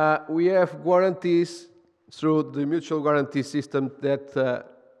 We have guarantees through the mutual guarantee system that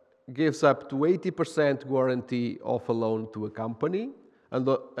gives up to 80% guarantee of a loan to a company. And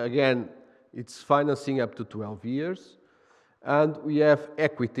again, it's financing up to 12 years. And we have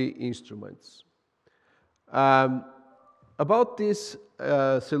equity instruments. About this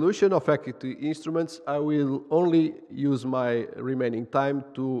solution of equity instruments, I will only use my remaining time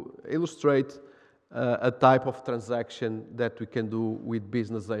to illustrate a type of transaction that we can do with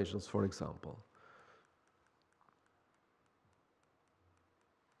business angels, for example.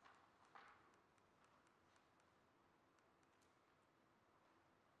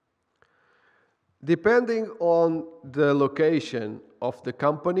 Depending on the location of the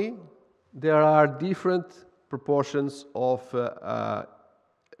company, there are different proportions of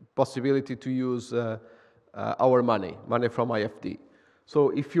possibility to use our money from IFD. So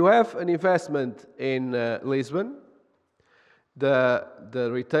if you have an investment in Lisbon, the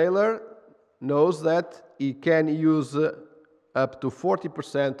retailer knows that he can use up to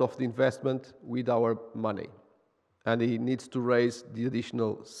 40% of the investment with our money, and he needs to raise the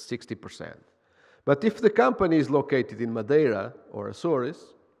additional 60%. But if the company is located in Madeira or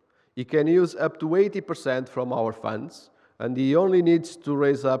Azores, he can use up to 80% from our funds, and he only needs to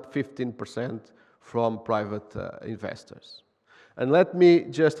raise up 15% from private investors. And let me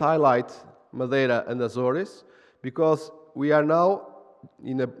just highlight Madeira and Azores, because we are now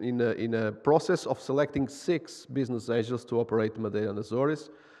in a process of selecting 6 business angels to operate Madeira and Azores,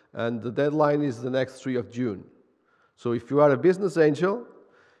 and the deadline is the next 3 of June. So if you are a business angel,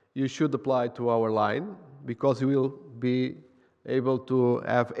 you should apply to our line, because you will be able to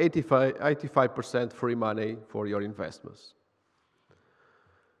have 85% free money for your investments.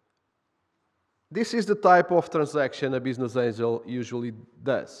 This is the type of transaction a business angel usually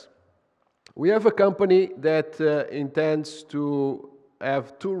does. We have a company that intends to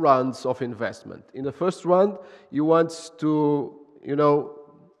have 2 rounds of investment. In the first round, he wants to,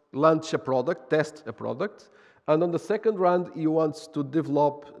 launch a product, test a product. And on the second round, he wants to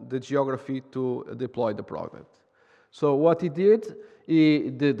develop the geography to deploy the product. So what he did,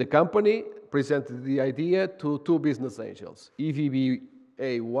 the company presented the idea to 2 business angels,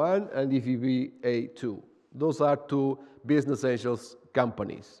 EVBA1 and EVBA2. Those are 2 business angels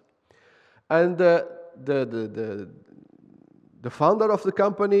companies. And the founder of the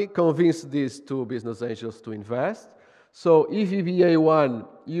company convinced these 2 business angels to invest. So EVBA1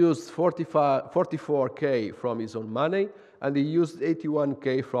 used 44K from his own money, and he used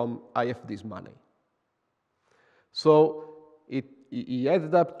 81K from IFD's money. So he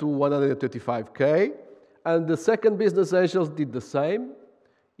added up to 135K, and the second business angel did the same.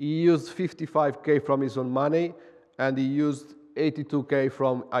 He used 55K from his own money, and he used 82K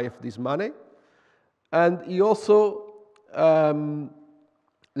from IFD's money. And he also,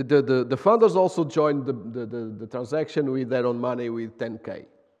 the founders also joined the transaction with their own money with 10K.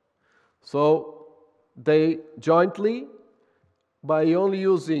 So they jointly, by only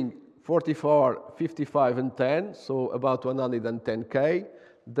using 44, 55, and 10, so about 110K,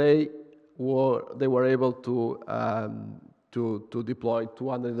 they were able to deploy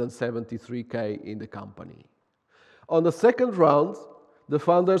 273K in the company. On the second round, the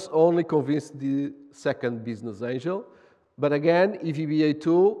founders only convinced the second business angel, but again,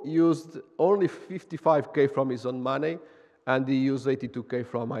 EVBA2 used only 55K from his own money, and he used 82K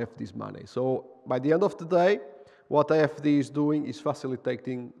from IFD's money. So by the end of the day, what IFD is doing is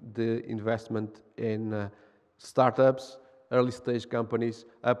facilitating the investment in startups, early stage companies,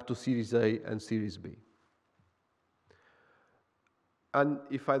 up to Series A and Series B. And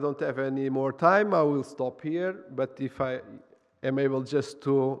if I don't have any more time, I will stop here. But if I am able just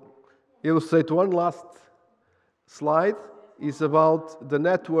to illustrate one last slide, is about the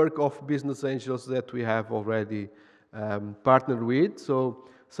network of business angels that we have already partnered with. So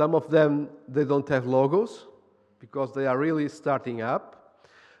some of them, they don't have logos because they are really starting up.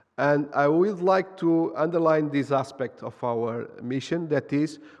 And I would like to underline this aspect of our mission, that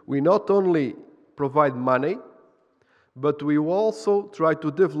is, we not only provide money, but we also try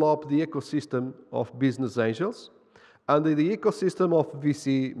to develop the ecosystem of business angels and the ecosystem of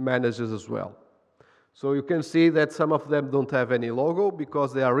VC managers as well. So you can see that some of them don't have any logo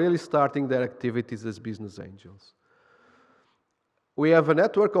because they are really starting their activities as business angels. We have a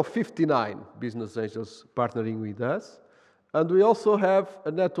network of 59 business angels partnering with us, and we also have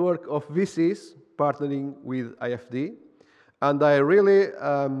a network of VCs partnering with IFD, and I really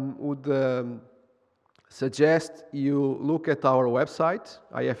would suggest you look at our website,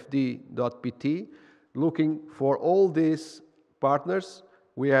 ifd.pt. looking for all these partners.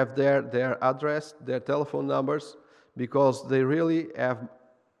 We have their address, their telephone numbers, because they really have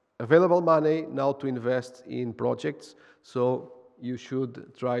available money now to invest in projects. So you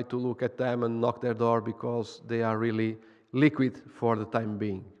should try to look at them and knock their door, because they are really liquid for the time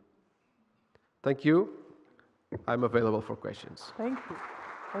being. Thank you. I'm available for questions. Thank you.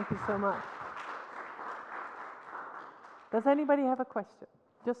 Thank you so much. Does anybody have a question?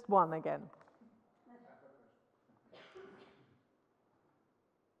 Just one again.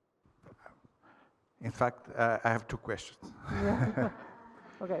 In fact, I have two questions. Yeah.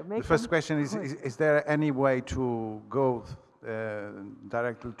 Okay, the first question is there any way to go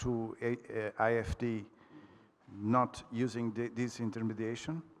directly to IFD, not using this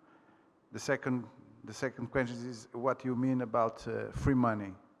intermediation? The second question is what you mean about free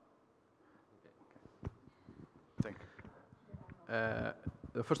money. Thank you.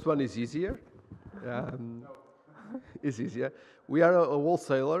 The first one is easier. It's easier. We are a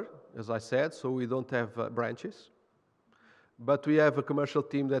wholesaler, as I said, so we don't have branches. But we have a commercial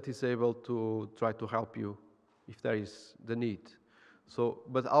team that is able to try to help you if there is the need. So,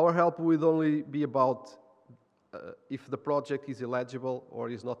 but our help would only be about if the project is eligible or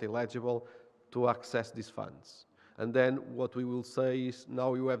is not eligible to access these funds. And then what we will say is,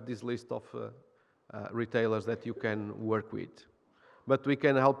 now you have this list of retailers that you can work with. But we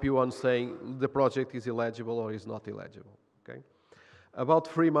can help you on saying the project is eligible or is not eligible. Okay? About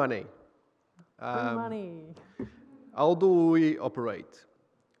free money. Free money. How do we operate?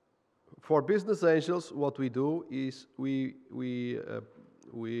 For business angels, what we do is we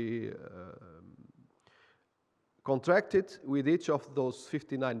contracted with each of those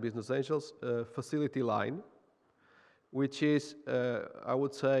 59 business angels a facility line, which is, I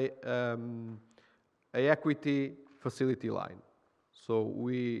would say, an equity facility line. So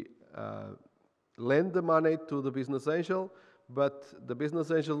we lend the money to the business angel, but the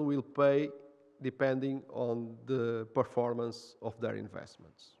business angel will pay depending on the performance of their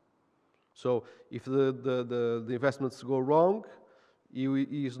investments. So if the investments go wrong, he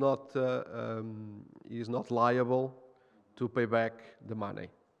is not liable to pay back the money.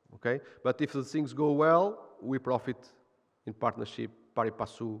 Okay? But if the things go well, we profit in partnership, pari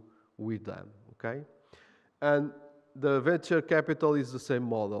passu, with them. Okay? And the venture capital is the same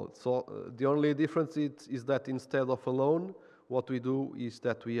model. So the only difference is that instead of a loan, what we do is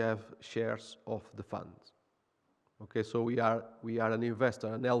that we have shares of the fund. Okay, so we are an investor,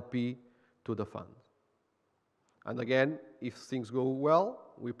 an LP to the fund. And again, if things go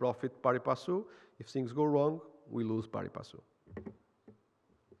well, we profit pari passu. If things go wrong, we lose pari passu.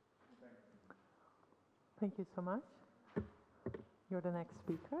 Thank you so much. You're the next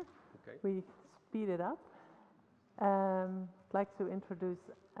speaker. Okay. We speed it up. I'd like to introduce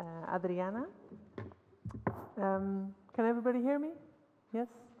Adriana. Can everybody hear me? Yes?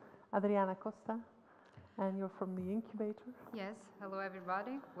 Adriana Costa, and you're from the incubator. Yes, hello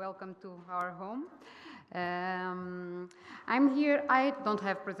everybody. Welcome to our home. I'm here, I don't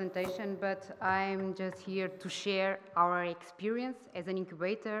have presentation, but I'm just here to share our experience as an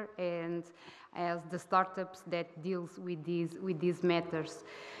incubator and as the startups that deals with these matters.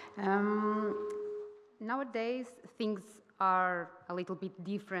 Nowadays, things are a little bit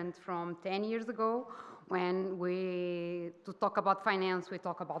different from 10 years ago. When to talk about finance, we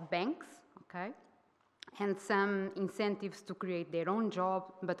talk about banks, okay? And some incentives to create their own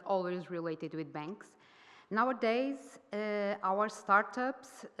job, but always related with banks. Nowadays, our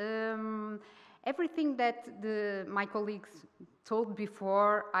startups, everything that my colleagues told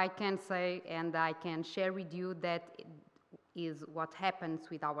before, I can say and I can share with you that is what happens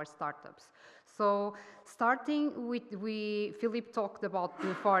with our startups. So starting with, Filipe talked about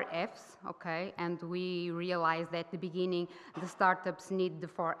the 4 Fs, okay, and we realized at the beginning the startups need the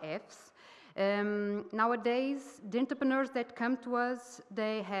 4 Fs. Nowadays, the entrepreneurs that come to us,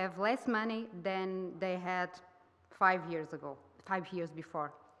 they have less money than they had 5 years ago, 5 years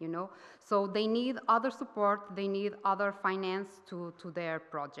before, you know. So they need other support, they need other finance to their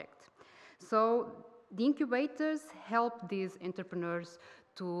project. So the incubators help these entrepreneurs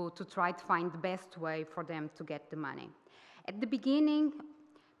to try to find the best way for them to get the money. At the beginning,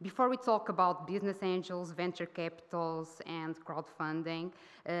 before we talk about business angels, venture capitals, and crowdfunding,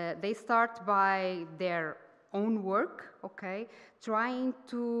 they start by their own work, okay, trying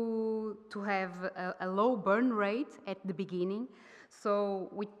to have a low burn rate at the beginning. So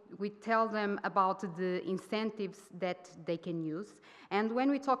we tell them about the incentives that they can use. And when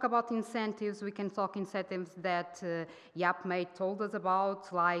we talk about incentives, we can talk incentives that May told us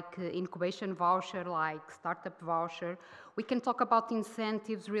about, like incubation voucher, like startup voucher. We can talk about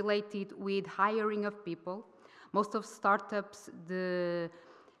incentives related with hiring of people. Most of startups, the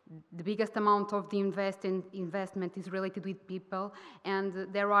biggest amount of the investment is related with people, and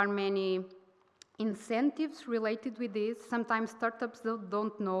there are many incentives related with this. Sometimes startups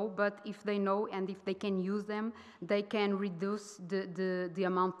don't know, but if they know and if they can use them, they can reduce the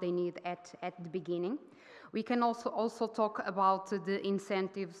amount they need at the beginning. We can also talk about the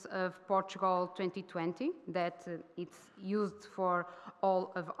incentives of Portugal 2020 that it's used for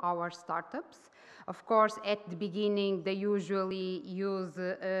all of our startups. Of course, at the beginning, they usually use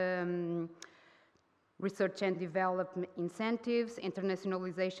research and development incentives,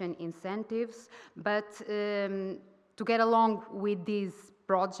 internationalization incentives, but to get along with these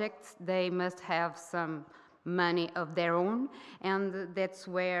projects, they must have some money of their own, and that's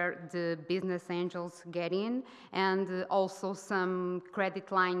where the business angels get in, and also some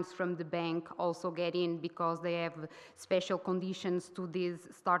credit lines from the bank also get in because they have special conditions to these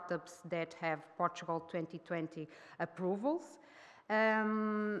startups that have Portugal 2020 approvals.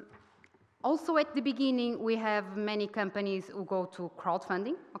 Also, at the beginning, we have many companies who go to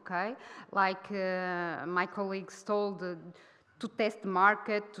crowdfunding, okay? Like my colleagues told, to test the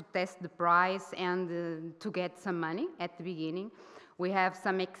market, to test the price, and to get some money at the beginning. We have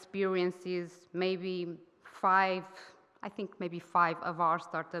some experiences, maybe five of our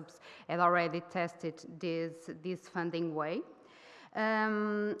startups had already tested this funding way.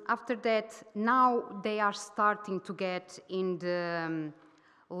 After that, now they are starting to get in the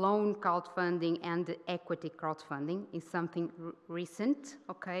loan crowdfunding and the equity crowdfunding is something recent,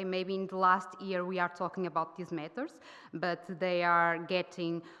 okay? Maybe in the last year we are talking about these matters, but they are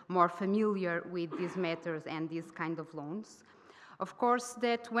getting more familiar with these matters and these kind of loans. Of course,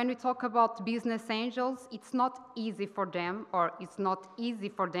 that when we talk about business angels, it's not easy for them, or it's not easy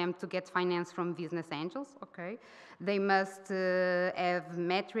for them to get finance from business angels, okay? They must have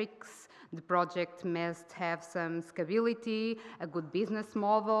metrics. The project must have some scalability, a good business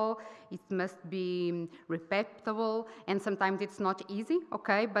model, it must be repeatable, and sometimes it's not easy,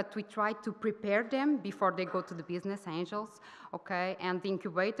 okay? But we try to prepare them before they go to the business angels, okay? And the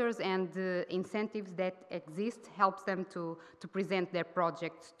incubators and the incentives that exist helps them to present their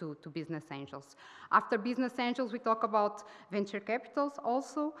projects to business angels. After business angels, we talk about venture capitals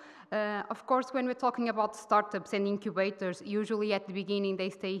also. Of course, when we're talking about startups and incubators, usually at the beginning they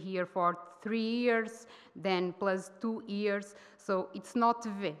stay here for 3 years, then plus 2 years. So it's not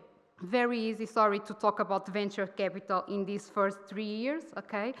very easy, to talk about venture capital in these first 3 years,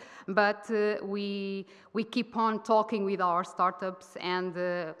 okay? But we keep on talking with our startups, and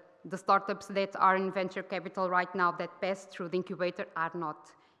the startups that are in venture capital right now that pass through the incubator are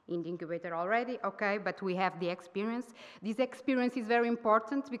not in the incubator already, okay, but we have the experience. This experience is very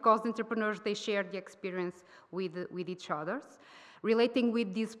important because the entrepreneurs, they share the experience with each other. Relating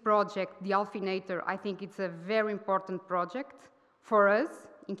with this project, the Altfinator, I think it's a very important project for us,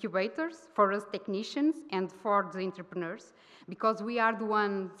 incubators, for us technicians, and for the entrepreneurs, because we are the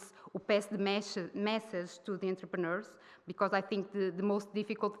ones who pass the message to the entrepreneurs, because I think the most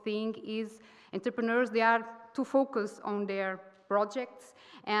difficult thing is entrepreneurs, they are too focused on their projects,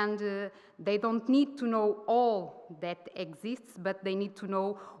 and they don't need to know all that exists, but they need to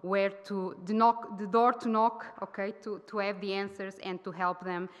know where to, the door to knock, okay, to have the answers and to help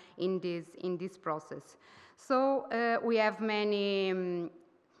them in this process. So we have many,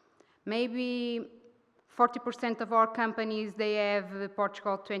 maybe 40% of our companies, they have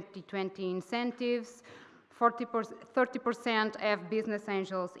Portugal 2020 incentives, 30% have business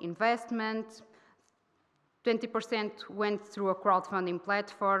angels investment, 20% went through a crowdfunding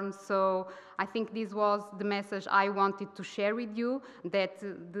platform. So I think this was the message I wanted to share with you, that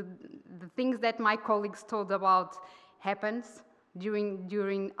the things that my colleagues told about happens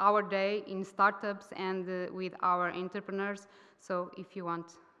during our day in startups and with our entrepreneurs. So if you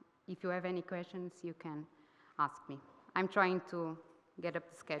have any questions, you can ask me. I'm trying to get up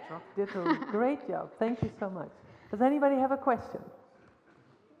the schedule. Ditto. Great job. Thank you so much. Does anybody have a question?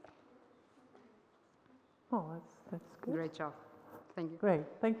 Oh, that's good. Great job. Thank you. Great.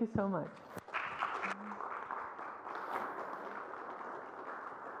 Thank you so much.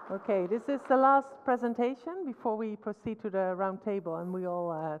 Okay, this is the last presentation before we proceed to the round table and we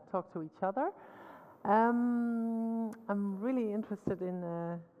all talk to each other. I'm really interested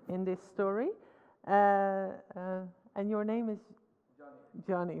in this story. And your name is? Johnny.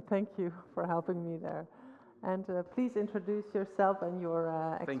 Johnny, thank you for helping me there. And please introduce yourself and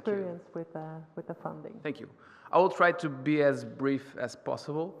your experience with the funding. Thank you. I will try to be as brief as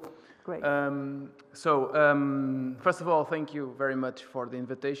possible. Great. First of all, thank you very much for the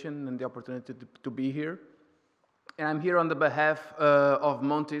invitation and the opportunity to be here. And I'm here on the behalf of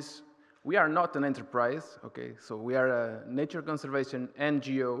Montes. We are not an enterprise, okay? So we are a nature conservation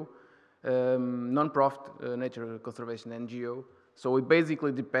NGO, non-profit nature conservation NGO. So we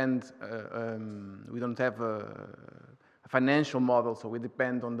basically depend, we don't have a financial model, so we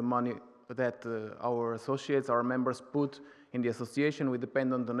depend on the money that our associates, our members put in the association. We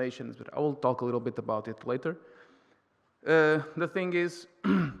depend on donations, but I will talk a little bit about it later. The thing is,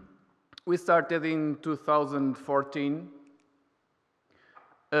 we started in 2014,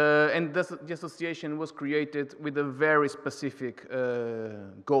 and the association was created with a very specific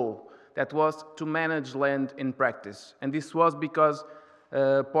goal. That was to manage land in practice. And this was because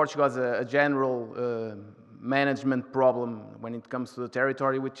Portugal has a general management problem when it comes to the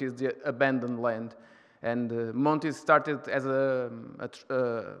territory, which is the abandoned land. And Montes started as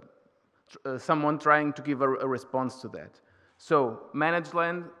someone trying to give a response to that. So, manage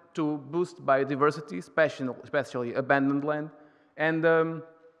land to boost biodiversity, especially abandoned land. And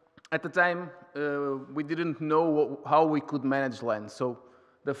at the time, we didn't know how we could manage land. So,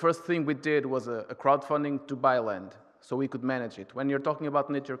 the first thing we did was a crowdfunding to buy land, so we could manage it. When you're talking about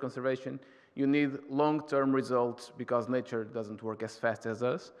nature conservation, you need long-term results because nature doesn't work as fast as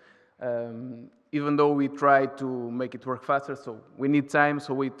us. Even though we try to make it work faster, so we need time,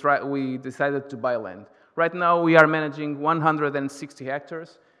 so we decided to buy land. Right now, we are managing 160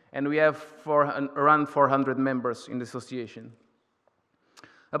 hectares, and we have around 400 members in the association.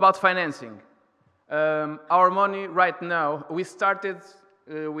 About financing. Our money right now, we started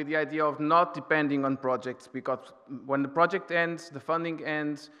with the idea of not depending on projects, because when the project ends, the funding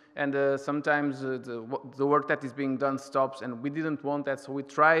ends, and sometimes the work that is being done stops, and we didn't want that, so we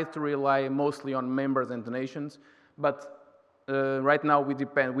try to rely mostly on members and donations. But right now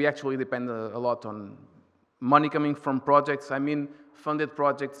we actually depend a lot on money coming from projects. I mean funded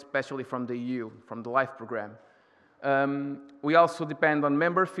projects, especially from the EU, from the LIFE program. We also depend on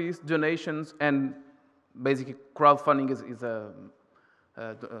member fees, donations, and basically crowdfunding is a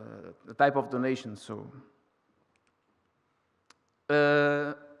type of donation. So,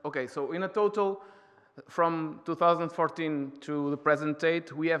 okay, so in a total, from 2014 to the present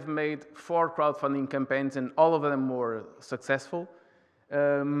date, we have made 4 crowdfunding campaigns, and all of them were successful.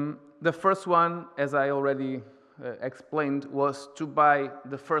 The first one, as I already explained, was to buy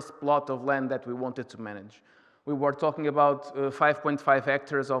the first plot of land that we wanted to manage. We were talking about 5.5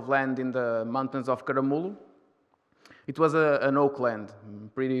 hectares of land in the mountains of Caramulo. It was an oak land,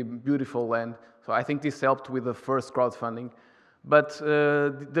 pretty beautiful land, so I think this helped with the first crowdfunding. But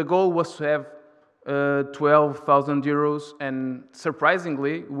the goal was to have 12,000 euros, and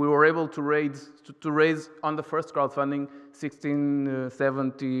surprisingly, we were able to raise on the first crowdfunding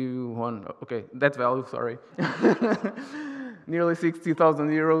 1671, okay, that value, sorry. Nearly 60,000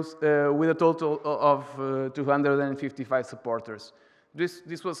 euros with a total of 255 supporters.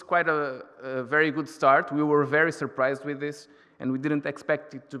 This was quite a very good start. We were very surprised with this, and we didn't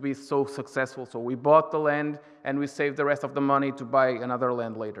expect it to be so successful. So we bought the land, and we saved the rest of the money to buy another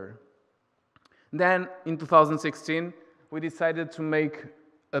land later. Then, in 2016, we decided to make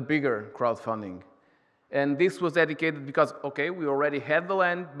a bigger crowdfunding. And this was dedicated because, okay, we already had the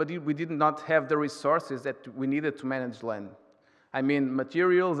land, but we did not have the resources that we needed to manage land. I mean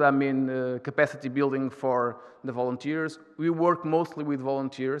materials, I mean capacity building for the volunteers. We work mostly with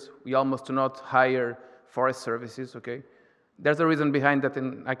volunteers. We almost do not hire forest services, okay? There's a reason behind that,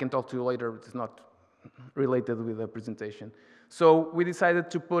 and I can talk to you later. It's not related with the presentation. So we decided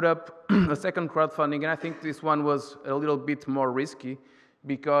to put up a second crowdfunding, and I think this one was a little bit more risky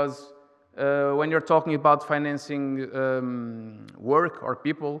because when you're talking about financing work or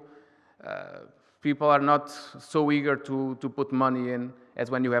people, people are not so eager to put money in as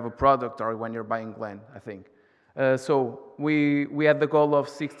when you have a product or when you're buying land, I think. So we had the goal of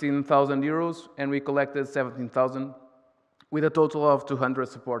 16,000 euros, and we collected 17,000 with a total of 200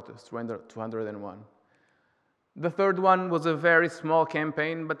 supporters, 201. The third one was a very small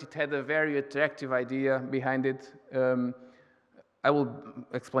campaign, but it had a very attractive idea behind it. I will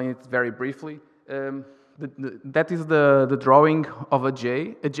explain it very briefly. That is the drawing of a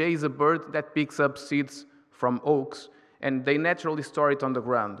jay. A jay is a bird that picks up seeds from oaks, and they naturally store it on the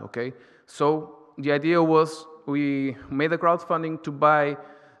ground, okay? So the idea was we made a crowdfunding to buy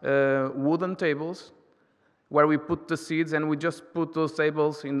wooden tables where we put the seeds, and we just put those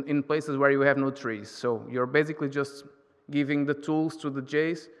tables in places where you have no trees. So you're basically just giving the tools to the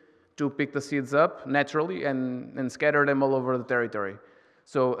jays to pick the seeds up naturally and scatter them all over the territory.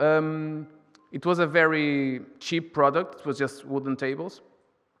 So it was a very cheap product. It was just wooden tables.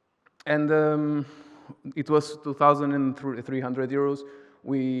 And it was 2,300 euros.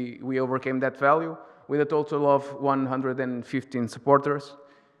 We overcame that value. with a total of 115 supporters.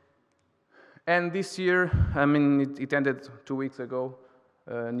 And this year, I mean, it ended 2 weeks ago,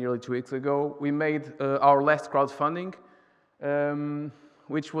 nearly 2 weeks ago. We made our last crowdfunding,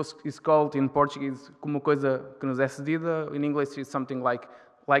 which is called in Portuguese "como coisa que nos é cedida." In English, it's something like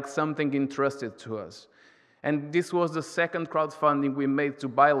something entrusted to us. And this was the second crowdfunding we made to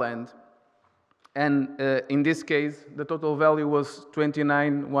buy land. And in this case, the total value was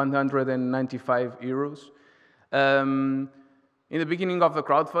 29,195 euros. In the beginning of the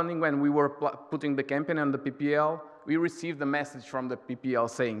crowdfunding, when we were putting the campaign on the PPL, we received a message from the PPL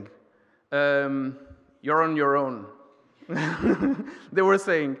saying, "You're on your own." They were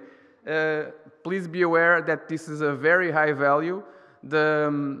saying, "Please be aware that this is a very high value. The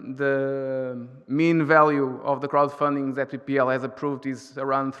mean value of the crowdfunding that PPL has approved is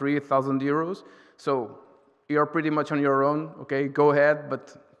around 3,000 euros. So you're pretty much on your own, okay? Go ahead,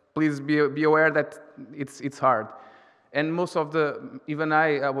 but please be aware that it's hard." And most of even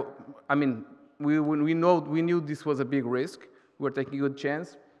I mean, we knew this was a big risk. We were taking a good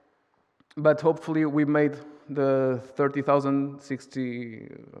chance, but hopefully we made the 30,060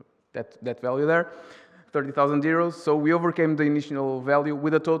 that value there. 30,000 euros, so we overcame the initial value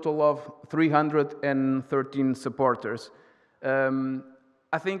with a total of 313 supporters.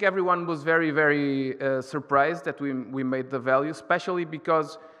 I think everyone was very, very surprised that we made the value, especially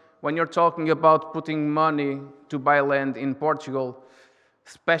because when you're talking about putting money to buy land in Portugal,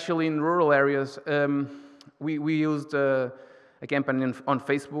 especially in rural areas, we used a campaign on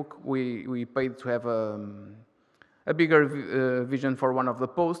Facebook. We paid to have a bigger vision for one of the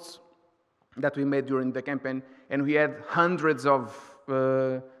posts that we made during the campaign, and we had hundreds of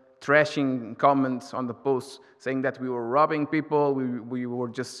trashing comments on the posts saying that we were robbing people, we were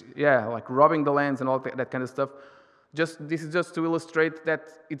just, like robbing the lands and all that kind of stuff. This is just to illustrate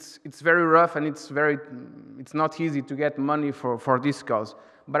that it's very rough and it's not easy to get money for this cause.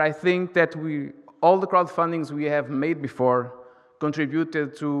 But I think that all the crowdfundings we have made before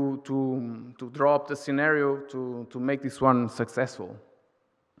contributed to draw up the scenario to make this one successful.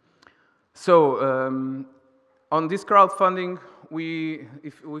 So on this crowdfunding,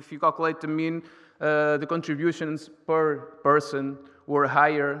 if you calculate the mean, the contributions per person were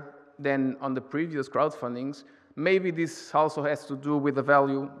higher than on the previous crowdfundings. Maybe this also has to do with the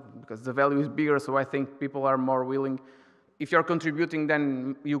value, because the value is bigger, so I think people are more willing. If you're contributing,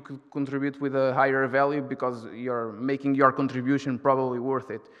 then you could contribute with a higher value because you're making your contribution probably worth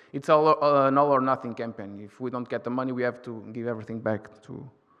it. It's an all or nothing campaign. If we don't get the money, we have to give everything back to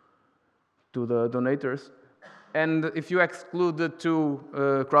the donators. And if you exclude the two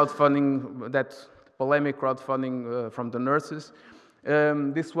crowdfunding, that polemic crowdfunding from the nurses,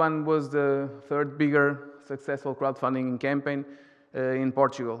 this one was the third bigger successful crowdfunding campaign in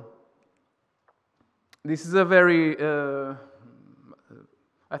Portugal. This is a very,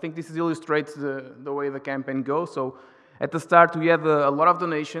 I think this illustrates the way the campaign goes. So at the start we had a lot of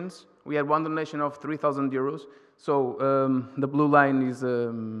donations. We had one donation of 3,000 euros. So the blue line is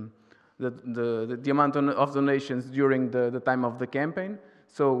the amount of donations during the time of the campaign.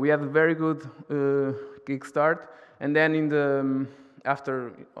 So we had a very good kickstart, and then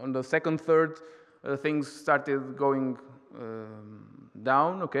on the second third, things started going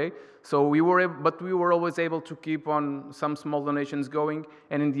down. Okay, so we were always able to keep on some small donations going,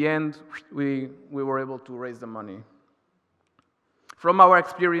 and in the end, we were able to raise the money. From our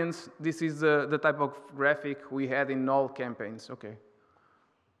experience, this is the type of graphic we had in all campaigns. Okay.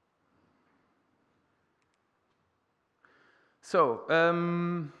 So,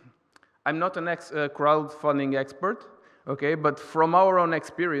 I'm not a crowdfunding expert, okay, but from our own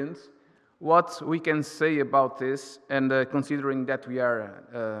experience, what we can say about this, and considering that we are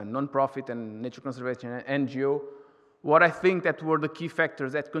a non-profit and nature conservation NGO, what I think that were the key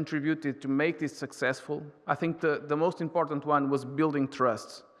factors that contributed to make this successful, I think the most important one was building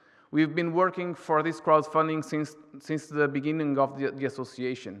trust. We've been working for this crowdfunding since the beginning of the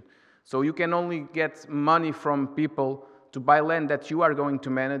association. So you can only get money from people to buy land that you are going to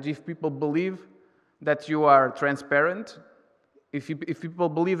manage if people believe that you are transparent, if people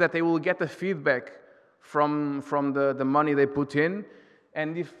believe that they will get the feedback from the money they put in,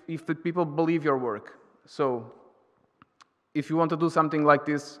 and if the people believe your work. So if you want to do something like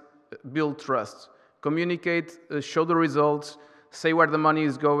this, build trust. Communicate, show the results, say where the money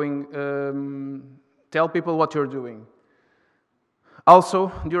is going, tell people what you're doing.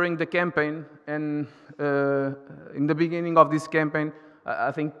 Also, during the campaign, and in the beginning of this campaign,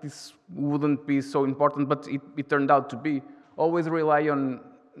 I think this wouldn't be so important, but it turned out to be. Always rely on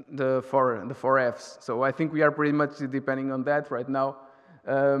the four Fs. So I think we are pretty much depending on that right now.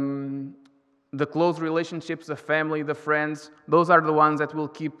 the close relationships, the family, the friends, those are the ones that will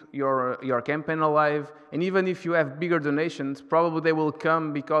keep your campaign alive. And even if you have bigger donations, probably they will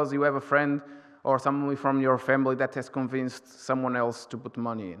come because you have a friend or someone from your family that has convinced someone else to put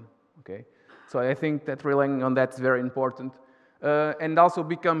money in, okay? So I think that relying on that is very important. And also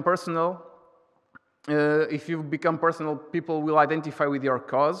become personal. If you become personal, people will identify with your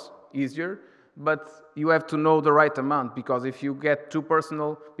cause easier, but you have to know the right amount, because if you get too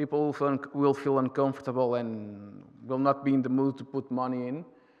personal, people will feel uncomfortable and will not be in the mood to put money in.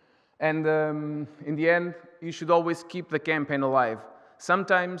 And in the end, you should always keep the campaign alive.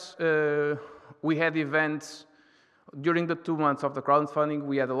 Sometimes we had events, during the 2 months of the crowdfunding,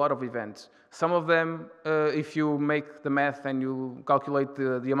 we had a lot of events. Some of them, if you make the math and you calculate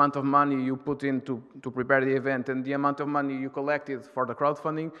the amount of money you put in to prepare the event and the amount of money you collected for the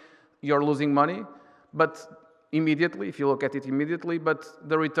crowdfunding, you're losing money, but immediately, if you look at it immediately, but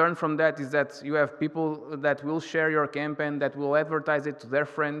the return from that is that you have people that will share your campaign, that will advertise it to their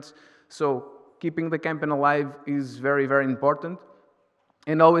friends. So keeping the campaign alive is very, very important.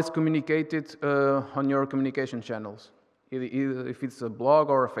 And always communicate it on your communication channels. Either if it's a blog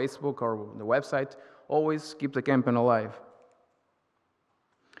or a Facebook or the website, always keep the campaign alive.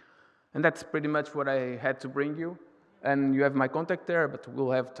 And that's pretty much what I had to bring you. And you have my contact there, but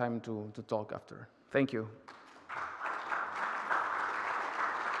we'll have time to talk after. Thank you.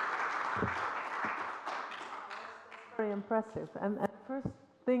 Very impressive. And the first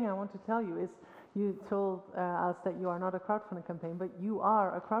thing I want to tell you is, you told us that you are not a crowdfunding campaign, but you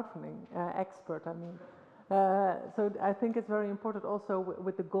are a crowdfunding expert. I mean, so I think it's very important also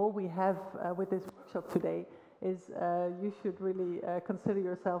with the goal we have with this workshop today is you should really consider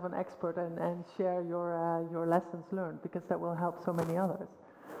yourself an expert and share your lessons learned, because that will help so many others.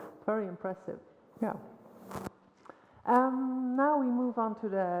 Very impressive. Yeah. Now we move on to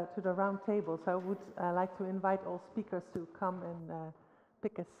the round table. So I would like to invite all speakers to come and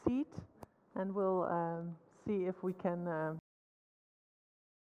pick a seat. And we'll see if we can